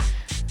said,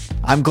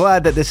 I'm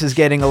glad that this is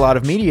getting a lot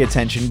of media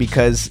attention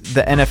because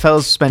the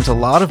NFL's spent a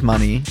lot of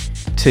money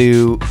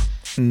to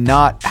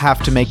not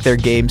have to make their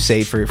game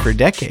safer for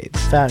decades.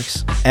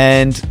 Facts.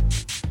 And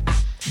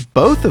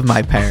both of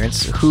my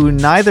parents, who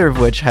neither of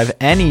which have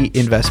any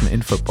investment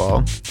in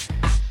football,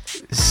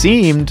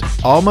 seemed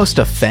almost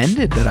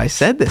offended that I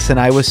said this, and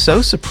I was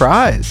so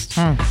surprised.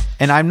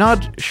 And I'm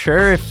not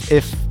sure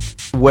if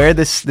where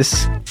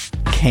this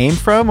came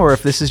from or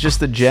if this is just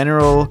the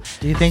general.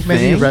 Do you think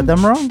maybe you read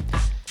them wrong?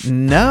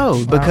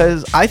 No,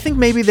 because I think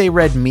maybe they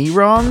read me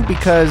wrong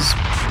because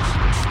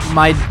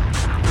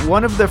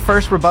one of the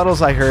first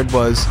rebuttals I heard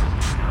was,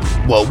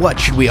 well, what,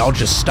 should we all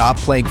just stop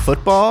playing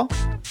football?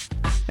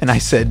 And I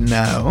said,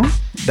 no,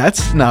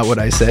 that's not what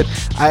I said.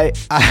 I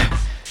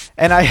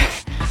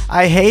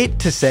hate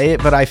to say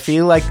it, but I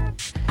feel like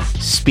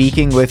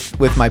speaking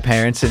with my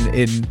parents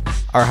in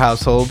our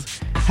household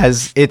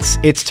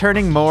it's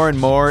turning more and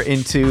more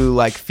into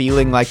like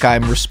feeling like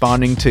I'm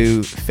responding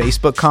to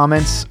Facebook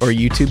comments or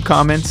YouTube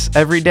comments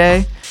every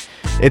day.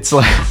 It's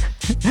like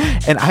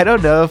And I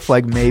don't know if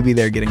like maybe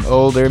they're getting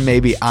older,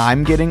 maybe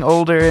I'm getting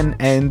older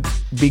and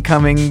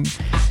becoming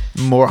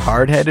more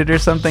hard-headed or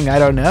something. I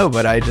don't know,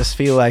 but I just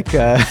feel like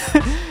I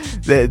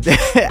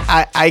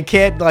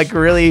can't like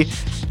really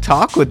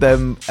talk with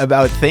them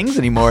about things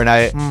anymore, and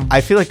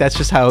I feel like that's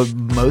just how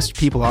most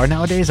people are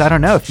nowadays. I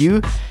don't know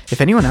if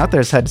anyone out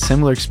there has had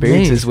similar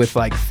experiences with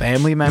like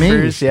family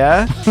members.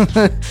 Yeah.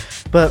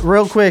 But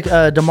real quick,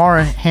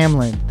 Damar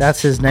Hamlin,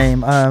 that's his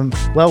name.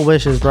 Well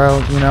wishes, bro.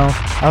 You know,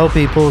 I hope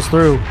he pulls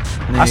through.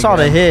 I saw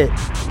the hit.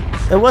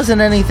 It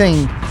wasn't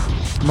anything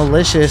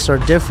malicious or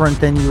different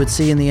than you would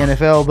see in the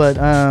NFL, but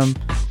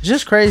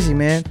just crazy,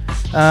 man.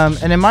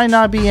 And it might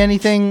not be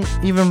anything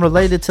even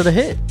related to the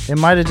hit. It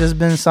might have just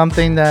been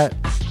something that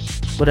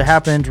would have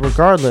happened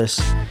regardless.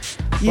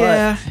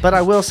 Yeah. But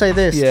I will say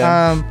this.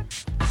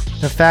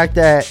 The fact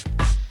that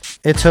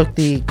it took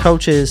the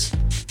coaches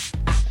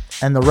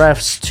and the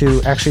refs to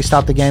actually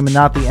stop the game and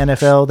not the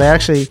NFL, they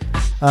actually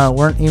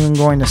weren't even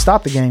going to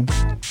stop the game.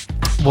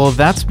 Well,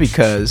 that's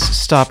because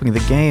stopping the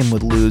game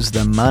would lose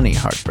them money,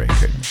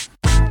 Hartbreaker.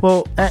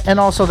 Well, and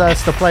also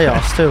that's the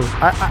playoffs too.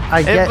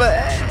 I get.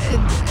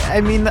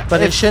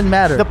 But it shouldn't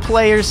matter. The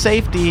player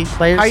safety.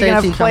 Player how are you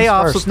safety gonna have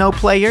playoffs first with no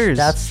players?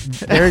 That's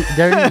there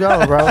you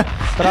go, bro.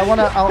 But I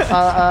wanna,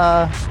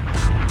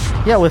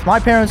 with my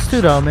parents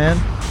too, though, man.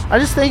 I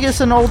just think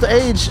it's an old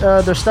age.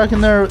 They're stuck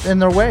in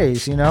their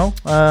ways, you know.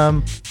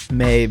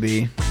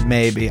 Maybe.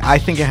 I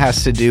think it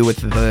has to do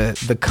with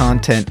the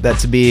content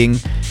that's being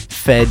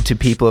fed to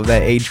people of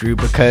that age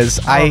group, because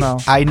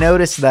I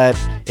noticed that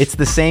it's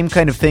the same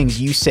kind of things.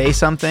 You say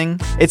something,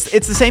 it's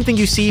the same thing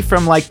you see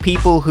from like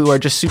people who are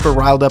just super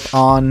riled up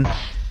on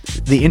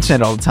the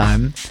internet all the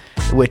time,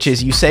 which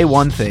is you say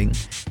one thing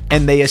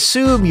and they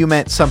assume you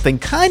meant something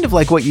kind of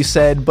like what you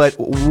said, but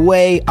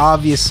way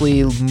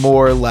obviously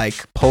more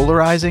like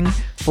polarizing.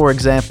 For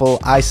example,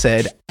 I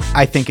said,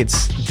 I think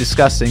it's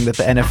disgusting that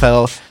the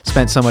NFL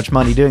spent so much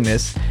money doing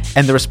this.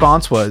 And the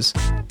response was,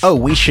 oh,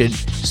 we should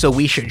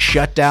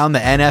shut down the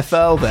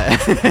NFL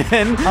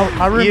then.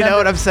 I remember, you know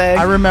what I'm saying?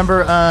 I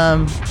remember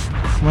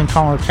when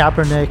Colin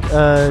Kaepernick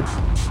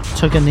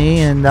took a knee,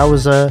 and that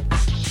was a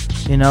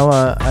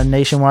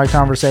nationwide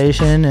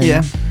conversation.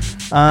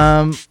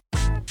 And,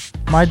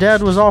 my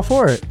dad was all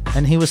for it,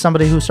 and he was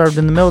somebody who served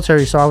in the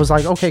military. So I was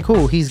like, okay,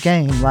 cool, he's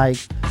game. Like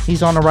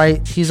he's on the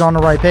right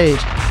page.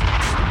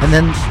 And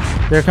then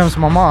there comes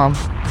my mom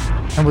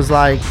and was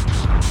like,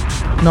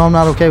 no, I'm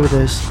not okay with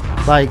this.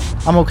 Like,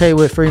 I'm okay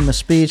with freedom of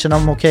speech, and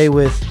I'm okay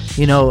with,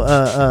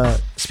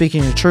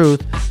 speaking the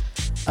truth,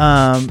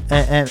 and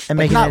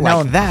making it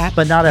known. Like that.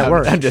 But not at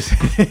work. I'm just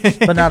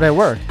but not at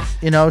work.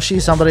 You know,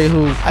 she's somebody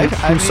who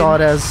saw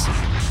it as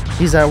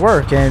he's at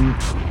work and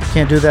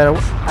can't do that at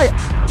work.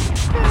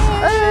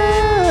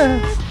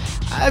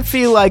 I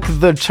feel like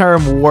the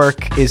term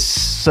work is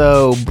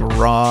so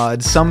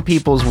broad. Some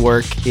people's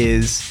work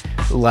is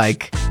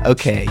like,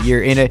 okay,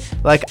 you're in it.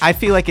 Like, I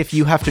feel like if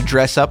you have to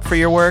dress up for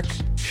your work,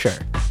 sure,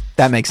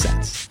 that makes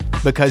sense.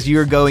 Because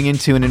you're going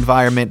into an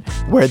environment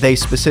where they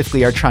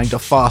specifically are trying to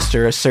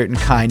foster a certain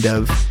kind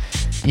of,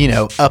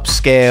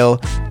 upscale,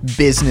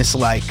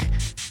 business-like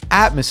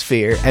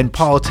atmosphere, and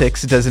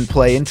politics doesn't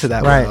play into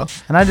that well.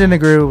 And I didn't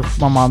agree with what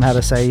my mom had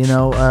to say,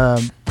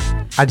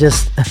 I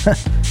just...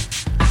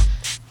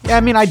 Yeah,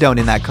 I mean, I don't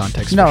in that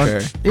context, for sure.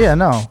 Yeah,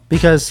 no,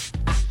 because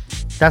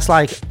that's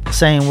like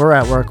saying we're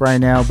at work right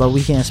now, but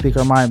we can't speak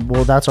our mind.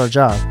 Well, that's our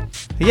job.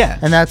 Yeah.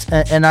 And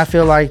I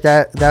feel like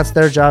that's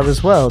their job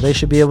as well. They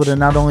should be able to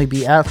not only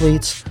be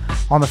athletes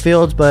on the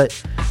fields, but,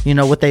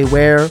 what they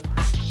wear,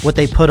 what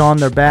they put on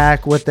their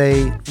back, what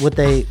they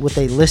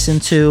listen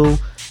to,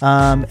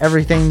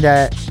 everything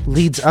that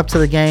leads up to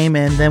the game,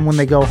 and then when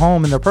they go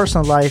home in their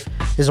personal life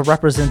is a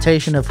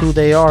representation of who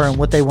they are and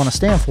what they want to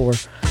stand for.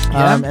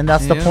 And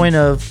that's the point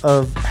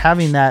of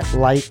having that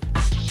light,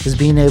 is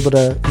being able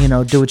to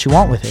do what you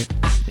want with it.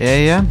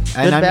 Yeah.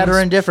 Good, bad, or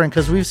indifferent,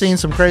 because we've seen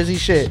some crazy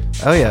shit.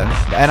 Oh yeah.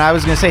 And I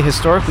was gonna say,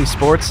 historically,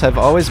 sports have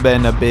always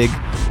been a big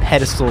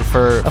pedestal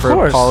for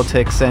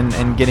politics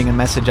and getting a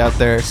message out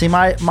there. See,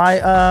 my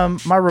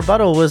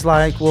rebuttal was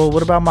like, well,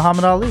 what about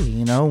Muhammad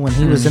Ali? When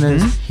he was in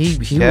his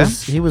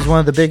he was one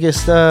of the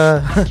biggest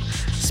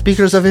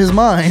speakers of his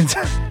mind.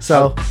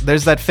 So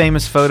there's that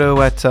famous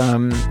photo at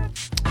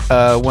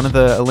one of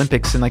the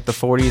Olympics in like the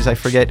 40s. I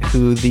forget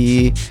who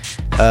the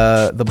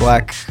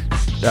black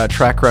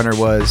track runner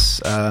was,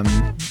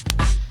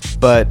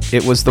 but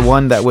it was the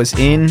one that was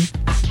in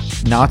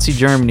Nazi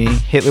Germany.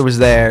 Hitler was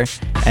there,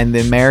 and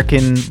the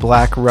American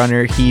black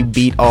runner, he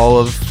beat all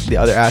of the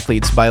other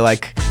athletes by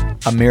like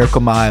a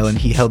miracle mile, and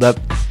he held up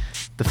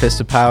the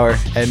fist of power,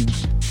 and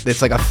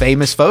it's like a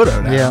famous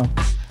photo now. Yeah.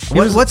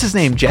 What's his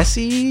name?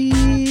 Jesse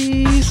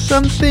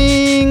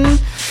something?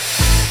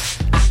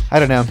 I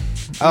don't know.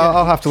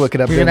 I'll have to look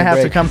it up. You're gonna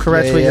have to come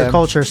correct with your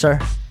culture, sir.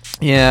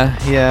 Yeah.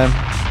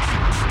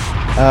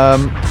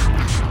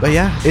 But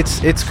yeah,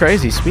 it's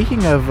crazy.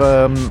 Speaking of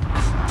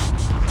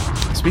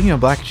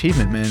Black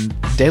Achievement, man,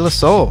 De La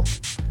Soul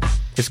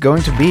is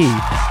going to be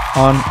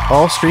on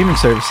all streaming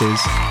services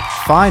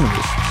finally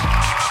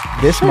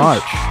this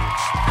March.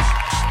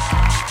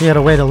 You had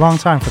to wait a long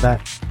time for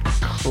that.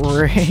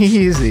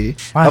 Crazy.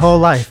 My whole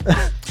life.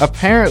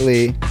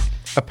 Apparently,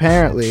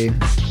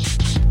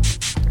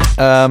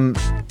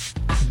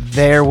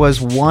 there was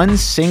one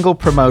single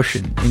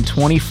promotion in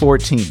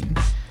 2014.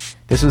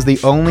 This was the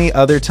only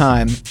other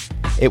time.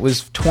 It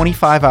was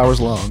 25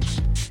 hours long.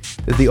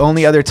 The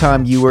only other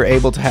time you were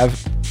able to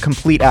have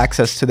complete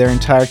access to their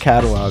entire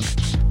catalog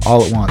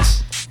all at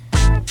once.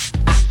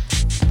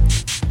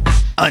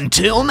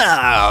 Until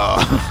now.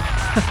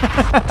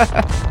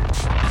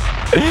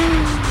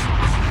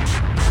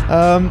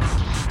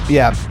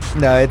 Yeah,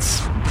 no,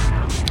 it's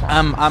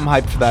I'm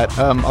hyped for that.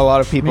 A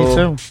lot of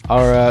people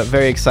are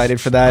very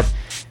excited for that.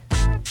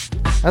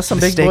 That's some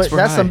big boy.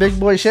 That's some big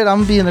boy shit. I'm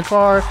gonna be in the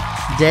car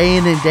day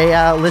in and day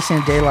out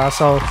listening to De La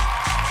Soul.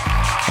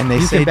 And they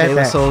say De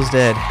La Soul's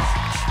dead.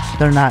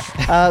 They're not.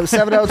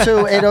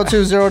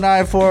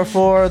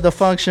 702-802-0944. The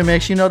Function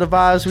Mix. You know the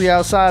vibes. We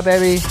outside,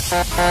 baby.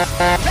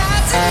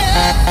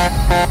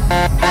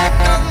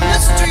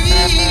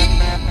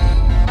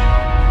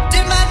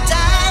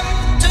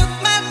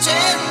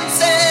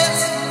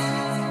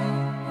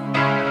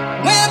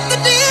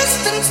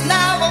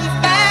 Now I'm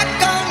back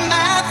on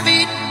my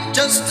feet,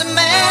 just a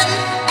man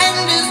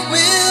and his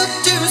will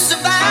to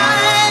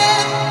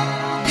survive.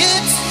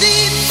 It's the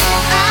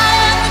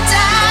eye of the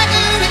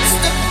tiger, it's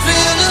the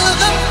thrill of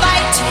the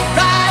fight,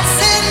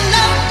 rising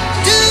up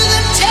to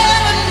the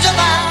challenge of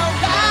our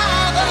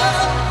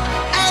rival.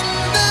 And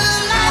the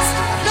last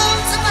known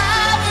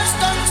survivor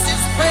stalks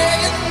his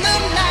prey in the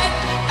night,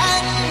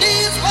 and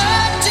he's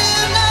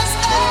watching us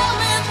all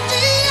in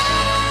the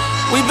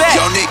eye. We back.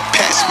 Yo, Nick,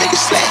 pass, make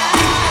it slap.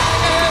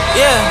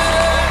 Yeah,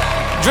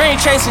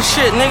 dream chasing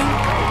shit, nigga.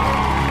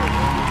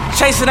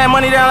 Chasing that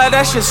money down like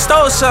that shit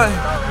stole something.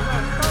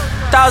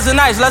 1,000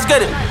 nights, let's get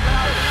it.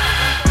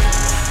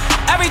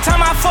 Every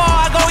time I fall,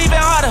 I go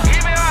even harder.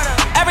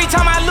 Every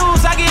time I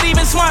lose, I get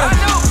even smarter.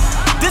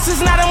 This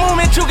is not a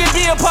movement you can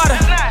be a part of.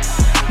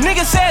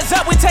 Nigga says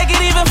up, we take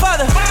it even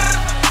further.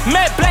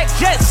 Met black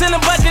jets in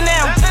the budget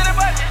now.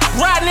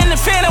 Riding in the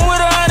Phantom with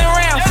 100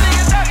 rounds.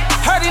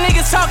 Heard these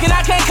niggas talking,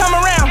 I can't come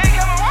around.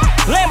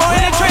 Lambo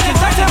in the trenches,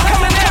 I'm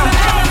coming down.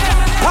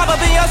 Pop up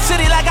in your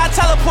city like I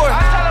teleport.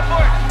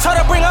 Told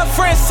her bring her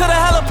friends to the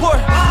heliport.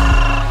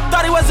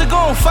 Thought he was a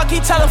goon, fuck he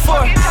tellin'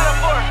 for.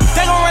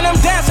 They gon' run him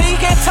down so he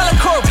can't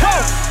teleport.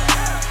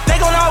 They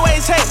gon'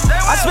 always hate.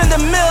 I spend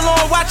 $1 million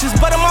on watches,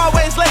 but I'm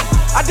always late.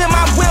 I did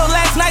my will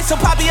last night, so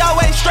Poppy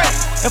always straight.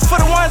 And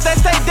for the ones that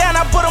stay down,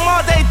 I put them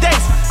all day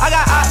dates. I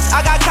got ops,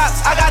 I got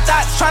cops, I got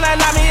dots, tryna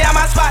knock me out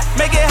my spot,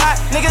 make it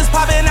hot. Niggas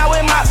poppin' out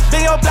with mops,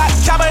 been your block,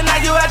 chopper knock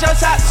you out your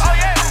socks.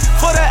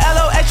 For the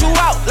LOX you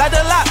out like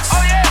the locks.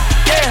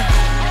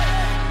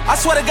 Yeah. I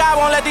swear to God,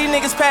 won't let these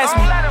niggas pass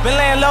me. Been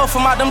laying low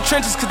from out them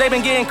trenches, cause they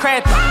been getting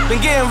crappy. Been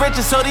getting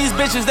richer, so these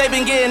bitches, they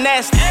been getting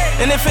nasty.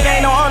 And if it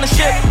ain't no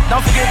ownership, don't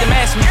forget to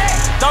match me.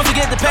 Don't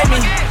forget to pay me.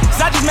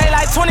 Cause I just made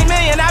like 20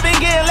 million, I been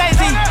getting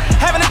lazy.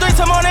 Having a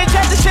threesome on their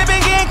chest, this shit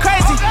been getting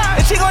crazy.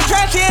 And she gon'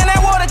 drown you in that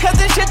water, cause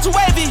this shit too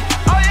wavy.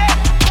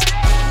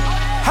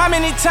 How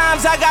many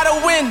times I gotta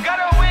win?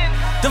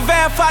 The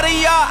Vampire,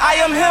 y'all, I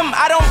am him.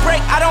 I don't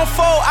break, I don't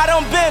fold, I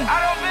don't bend.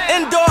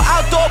 Indoor,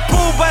 outdoor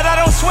pool, but I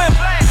don't swim.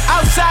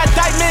 Outside,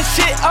 diamond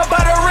shit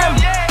above the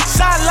rim.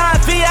 Sideline,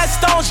 VS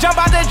Stones,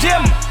 jump out the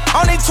gym.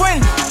 Only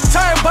twin,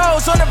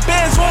 turbos on the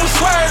bins when we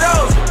swear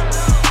those.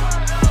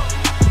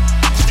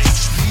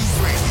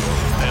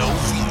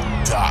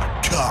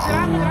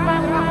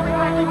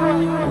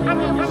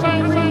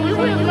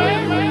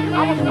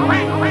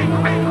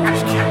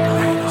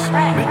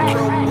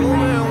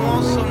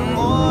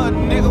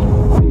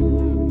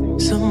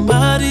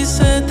 Somebody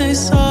said they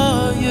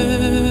saw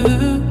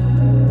you.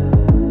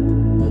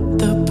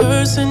 The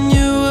person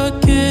you were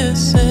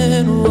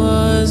kissing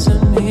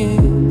wasn't me,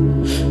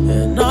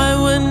 and I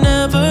would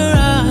never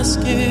ask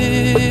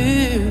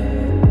you.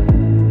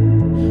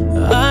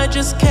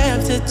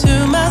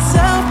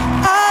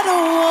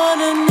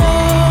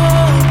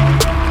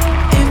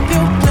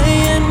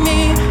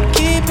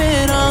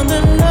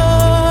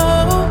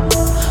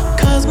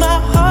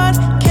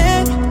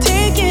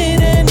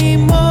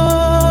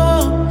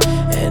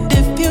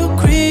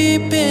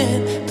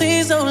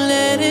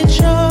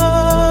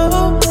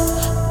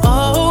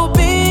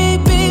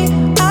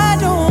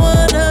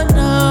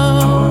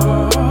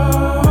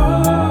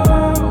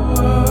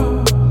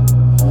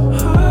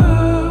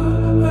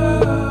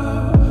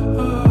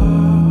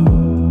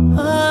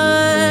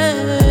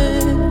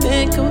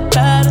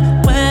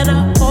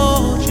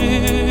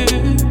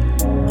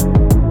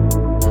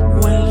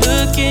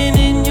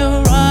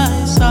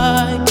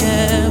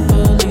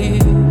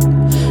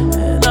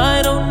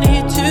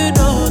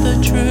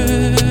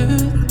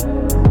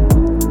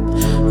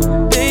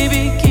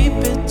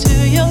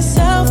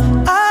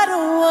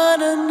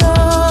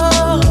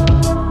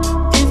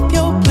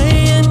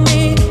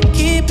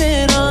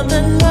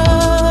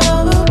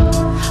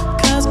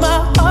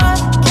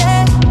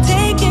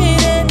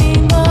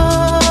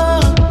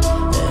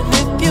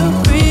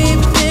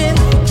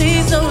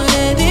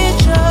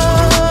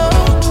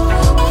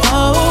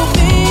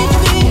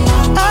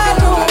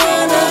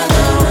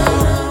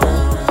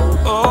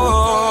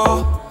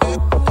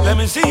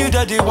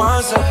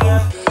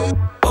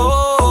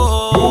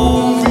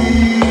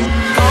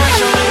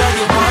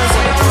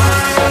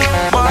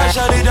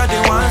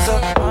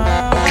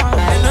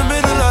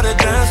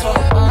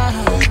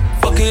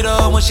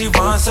 When she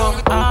wants some,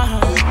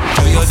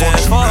 do your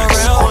dance for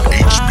real on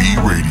HB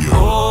Radio.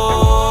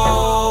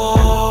 Oh,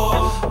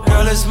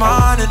 girl, it's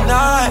mine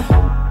tonight.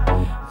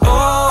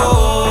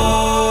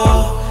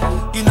 Oh,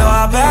 you know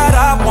how bad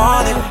I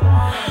want it.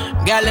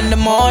 Girl, in the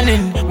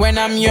morning, when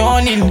I'm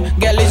yawning,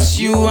 girl, it's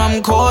you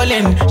I'm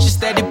calling. She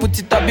steady put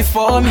it up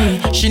before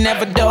me. She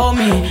never dull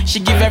me. She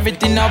give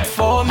everything up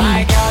for me.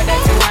 My girl,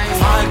 that's a wine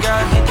song. My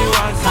girl, that's a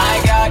wine song. My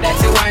girl,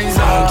 that's a wine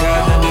song. My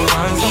girl, that's a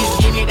wine song. Please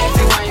give me that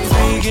wine song.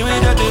 Give me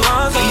that wine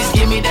song. Please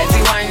give me that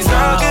wine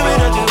song. Give me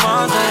that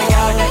wine song. My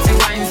girl, that's a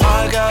wine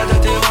song. My girl,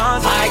 that's a wine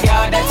song. My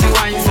girl, that's a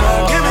wine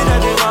song. Give me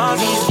that wine song.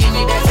 Please give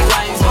me that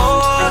wine song.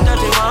 Oh, that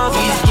wine song.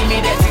 Please give me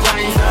that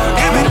wine song.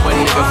 Give me what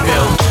nigga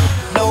feel.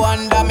 No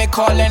wonder me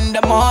call in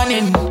the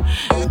morning.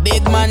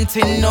 Big man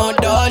thing, no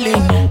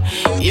darling.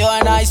 You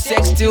and I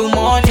sex till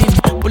morning.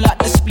 Pull out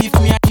the split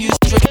me and you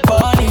straight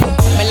burning.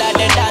 Me like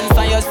the dance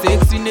on your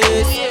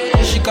sexiness.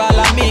 She call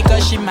on me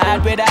cause she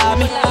mad without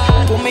me.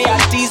 Put me at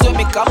tease when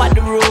me come at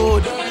the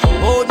road.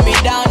 Hold me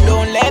down,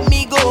 don't let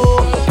me go.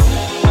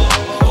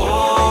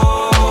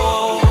 Oh,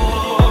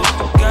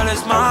 girl,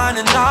 it's mine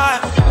tonight.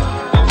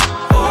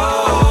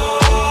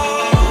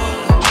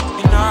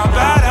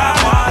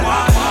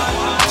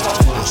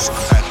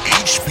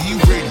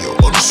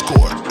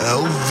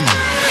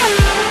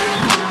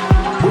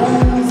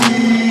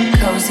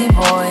 Cozy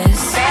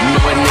boys. You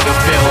know a nigga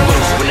fell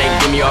loose when they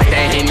give me off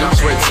that Henny.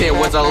 Swear 10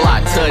 was a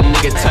lot till a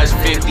nigga touch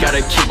 50.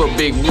 Gotta keep a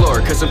big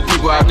blur, cause some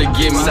people out to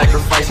give me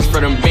sacrifices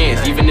for them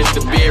bands. Even if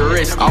the bid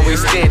risk,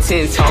 always stand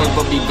 10 toes,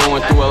 but be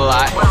going through a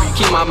lot.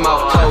 Keep my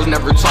mouth closed,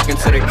 never talking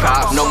to the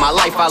cops. Know my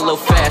life, I live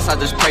fast, I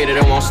just pray that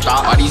it won't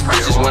stop. All these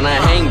bitches wanna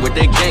hang with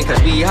their gang,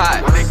 cause we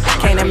hot.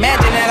 Can't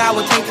imagine that I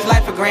would take this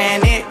life for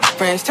granted.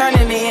 Friends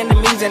turning to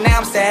enemies and now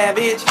I'm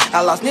savage. I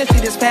lost Nipsey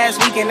this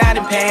past week and I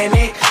didn't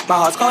panic. My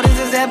heart's cold as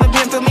it's ever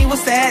been, fill me with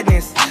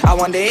sadness. I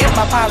wonder if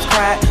my pops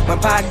cried when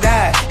Pac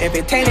died. If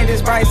it tainted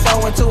his bright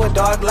soul into a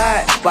dark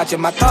light. Watching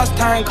my thoughts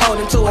turn cold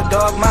into a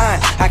dark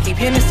mind. I keep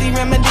Hennessy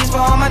remedies for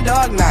all my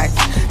dark nights.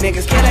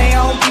 Niggas kill their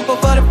own people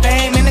for the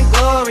fame and the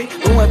glory.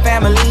 Ruin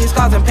families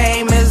causing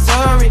pain,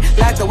 Missouri.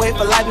 Like to wait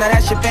for life, now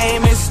that's your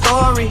famous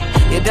story.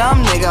 You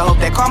dumb nigga, hope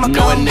that karma know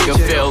come a nigga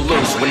with you. fell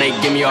loose when they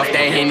give me off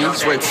that Henny.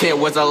 Swear 10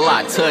 was a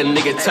lot till a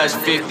nigga touch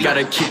 50.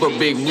 Gotta keep a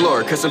big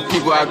blur, cause some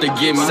people out to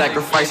give me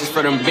sacrifices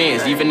for them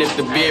bands. Even if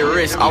the bid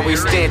risk,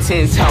 always stand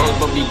 10 toes,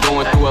 but be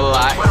going through a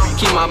lot.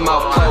 Keep my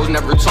mouth closed,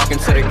 never talking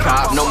to the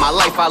cops. Know my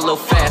life, I live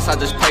fast, I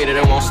just pray that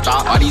it won't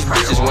stop. All these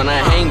bitches wanna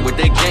hang with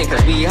their gang,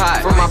 cause we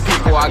hot. For my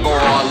people, I go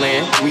all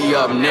in, we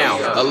up now.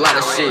 A lot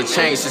of shit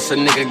changed since a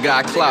nigga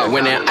got clout.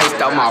 When it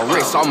iced out my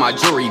wrist, all my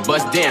jewelry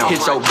bust down.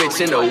 Hit your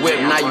bitch in the whip,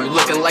 now you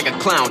looking like a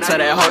clown. Tell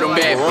that hoe them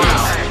bad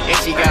bitch, and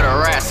she got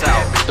her ass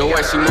out. The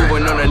way she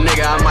moving on a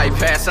nigga, I might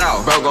pass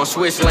out. Bro gon'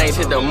 switch lanes,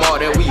 hit the mall,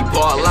 then we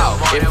ball out.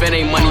 If it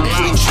ain't money,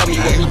 please tell me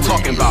what we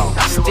talking about.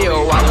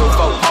 Still walk with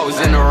 4 hoes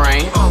in the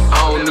rain.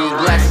 I don't need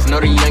glasses, know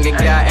the younger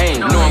guy ain't.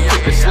 Know I'm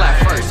quick to slap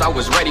first, I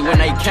was ready when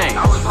they came.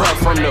 Brought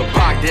from the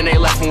block, then they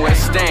left me with a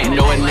stain.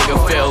 Know a nigga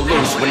fell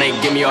loose when they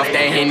give me off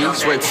that Henny.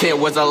 Swear 10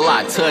 was a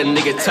lot till a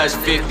nigga touch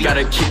 50.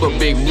 Gotta keep a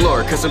big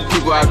blur, cause some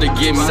people out to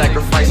give me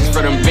sacrifices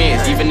for them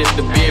bands. Even if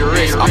the bid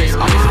risk,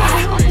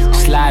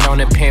 Slide on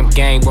the pimp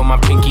gang with my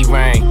pinky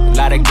ring.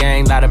 Lot of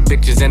gang, lot of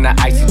bitches in the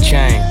icy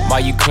chain. While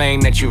you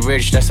claim that you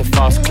rich, that's a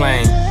false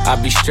claim. I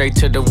be straight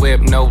to the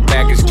whip, no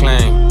baggage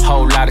claim.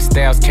 Whole lot of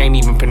styles, can't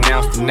even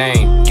pronounce the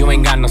name. You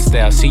ain't got no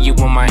style, see you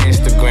on my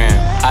Instagram.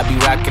 I be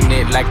rocking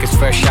it like it's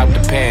fresh out the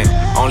pan.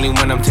 Only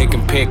when I'm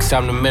taking pics,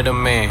 I'm the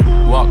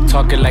middleman. Walk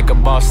talking like a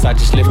boss, I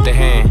just lift a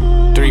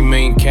hand. 3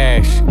 million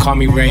cash, call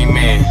me Rain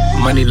Man.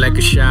 Money like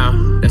a shower,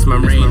 that's my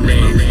rain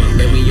man.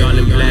 And we all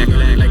in black,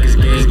 like it's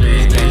gang.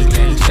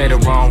 Say the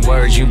wrong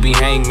words, you be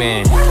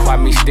hangman. Why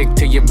me stick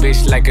to your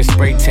bitch like a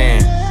spray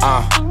tan?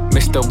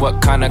 Mister,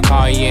 what kind of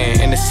car you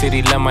in? In the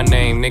city, love my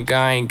name, nigga,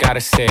 I ain't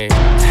gotta say it.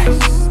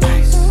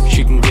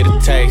 She can get a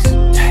taste.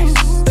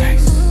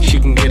 She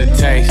can get a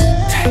taste.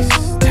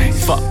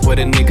 Fuck what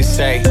a nigga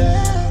say.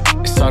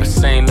 It's all the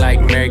same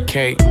like Mary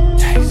Kate.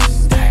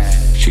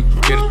 She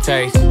can get a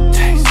taste.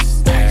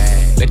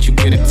 Let you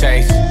get a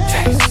taste.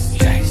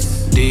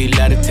 Do you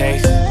love the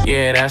taste?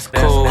 Yeah, that's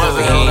cool.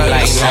 But he ain't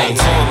like night.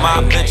 Two of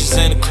my bitches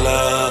in the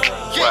club,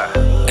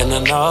 and I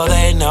know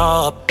they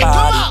know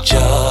about each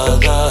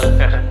other.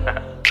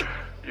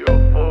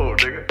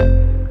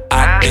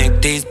 I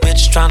think these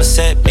bitches tryna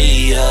set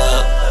me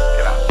up.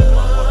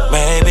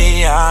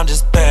 Maybe I'm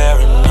just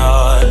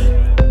paranoid.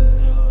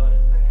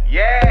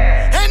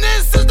 Yeah. And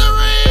this is the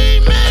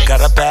remix. I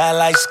got a bad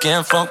light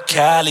skin from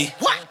Cali.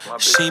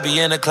 She be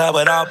in the club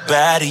with all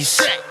baddies.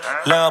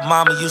 Love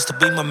mama used to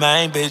be my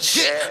main bitch,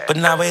 but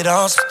now we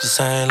don't speak the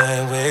same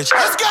language.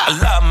 I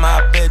love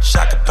my bitch,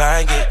 I can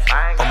bang it,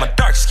 but my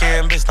dark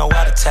skin bitch know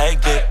how to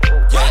take it.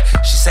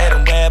 Yeah, she said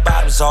I'm red by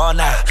bottoms all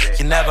night.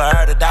 You never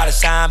heard a dollar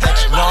sign,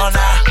 but you know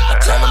now. I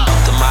tell them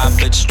both of my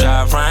bitches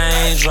drive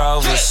Range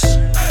Rovers.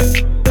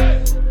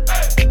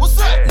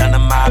 None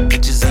of my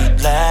bitches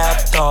eat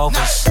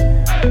leftovers.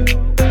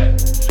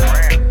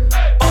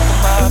 Both of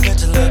my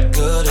bitches look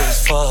good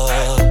as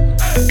fuck.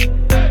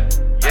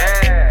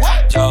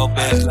 Your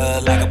bitch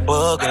look like a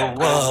booger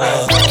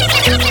wood.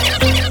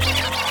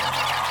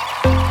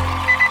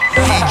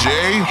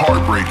 DJ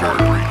Hartbreaker.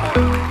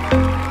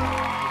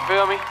 You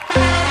feel me?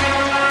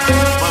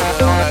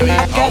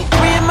 Got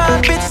 3 of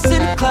my bitches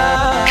in the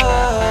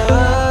club.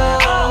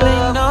 They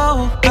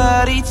know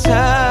about each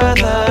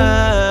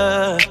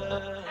other.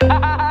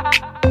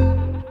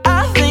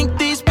 I think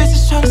these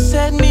bitches tryna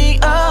set me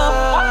up.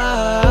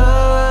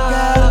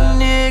 Got a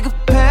nigga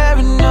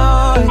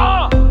paranoid.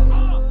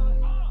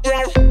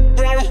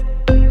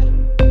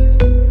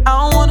 I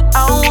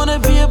don't wanna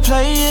be a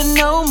player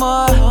no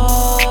more.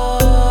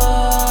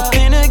 But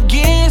then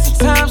again,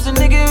 sometimes a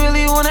nigga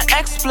really wanna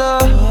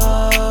explore.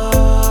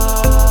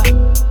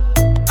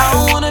 I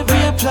don't wanna be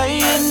a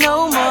player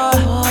no more.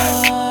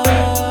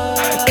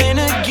 But then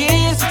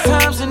again,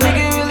 sometimes a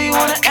nigga really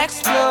wanna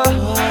explore.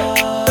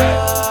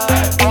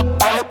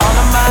 All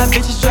of my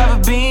bitches drive a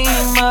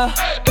Beamer.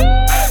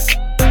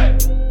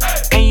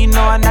 And you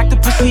know I knock the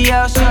pussy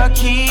out,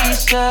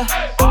 Sharkeisha.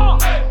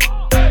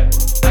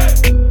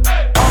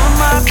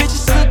 My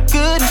bitches look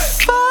good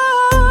as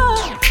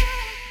fuck.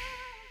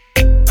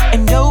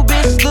 And no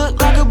bitch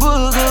look like a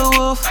booger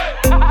wolf.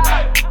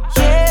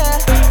 Yeah,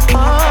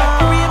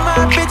 3 of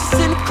my bitches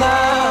in the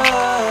club.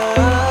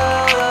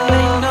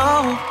 They know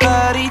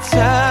about each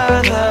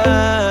other.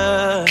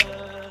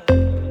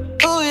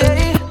 Oh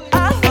yeah, I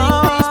think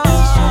these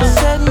bitches tryna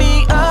set me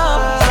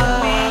up.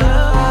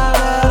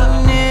 Got a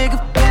nigga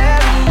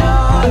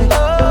paranoid.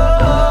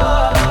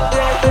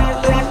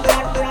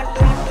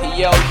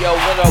 Yo,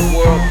 what up,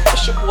 world?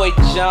 It's your boy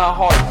John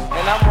Hart,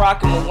 and I'm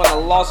rocking with one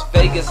of Las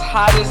Vegas'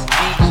 hottest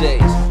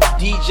DJs,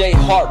 DJ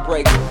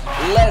Hartbreaker.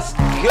 Let's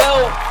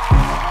go!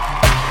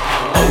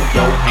 Throw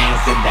your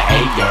hands in the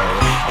air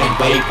and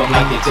wave them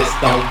like you just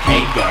don't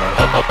care.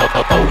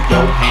 Throw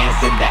your hands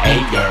in the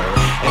air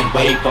and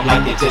wave them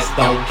like you just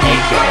don't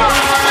care.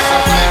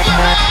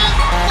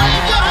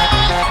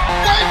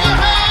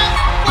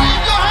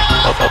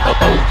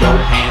 Throw your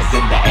hands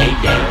in the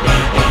air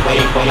and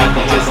wave them like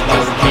you just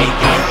don't care.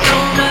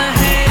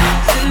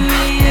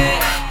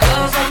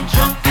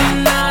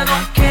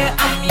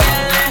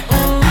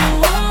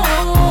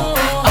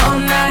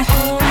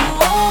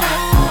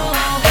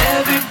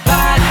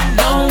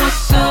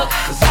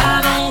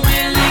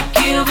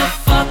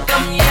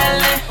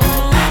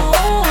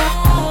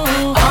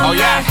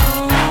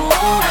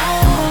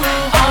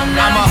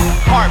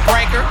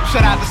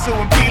 Shout out to Sue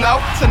and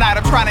Pilo.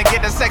 Tonight I'm trying to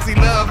get the sexy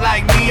love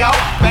like Neo.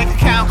 Bank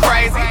account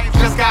crazy,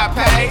 just got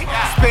paid.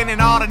 Spending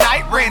all the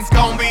night, rent's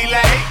gon' be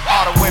late.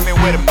 All the women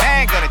with a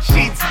man gonna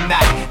cheat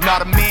tonight. And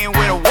all the men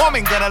with a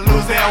woman gonna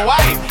lose their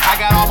wife. I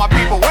got all my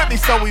people with me,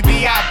 so we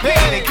VIP.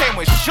 They came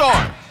with short,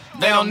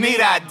 they don't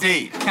need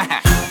ID.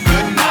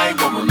 Good night,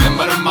 but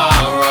remember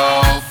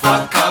tomorrow.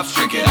 Fuck up,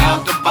 drink it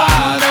out the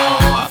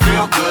bottle. I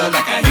feel good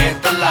like I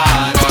hit the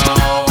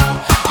lotto.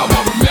 I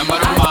won't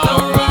remember tomorrow.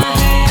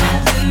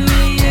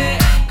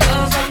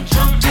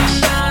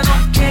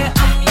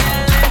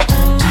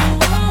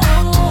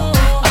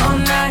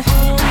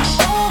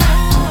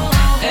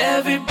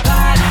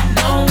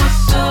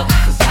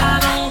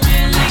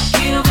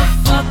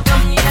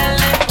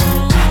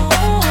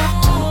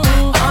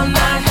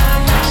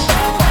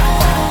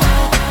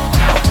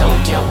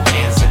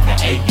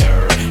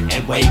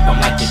 Wave them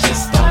like you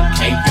just don't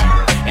care.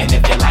 And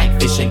if you like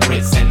fish and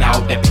grits and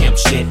all that pimp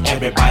shit,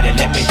 everybody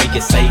let me hear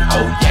you say,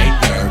 oh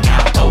yeah.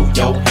 Now throw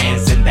your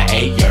hands in the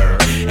air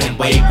and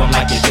wave them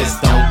like you just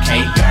don't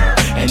care.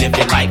 And if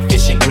you like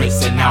fish and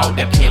grits and all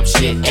that pimp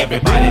shit,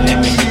 everybody let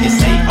me hear you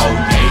say, oh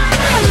yeah.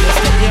 It's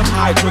the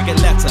M.I.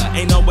 cricket letter,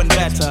 ain't no one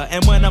better.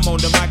 And when I'm on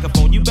the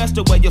microphone, you best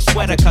to wear your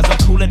sweater, cause I'm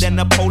cooler than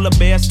the polar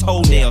bear's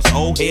toenails.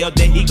 Oh hell,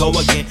 there he go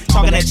again,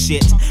 talking that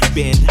shit.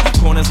 Bend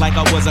corners like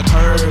I was a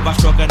curve, I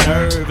struck a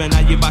nerve. And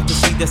now you about to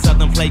see the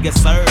southern player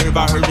serve.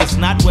 I heard it's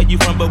not where you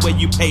from, but where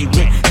you pay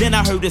rent. Then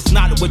I heard it's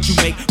not what you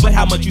make, but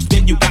how much you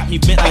spend. You got me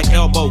bent like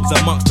elbows,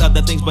 amongst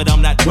other things, but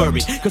I'm not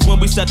worried. Cause when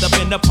we set up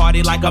in the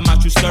party like I'm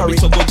out, you scurry.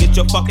 So go get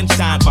your fucking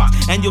shine box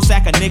and your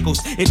sack of nickels.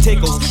 It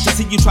tickles to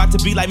see you try to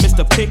be like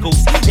Mr.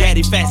 Pickles.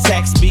 Daddy Fat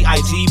Sacks,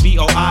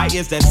 B-I-G-B-O-I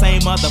is that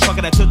same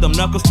motherfucker that took them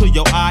knuckles to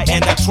your eye.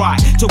 And I try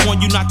to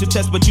warn you not to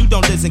test, but you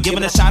don't listen.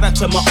 Giving a shout out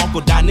to my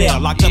Uncle Donnell,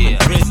 locked up in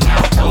prison.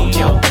 Now throw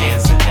your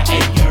hands in the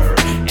air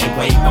and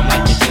wave them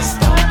like you just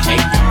don't care.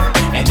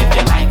 And if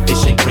you like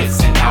fish and grits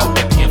and all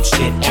that pimp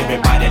shit,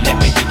 everybody let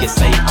me hear you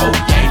say, oh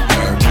yeah.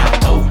 Now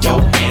throw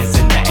your hands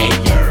in the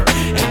air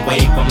and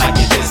wave them like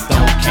you just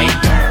don't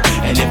care.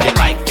 And if you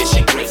like fish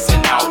and grits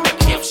and all that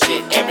pimp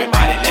shit,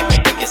 everybody let me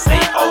hear you say,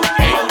 oh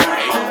yeah.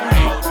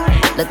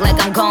 Look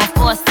like I'm going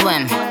for a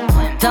swim.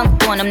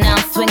 Dunked on him, now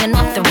I'm swinging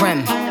off the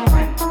rim.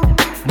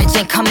 Bitch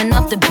ain't coming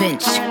off the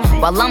bench,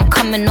 while I'm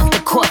coming off the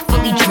court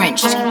fully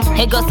drenched.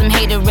 Here goes some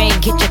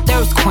haterade, get your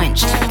thirst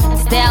quenched.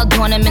 Style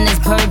doing them in this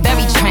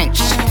Burberry trench.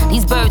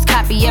 These birds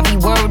copy every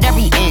word,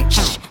 every inch.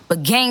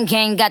 But gang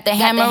got the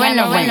hammer and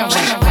the wrench.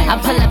 I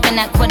pull up in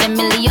that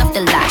 $250,000 off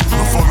the lot.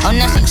 Oh,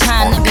 now she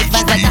tryna be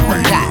friends like I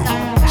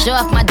forgot. Show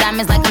off my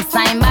diamonds like I'm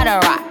signed by the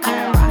Rock.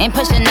 Ain't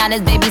pushing out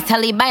his baby's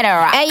telly by the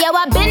Rock. Hey yo,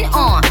 I been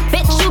on,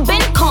 bitch you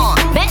been con.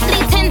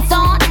 Bentley tints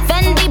on,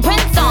 Fendi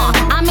prints on.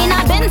 I mean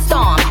I been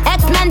storm,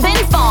 X-Men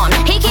been formed.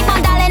 He keep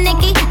on dialing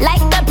Nicki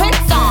like the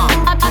Prince song.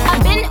 I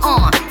been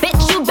on,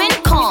 bitch you been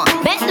con.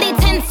 Bentley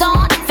tints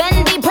on,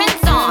 Fendi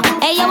prints on.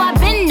 Hey yo, I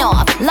been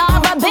off,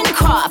 Laura been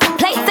Croft.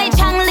 Play say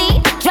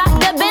Chang-Li, drop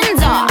the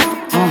bins off.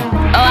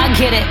 Oh I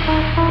get it.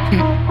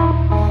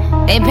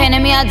 They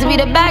painted me out to be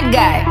the bad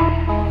guy.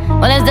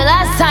 Well, it's the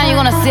last time you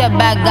gonna see a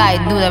bad guy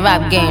do the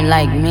rap game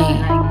like me.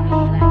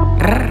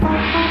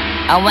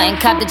 I went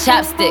and copped the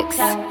chopsticks,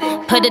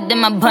 put it in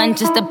my bun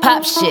just to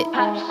pop shit.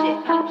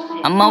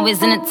 I'm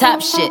always in the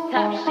top shit.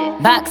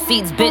 Box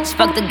seats, bitch,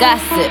 fuck the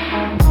gossip.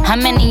 How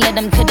many of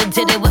them could've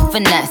did it with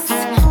finesse?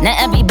 Now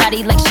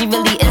everybody like she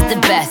really is the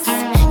best.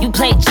 You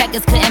played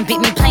checkers, couldn't beat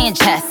me playing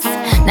chess.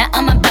 Now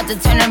I'm about to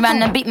turn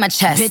around and beat my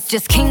chest. Bitch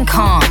is King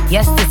Kong,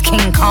 yes this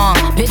King Kong.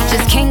 Bitch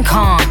is King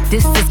Kong,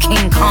 this is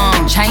King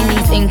Kong.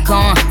 Chinese ink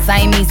on,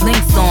 Siamese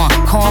links on.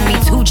 Call me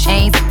 2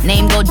 Chainz,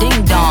 name go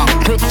ding dong.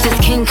 Bitch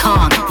is King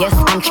Kong, yes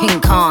I'm King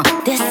Kong.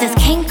 This is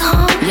King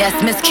Kong,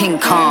 yes Miss King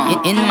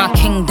Kong. In my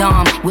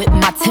kingdom with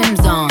my Timbs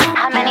on.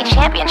 How many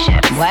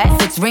championships?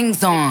 What? 6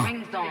 rings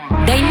on.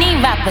 They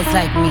need rappers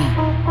like me.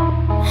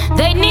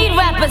 They need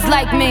rappers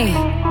like me.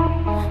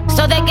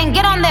 So they can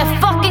get on their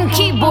fucking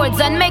keyboards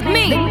and make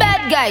me the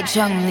bad guy,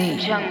 Chang-Li.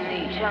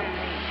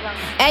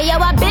 Hey yo,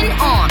 I been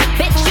on,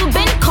 bitch you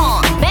been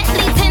con.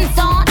 Bentley tints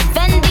on,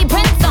 Fendi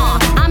prints on.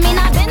 I mean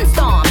I been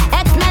storm,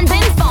 X-Men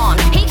been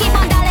formed. He keep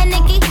on dialing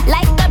Nicki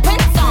like the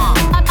Prince song.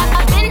 I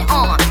been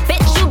on,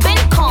 bitch you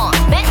been con.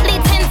 Bentley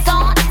tints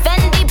on,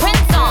 Fendi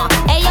prints on.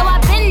 Hey yo,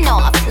 I been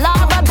off,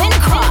 Laura been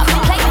Croft.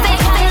 Play say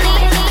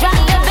Chang-Li, drop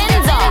the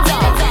bins off.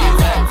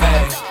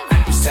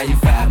 You say you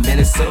 5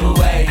 minutes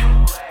away.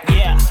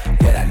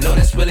 But I know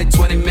that's really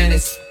 20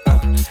 minutes.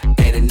 And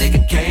a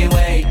nigga can't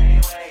wait.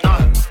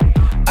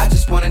 I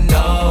just wanna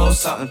know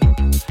something.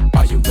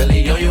 Are you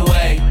really on your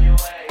way?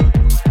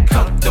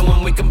 Come through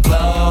and we can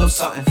blow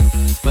something.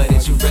 But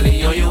is you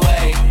really on your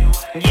way?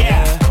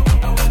 Yeah.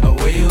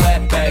 Where you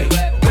at, babe?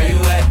 Where you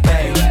at,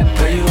 babe?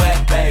 Where you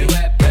at, babe?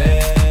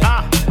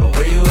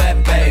 Where you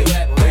at, babe?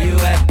 Where you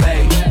at,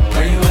 babe?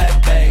 Where you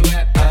at, babe?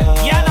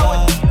 Yeah, I know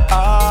it.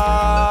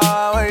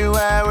 Where you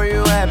at? Where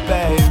you at,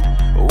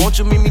 babe? Won't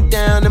you meet me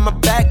down in my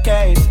back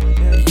cave?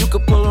 You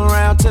could pull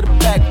around to the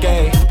back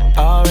gate.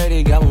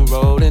 Already got one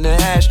rolled in the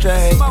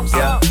ashtray.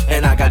 Yeah,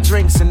 and I got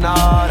drinks and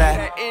all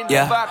that.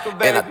 Yeah,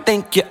 and I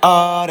think you're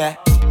all that.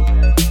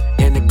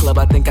 In the club,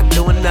 I think I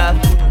do enough.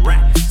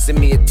 Send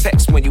me a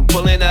text when you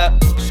pulling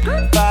up.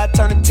 5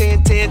 turn to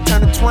 10, 10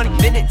 turn to 20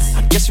 minutes.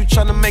 I guess you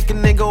tryna make a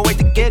nigga wait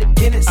to get it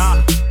Guinness.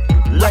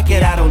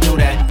 Record, I don't do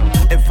that.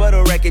 And for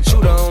the record,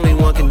 you the only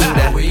one can do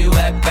that. Where you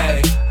at,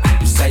 babe?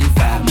 You say you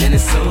 5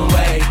 minutes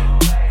away.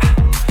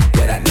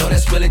 But I know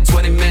that's really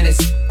 20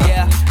 minutes.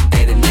 Yeah,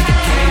 and a nigga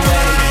can't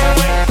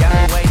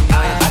wait.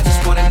 I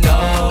just wanna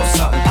know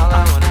something.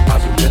 Are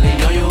you really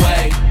on your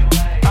way?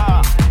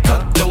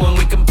 Come through and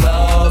we can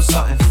blow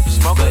something.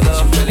 But is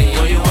you really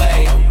on your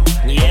way?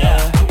 Yeah.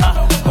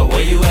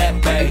 Where you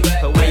at, babe?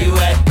 Where you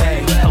at,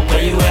 babe?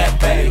 Where you at,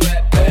 babe?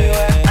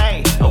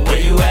 Where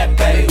you at,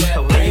 babe?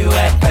 Where you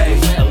at, babe?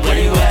 Where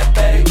you at,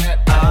 babe?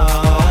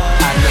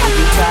 I know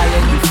you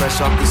tired, you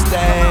fresh off the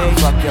stage.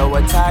 Fuck your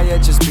attire,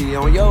 just be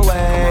on your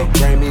way.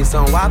 Bring me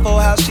some Waffle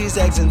House, cheese,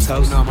 eggs, and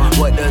toast.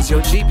 What does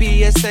your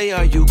GPS say?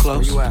 Are you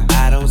close?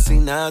 I don't see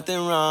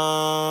nothing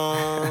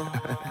wrong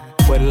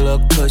with a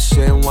little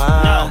cushion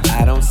wine.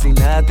 I don't see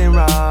nothing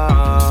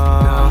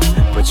wrong,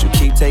 but you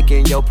keep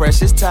taking your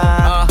precious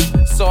time.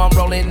 So I'm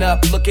rolling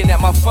up, looking at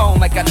my phone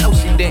like I know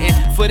she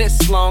didn't. For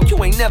this long,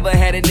 you ain't never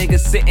had a nigga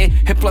sitting.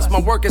 And plus my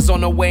work is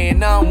on the way,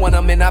 and I don't want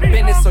them in our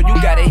business. So you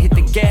gotta hit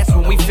the gas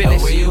when we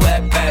finish. Where you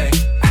at, babe?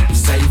 You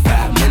say you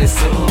 5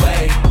 minutes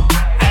away.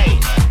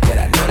 But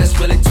I know that's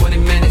really 20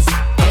 minutes.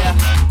 Yeah,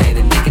 and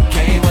a nigga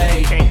can't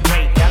wait.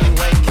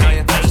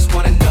 I just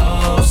wanna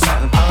know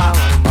something.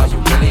 Are you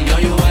really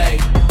on your way?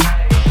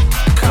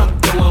 Come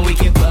through and we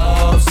can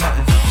blow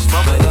something.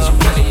 But is you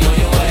really on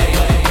your way?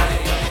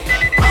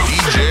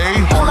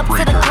 DJ Pull up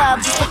to the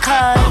club just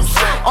because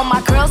all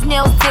my girls'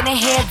 nails getting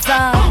hair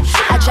done.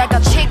 I drag a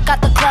chick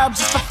out the club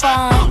just for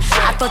fun.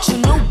 I thought you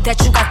knew that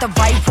you got the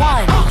right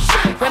one.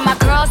 With my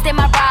girls, they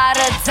my ride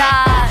or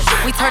die.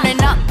 We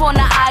turning up on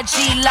the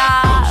IG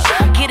live.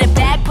 Get it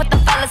back, put the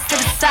fellas to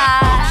the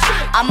side.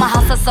 I'm a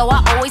hustler, so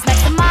I always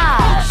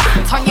maximize.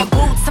 Turn your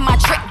boots to my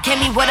trick, give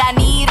me what I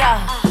need.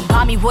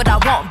 Buy me what I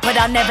want, but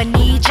I'll never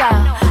need ya.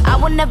 I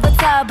will never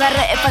tell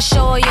better if I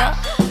show ya.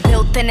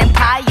 Built an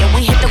empire,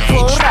 we hit the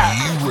quota.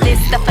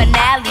 This the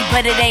finale,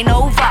 but it ain't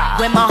over.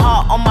 With my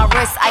heart on my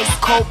wrist, ice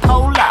cold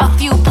polar. A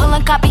few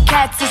pulling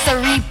copycats, it's a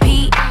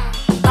repeat.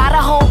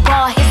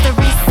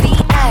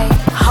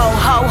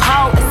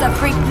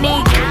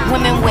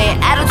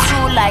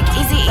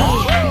 Easy E.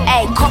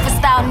 Ayy, corporate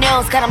style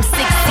nails got them 6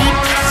 deep.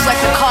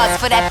 Swipe the cards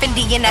for that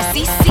Fendi and that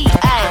CC.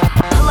 Ayy,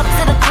 pull up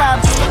to the club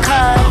just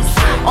because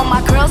all my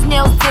girls'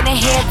 nails getting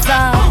hair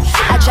done.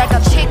 I drag a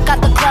chick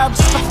out the club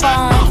just for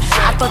fun.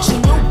 I thought you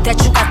knew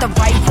that you got the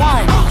right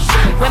one.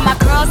 When my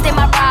girls, they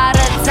my ride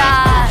or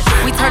die.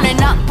 We turning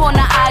up on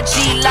the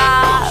IG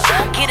live.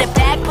 Get it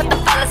back, put the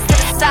fellas to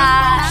the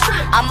side.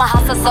 I'm a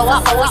hustler, so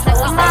I always stay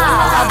with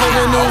I put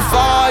the new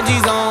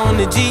 4G's on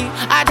the G.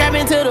 I trap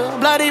into the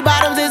bloody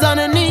bottoms is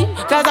underneath.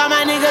 Cause all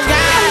my niggas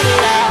got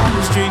it out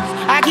the streets.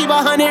 I keep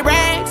 100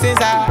 racks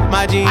inside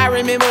my jeans. I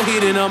remember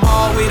hitting them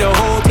all with the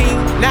whole team.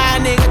 Now a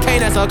nigga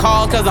can't answer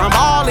calls cause I'm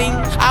balling.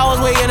 I was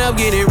waking up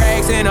getting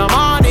racks in the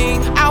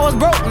morning. I was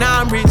broke, now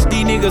I'm rich,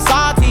 these niggas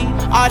salty.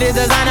 All this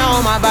designer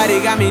on my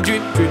body got me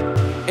drip, drip.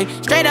 Ay,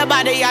 straight up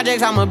out the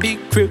objects, I'm a big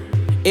crip.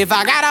 If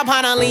I got up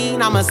on a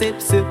lean, I'ma sip,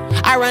 sip.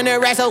 I run the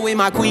racks up with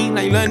my queen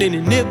like London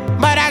and Nip.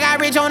 But I got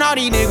rich on all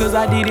these niggas,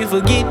 I didn't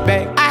forget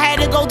back. I had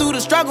to go through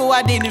the struggle,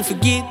 I didn't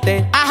forget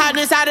that. I hopped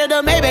inside of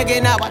the Maybach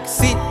and now I can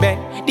sit back.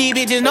 These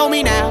bitches know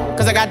me now,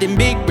 cause I got them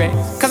big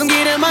racks. Cause I'm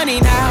getting money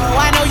now,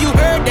 I know you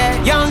heard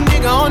that. Young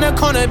nigga on the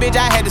corner, bitch,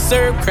 I had to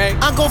serve crack.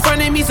 Uncle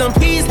fronted me some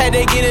peas, had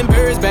to get them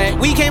birds back.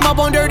 We came up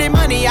on dirty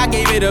money, I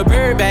gave it a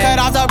bird back. Cut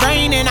off the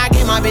brain and I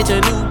gave my bitch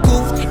a new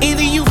goof.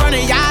 Either you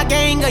running y'all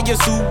gang or you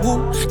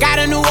Subaru. Got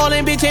a New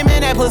Orleans bitch and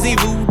man, that pussy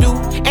voodoo.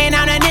 And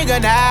I'm that nigga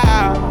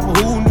now,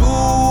 who knew?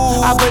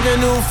 I put the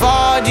new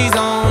 4G's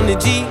on the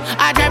G.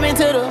 I trap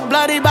into the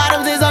bloody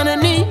bottoms is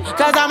underneath.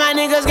 Cause all my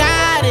niggas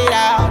got it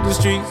out the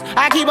streets.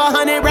 I keep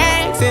 100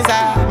 racks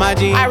inside my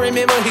jeans. I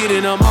remember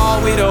hitting them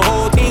all with the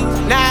whole team.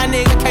 Now a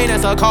nigga can't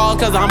answer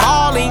calls cause I'm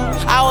balling.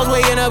 I was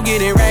waking up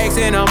getting racks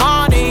in the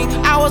morning.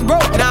 I was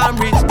broke, now I'm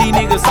rich, these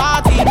niggas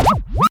salty.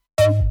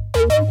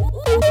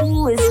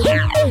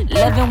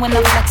 Loving when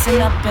I'm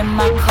flexing up in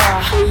my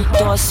car.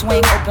 Door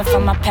swing open for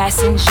my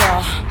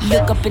passenger.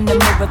 Look up in the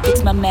mirror,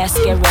 fix my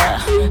mascara.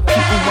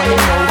 People wanna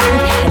know who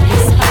the hell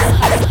is her.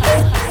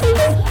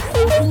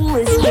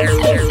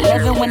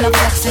 Loving when I'm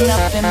flexing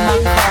up in my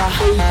car.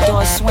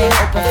 Door swing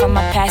open for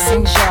my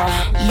passenger.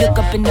 Look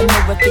up in the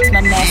mirror, fix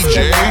my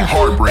mascara. DJ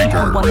Hartbreaker.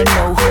 People wanna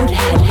know who the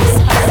hell is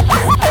her.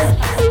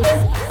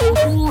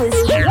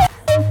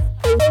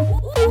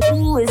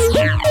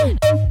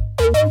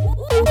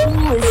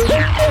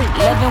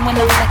 Loving when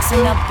I'm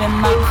flexing up in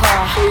my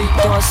car.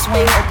 Door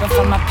swing open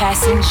for my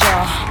passenger.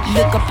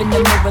 Look up in the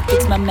mirror,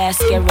 fix my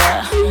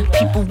mascara.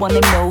 People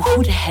wanna know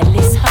who the hell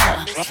is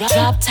her.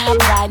 Drop top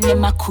riding in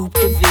my coupe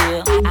de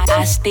ville.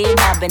 I stay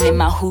mobbing in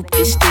my hoop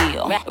de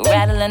steel.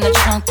 Rattle in the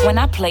trunk when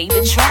I play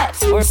the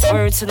traps.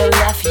 Word to the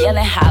left,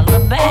 yelling holla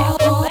back.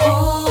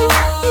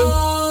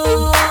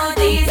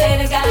 These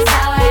haters got a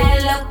sour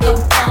head look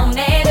up on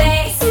their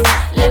face.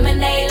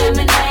 Lemonade,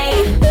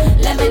 lemonade,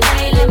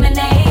 lemonade,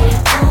 lemonade.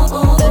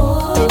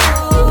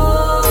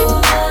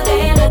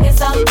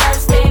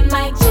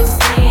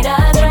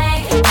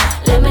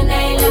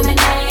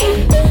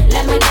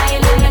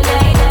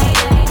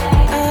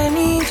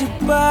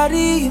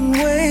 In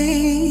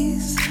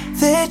ways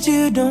that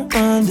you don't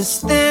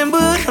understand,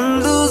 but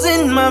I'm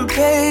losing my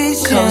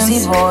patience.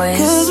 Cozy boys.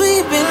 Cause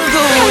we've been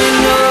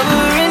going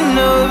over and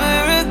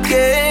over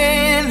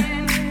again.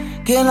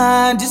 Girl,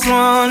 I just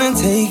wanna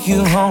take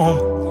you home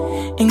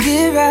and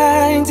get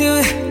right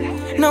into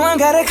it. No, I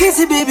gotta kiss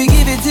it, baby,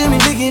 give it to me.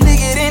 Lick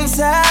it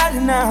inside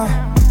and out.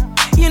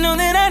 You know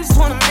that I just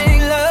wanna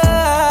make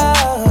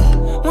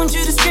love. Want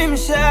you to scream and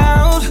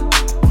shout.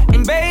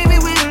 And baby,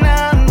 we're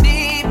now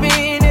deep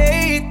in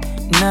it.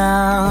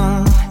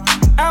 Now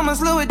I'ma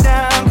slow it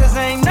down, cause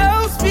ain't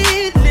no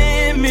speed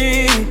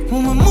limit.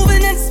 When we're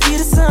moving at the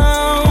speed of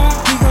sound,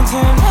 we gon'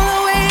 turn all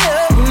the way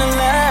up and the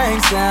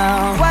lights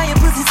down. Why your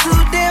pussy so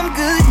damn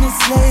good, Miss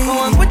Slade? Go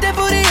on, put that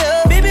booty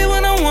up, baby,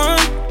 when I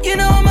want. You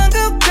know I'ma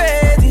go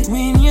crazy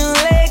when your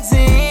legs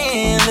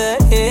in the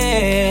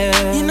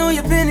air. You know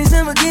your pennies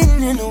never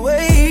getting in the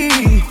way.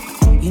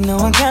 You know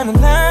I kinda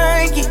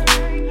like it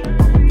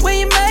when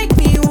you make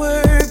me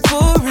work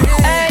for it.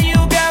 Hey, you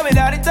got me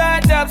all the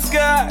tied up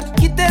skirt.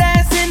 Get that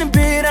ass in the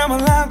bed, I'ma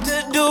lock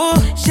the door.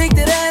 Shake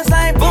that ass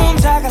like boom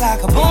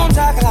chakalaka, boom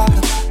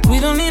chakalaka. We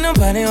don't need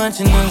nobody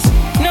watching us.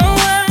 No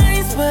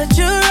eyes but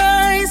your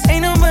eyes.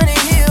 Ain't nobody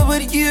here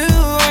but you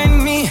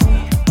and me.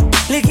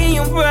 Licking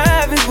your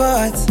private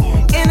parts,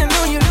 and I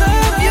know you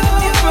love your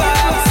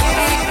privacy.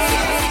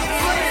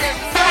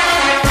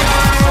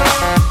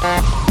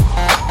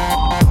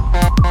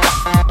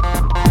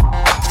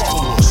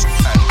 Follow us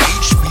at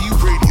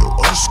HBRadio_L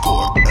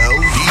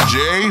DJ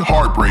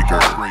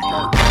Hartbreaker.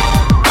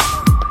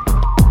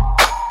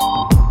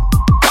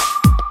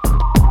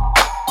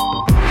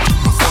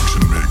 The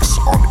Function Mix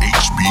on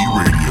HB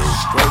Radio.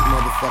 Straight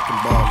motherfucking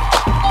baller.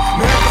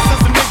 Man, ever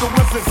since a nigga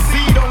was a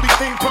seed, only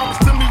thing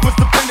promised to me was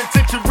the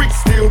penitentiary.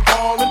 Still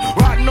ballin',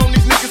 riding on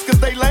these niggas cause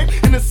they lame.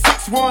 In a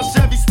 6-1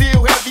 Chevy,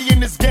 still heavy in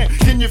this game.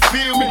 Can you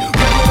feel me?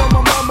 Rolling on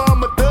my mama,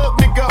 I'm a thug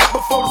nigga up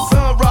before the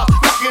sun rise.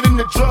 Looking in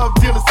the drug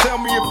dealers, tell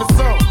me if it's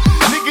on.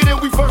 Nigga, then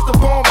we first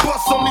upon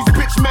bust on these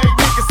bitch made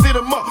niggas, sit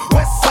 'em up.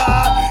 West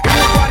side,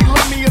 everybody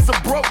love me as a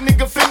broke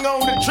nigga, finger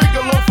on the trigger.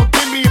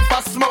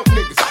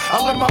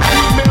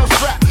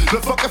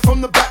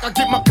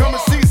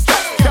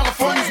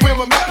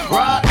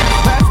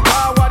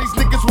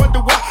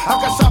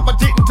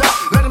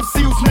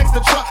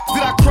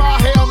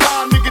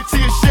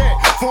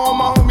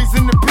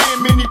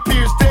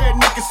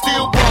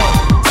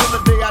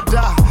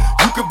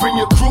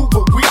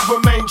 we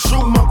remain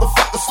true,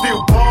 motherfuckers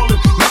still ballin'.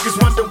 Niggas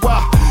wonder why.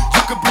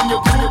 You can bring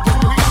your crib,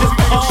 we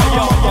remain true.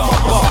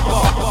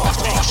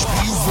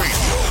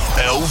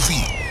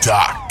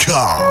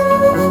 HBRadioLV.com.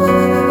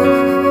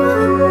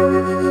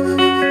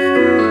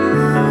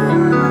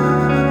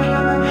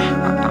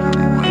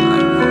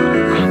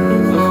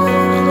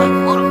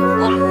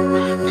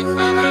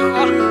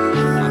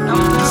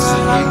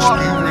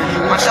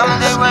 My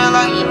diamonds they wear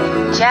like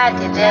Chad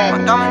did that. My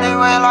diamonds they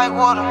wear like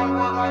water.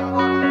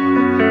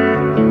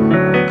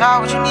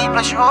 God, what you need,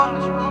 bless your heart.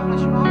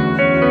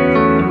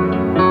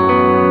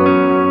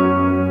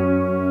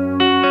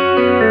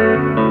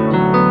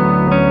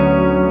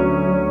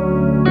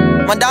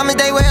 My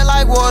diamonds they wear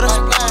like water.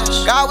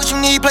 God, what you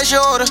need, place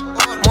your order.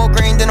 More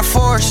green than a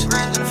forest.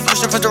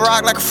 Used to put the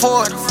rock like a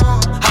Ford.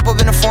 Hop up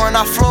in the foreign,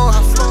 I floor.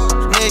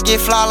 Nigga get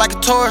fly like a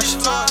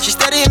tourist. She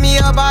steady hit me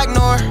up, I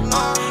ignore.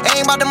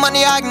 Ain't about the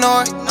money, I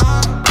ignore it.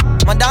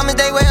 My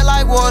diamonds they wear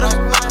like water.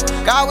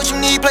 God, what you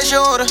need, place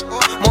your order.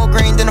 More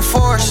green than a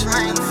forest.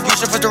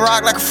 Used to put the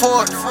rock like a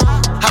Ford.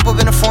 Hop up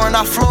in the foreign,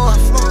 I floor.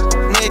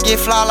 Nigga get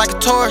fly like a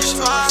tourist.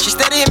 She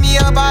steady hit me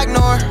up, I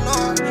ignore.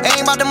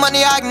 Ain't about the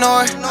money, I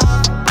ignore.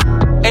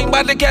 Ain't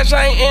about the cash,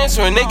 I ain't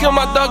answering. They kill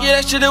my dog, yeah,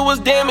 that shit, it was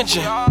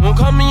damaging. Won't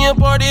call me and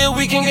party if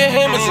we can get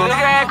hammers in. Nigga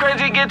act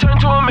crazy, get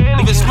turned to a man.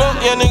 If it's smoke,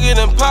 yeah, nigga,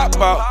 then pop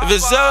out. If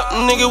it's up,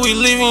 nigga, we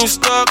leaving you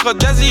stuck. Cause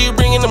that's you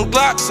bringing them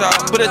Glocks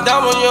out. Put a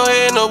dime on your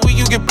head, no week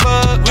you get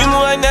plugged. We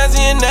move like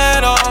Nazi and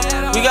that all.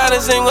 We got the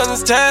same guns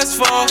as task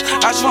force.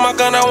 I shoot my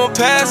gun, I won't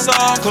pass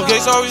off.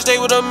 Cookies always stay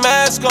with a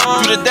mask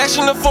on. Do the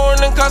dash in the foreign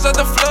and cause at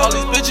the floor. All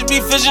these bitches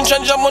be fishing,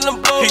 trying to jump on the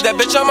boat. Keep that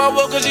bitch on my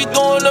wheel cause he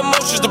doing the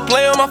motions. The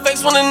play on my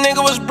face when the nigga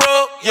was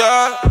broke.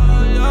 Yeah.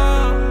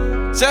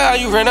 Say how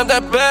you ran up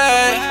that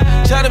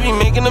bag. Try to be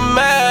making them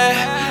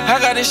mad. I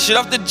got this shit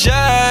off the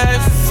jack.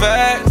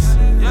 Facts.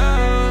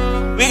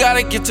 We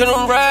gotta get to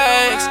them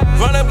racks.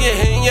 Run up, get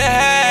hit in your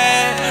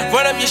head.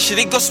 Run up your shit,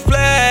 it go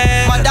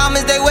splash. My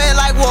diamonds, they wet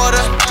like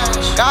water.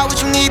 God, what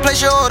you need,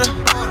 place your order.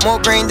 More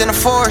green than a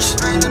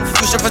forest.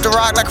 Used to put the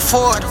rock like a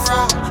Ford.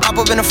 Hop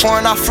up in the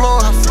foreign, I floor.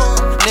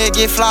 Nigga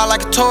get fly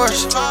like a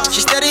tourist.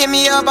 She steady hit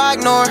me up, I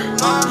ignore.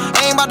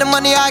 Ain't about the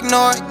money, I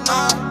ignore it.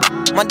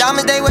 My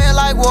diamonds, they wear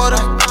like water.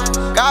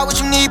 God, what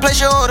you need, place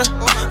your order.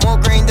 More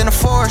green than a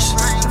forest.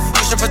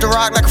 Used to put the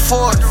rock like a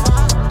Ford.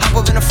 Hop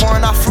up in the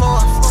foreign, I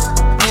floor.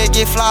 Nigga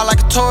get fly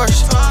like a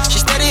tourist. She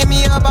steady hit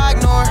me up, I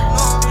ignore.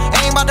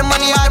 Ain't about the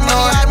money, I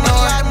ignore.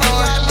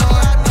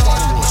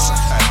 Follow us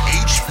at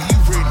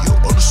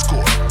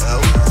HBRadio_LV.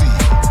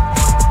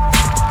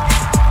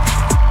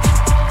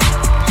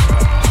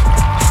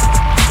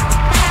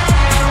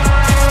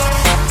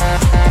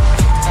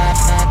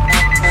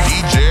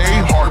 DJ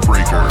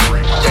Hartbreaker.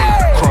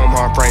 Chrome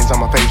hard frames on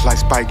my face like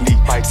Spike Lee.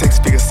 6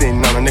 figures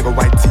sitting on a nigga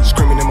white tee.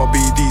 Screaming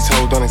MOBD's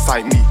hoes don't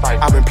incite me.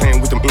 I've been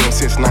playing with them M's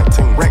since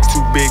 19. Racks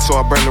too big, so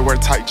I burn to wear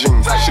tight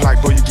jeans. She like,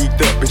 boy, you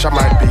geeked up, bitch, I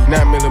might be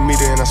 9mm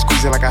and I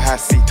squeeze it like a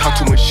high C. Talk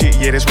too much shit,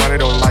 yeah, that's why they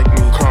don't like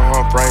me. Chrome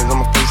hard frames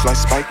on my face like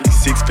Spike Lee.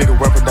 6-figure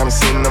rapper diamond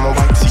sitting on my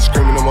white tee.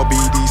 Screaming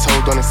MOBD's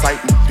hoes don't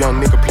incite me.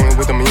 Young nigga playing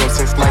with them M's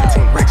since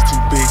 19. Racks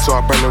too big, so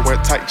I burn to wear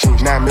tight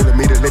jeans.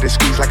 9mm, let it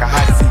squeeze like a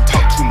high C.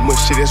 Talk too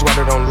much shit, that's why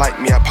they don't like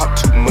me. I pop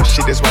too much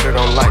shit, that's why they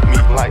don't like me.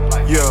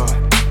 Yeah.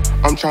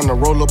 I'm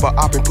tryna roll up a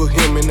op and put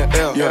him in the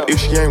L. Yeah, if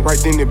she ain't right,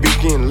 then the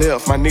bitch getting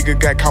left. My nigga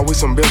got caught with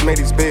some bells, made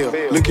his bail.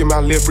 Look at my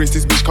left wrist,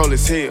 this bitch cold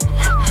as hell.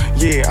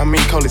 Yeah, I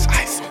mean cold as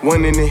ice.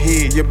 One in the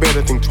head, you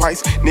better think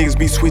twice. Niggas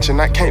be switching,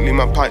 I can't leave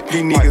my pipe.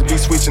 These niggas be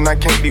switching, I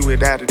can't live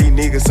without it. These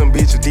niggas some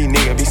bitches, these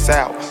niggas be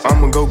sour.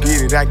 I'ma go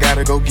get it, I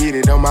gotta go get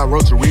it. On my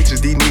road to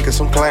riches, these niggas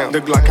some clowns.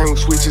 The Glock ain't with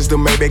switches, the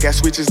Maybach got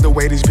switches. The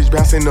way this bitch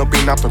bouncing up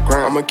and off the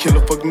ground. I'm a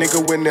killer fuck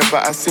nigga whenever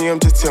I see him.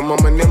 Just tell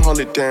mama and them hold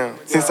it down.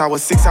 Since I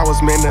was 6, I was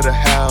man of the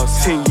house.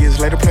 10 years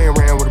later, playing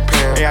around with a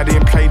pound. Hey, I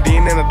didn't play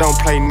then and I don't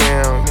play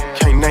now.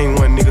 Can't name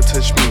one nigga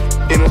touch me.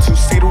 In a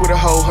 2-seater with a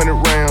whole 100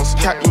 rounds.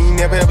 You ain't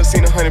never ever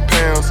seen 100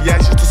 pounds. Yeah, I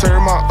used to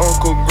serve my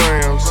Uncle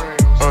Grams.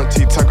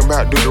 Auntie talking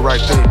about do the right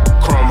thing.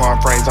 Chrome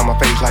hard frames on my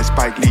face like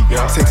Spike Lee.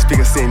 6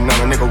 figures sitting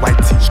on a nigga white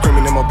tee.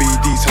 Screaming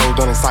MOBD's hoes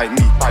don't incite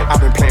me. I've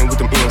been playing with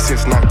them M's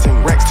since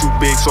 19. Racks too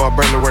big, so I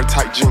burn to wear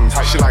tight jeans.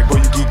 She like, boy,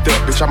 you geeked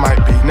up, bitch, I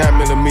might be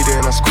 9mm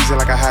and I squeeze it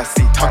like a high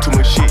C. Talk too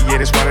much shit, yeah,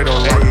 that's why they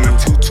don't like me.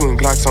 2 twin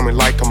Glocks on me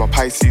like I'm a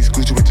Pisces.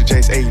 Gucci with the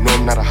J's, ayy, you know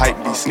I'm not a hype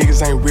beast.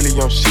 Niggas ain't really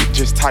on shit,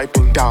 just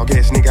typing. Dog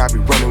ass nigga, I be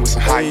running with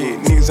some high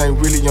end. Niggas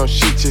ain't really on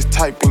shit, just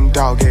typing.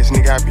 Dog ass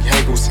nigga, I be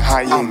hanging with some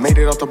high end. I made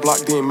it off the block,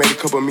 then made a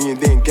couple million,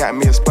 then got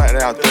me a spot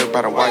out there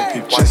by the white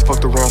people. Just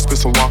fucked around, spit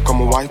some walk on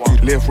my white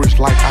people. Left wrist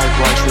like ice,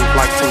 right wrist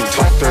like team.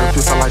 Top third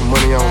piss, I like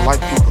money, I don't like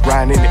people.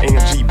 Riding in the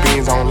AMG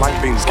Benz, I don't like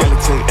beans.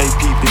 Skeleton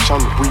AP, bitch, I'm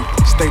the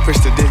reaper. Stay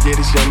fresh to death, yeah,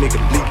 this young nigga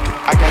leaked it.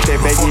 I got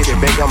that bag, yeah,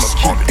 that bag, I'ma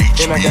keep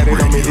it. And I got it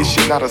on me, this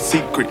shit not a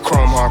secret.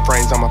 Chrome hard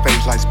frames on my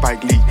face like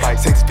Spike Lee.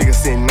 6 figures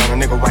sitting on a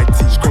nigga white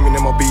tee. Screaming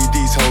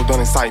MOBD's hoes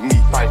don't incite me.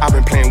 I've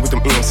been playing with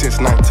them M's since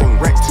 19.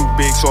 Racks too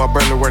big, so I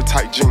burn to wear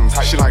tight jeans.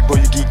 She like, boy,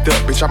 you geeked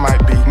up, bitch, I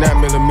might be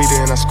 9mm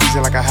and I squeeze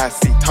it like a high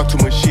C. Talk too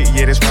much shit,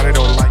 yeah, that's why they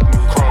don't like me.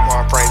 Chrome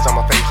hard frames on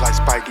my face like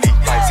Spike Lee.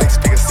 6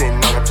 figures sitting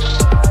on it.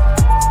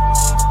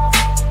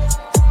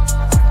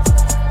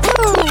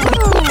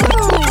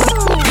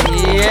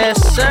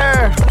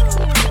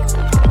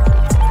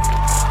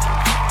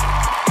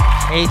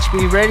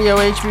 HB Radio,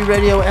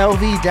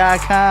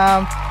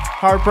 HBRadioLV.com.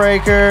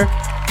 Hartbreaker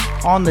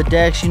on the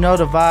decks. You know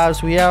the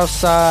vibes. We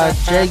outside.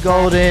 Jay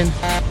Golden.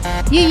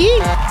 Yee yee.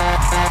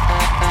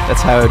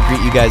 That's how I would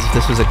greet you guys if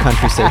this was a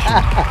country station.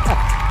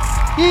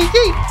 Yee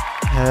yee.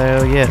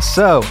 Hell yeah.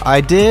 So, I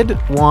did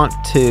want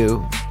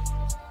to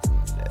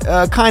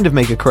kind of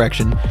make a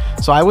correction.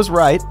 So, I was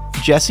right.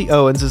 Jesse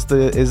Owens is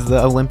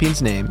the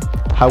Olympian's name.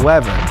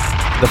 However,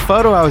 the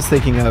photo I was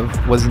thinking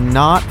of was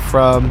not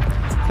from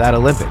that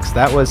Olympics.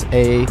 That was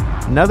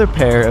another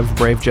pair of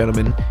brave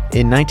gentlemen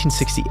in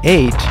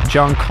 1968,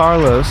 John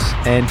Carlos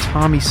and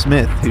Tommy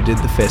Smith, who did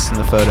the fist in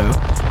the photo.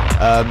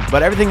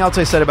 But everything else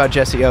I said about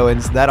Jesse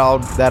Owens, that all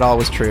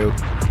was true.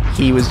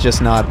 He was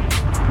just not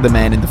the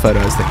man in the photo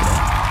I was thinking of.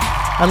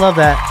 I love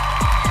that.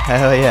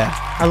 Hell yeah.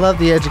 I love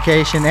the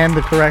education and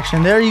the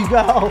correction. There you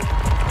go.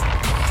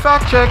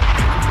 Fact check.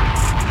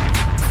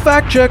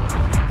 Fact check.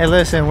 Hey,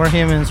 listen, we're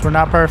humans. We're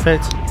not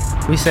perfect.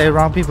 We say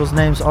wrong people's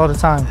names all the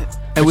time.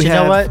 And but we you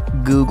know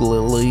what?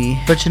 Googly.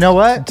 But you know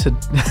what?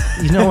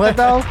 You know what,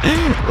 though?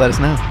 Let us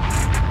know.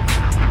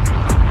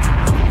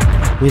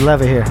 We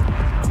love it here.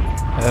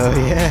 Oh,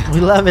 yeah.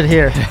 We love it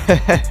here.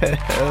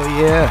 Oh,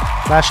 yeah.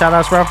 Last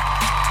shout-outs, bro?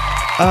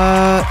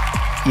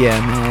 Yeah,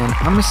 man.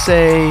 I'm going to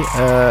say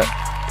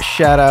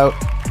shout-out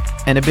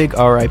and a big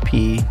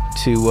R.I.P.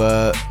 to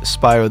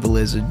Spyro the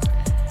Lizard.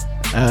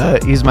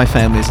 He's my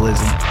family's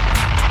lizard.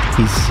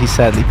 He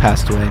sadly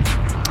passed away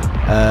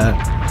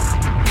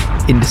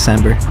in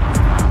December.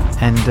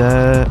 And,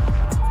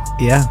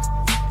 yeah,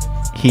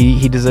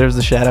 he deserves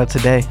the shout out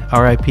today.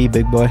 R.I.P.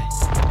 big boy.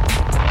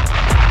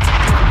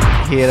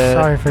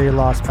 Sorry for your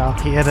loss, pal.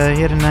 He had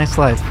a nice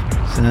life.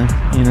 So,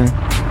 you know,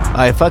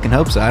 I fucking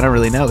hope so. I don't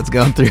really know what's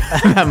going through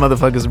that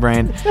motherfucker's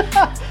brain.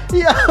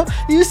 Yo,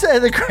 you said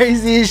the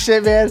craziest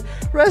shit, man.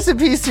 Rest in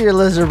peace to your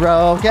lizard,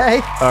 bro, okay?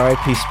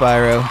 R.I.P.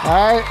 Spyro. All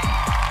right.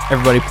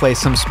 Everybody play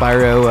some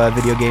Spyro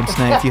video games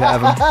tonight if you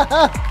have them.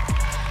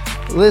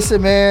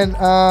 Listen, man,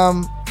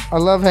 I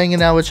love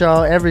hanging out with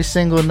y'all every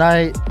single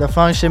night. The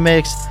Function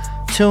Mix.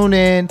 Tune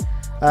in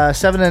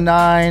 7 to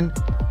 9.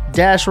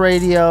 Dash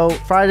Radio.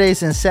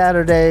 Fridays and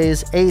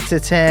Saturdays 8 to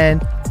 10.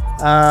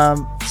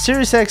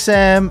 Sirius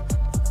XM.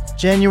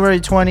 January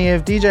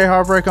 20th. DJ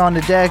Hartbreaker on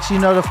the decks. You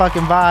know the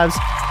fucking vibes.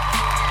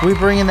 We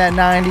bringing that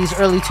 90s,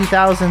 early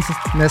 2000s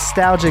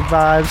nostalgic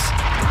vibes.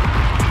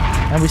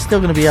 And we still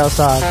going to be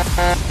outside.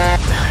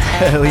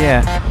 Hell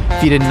yeah.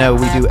 If you didn't know,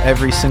 we do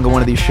every single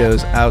one of these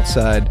shows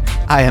outside.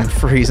 I am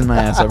freezing my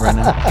ass off right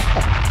now.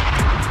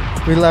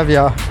 We love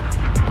y'all.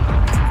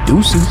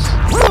 Deuces.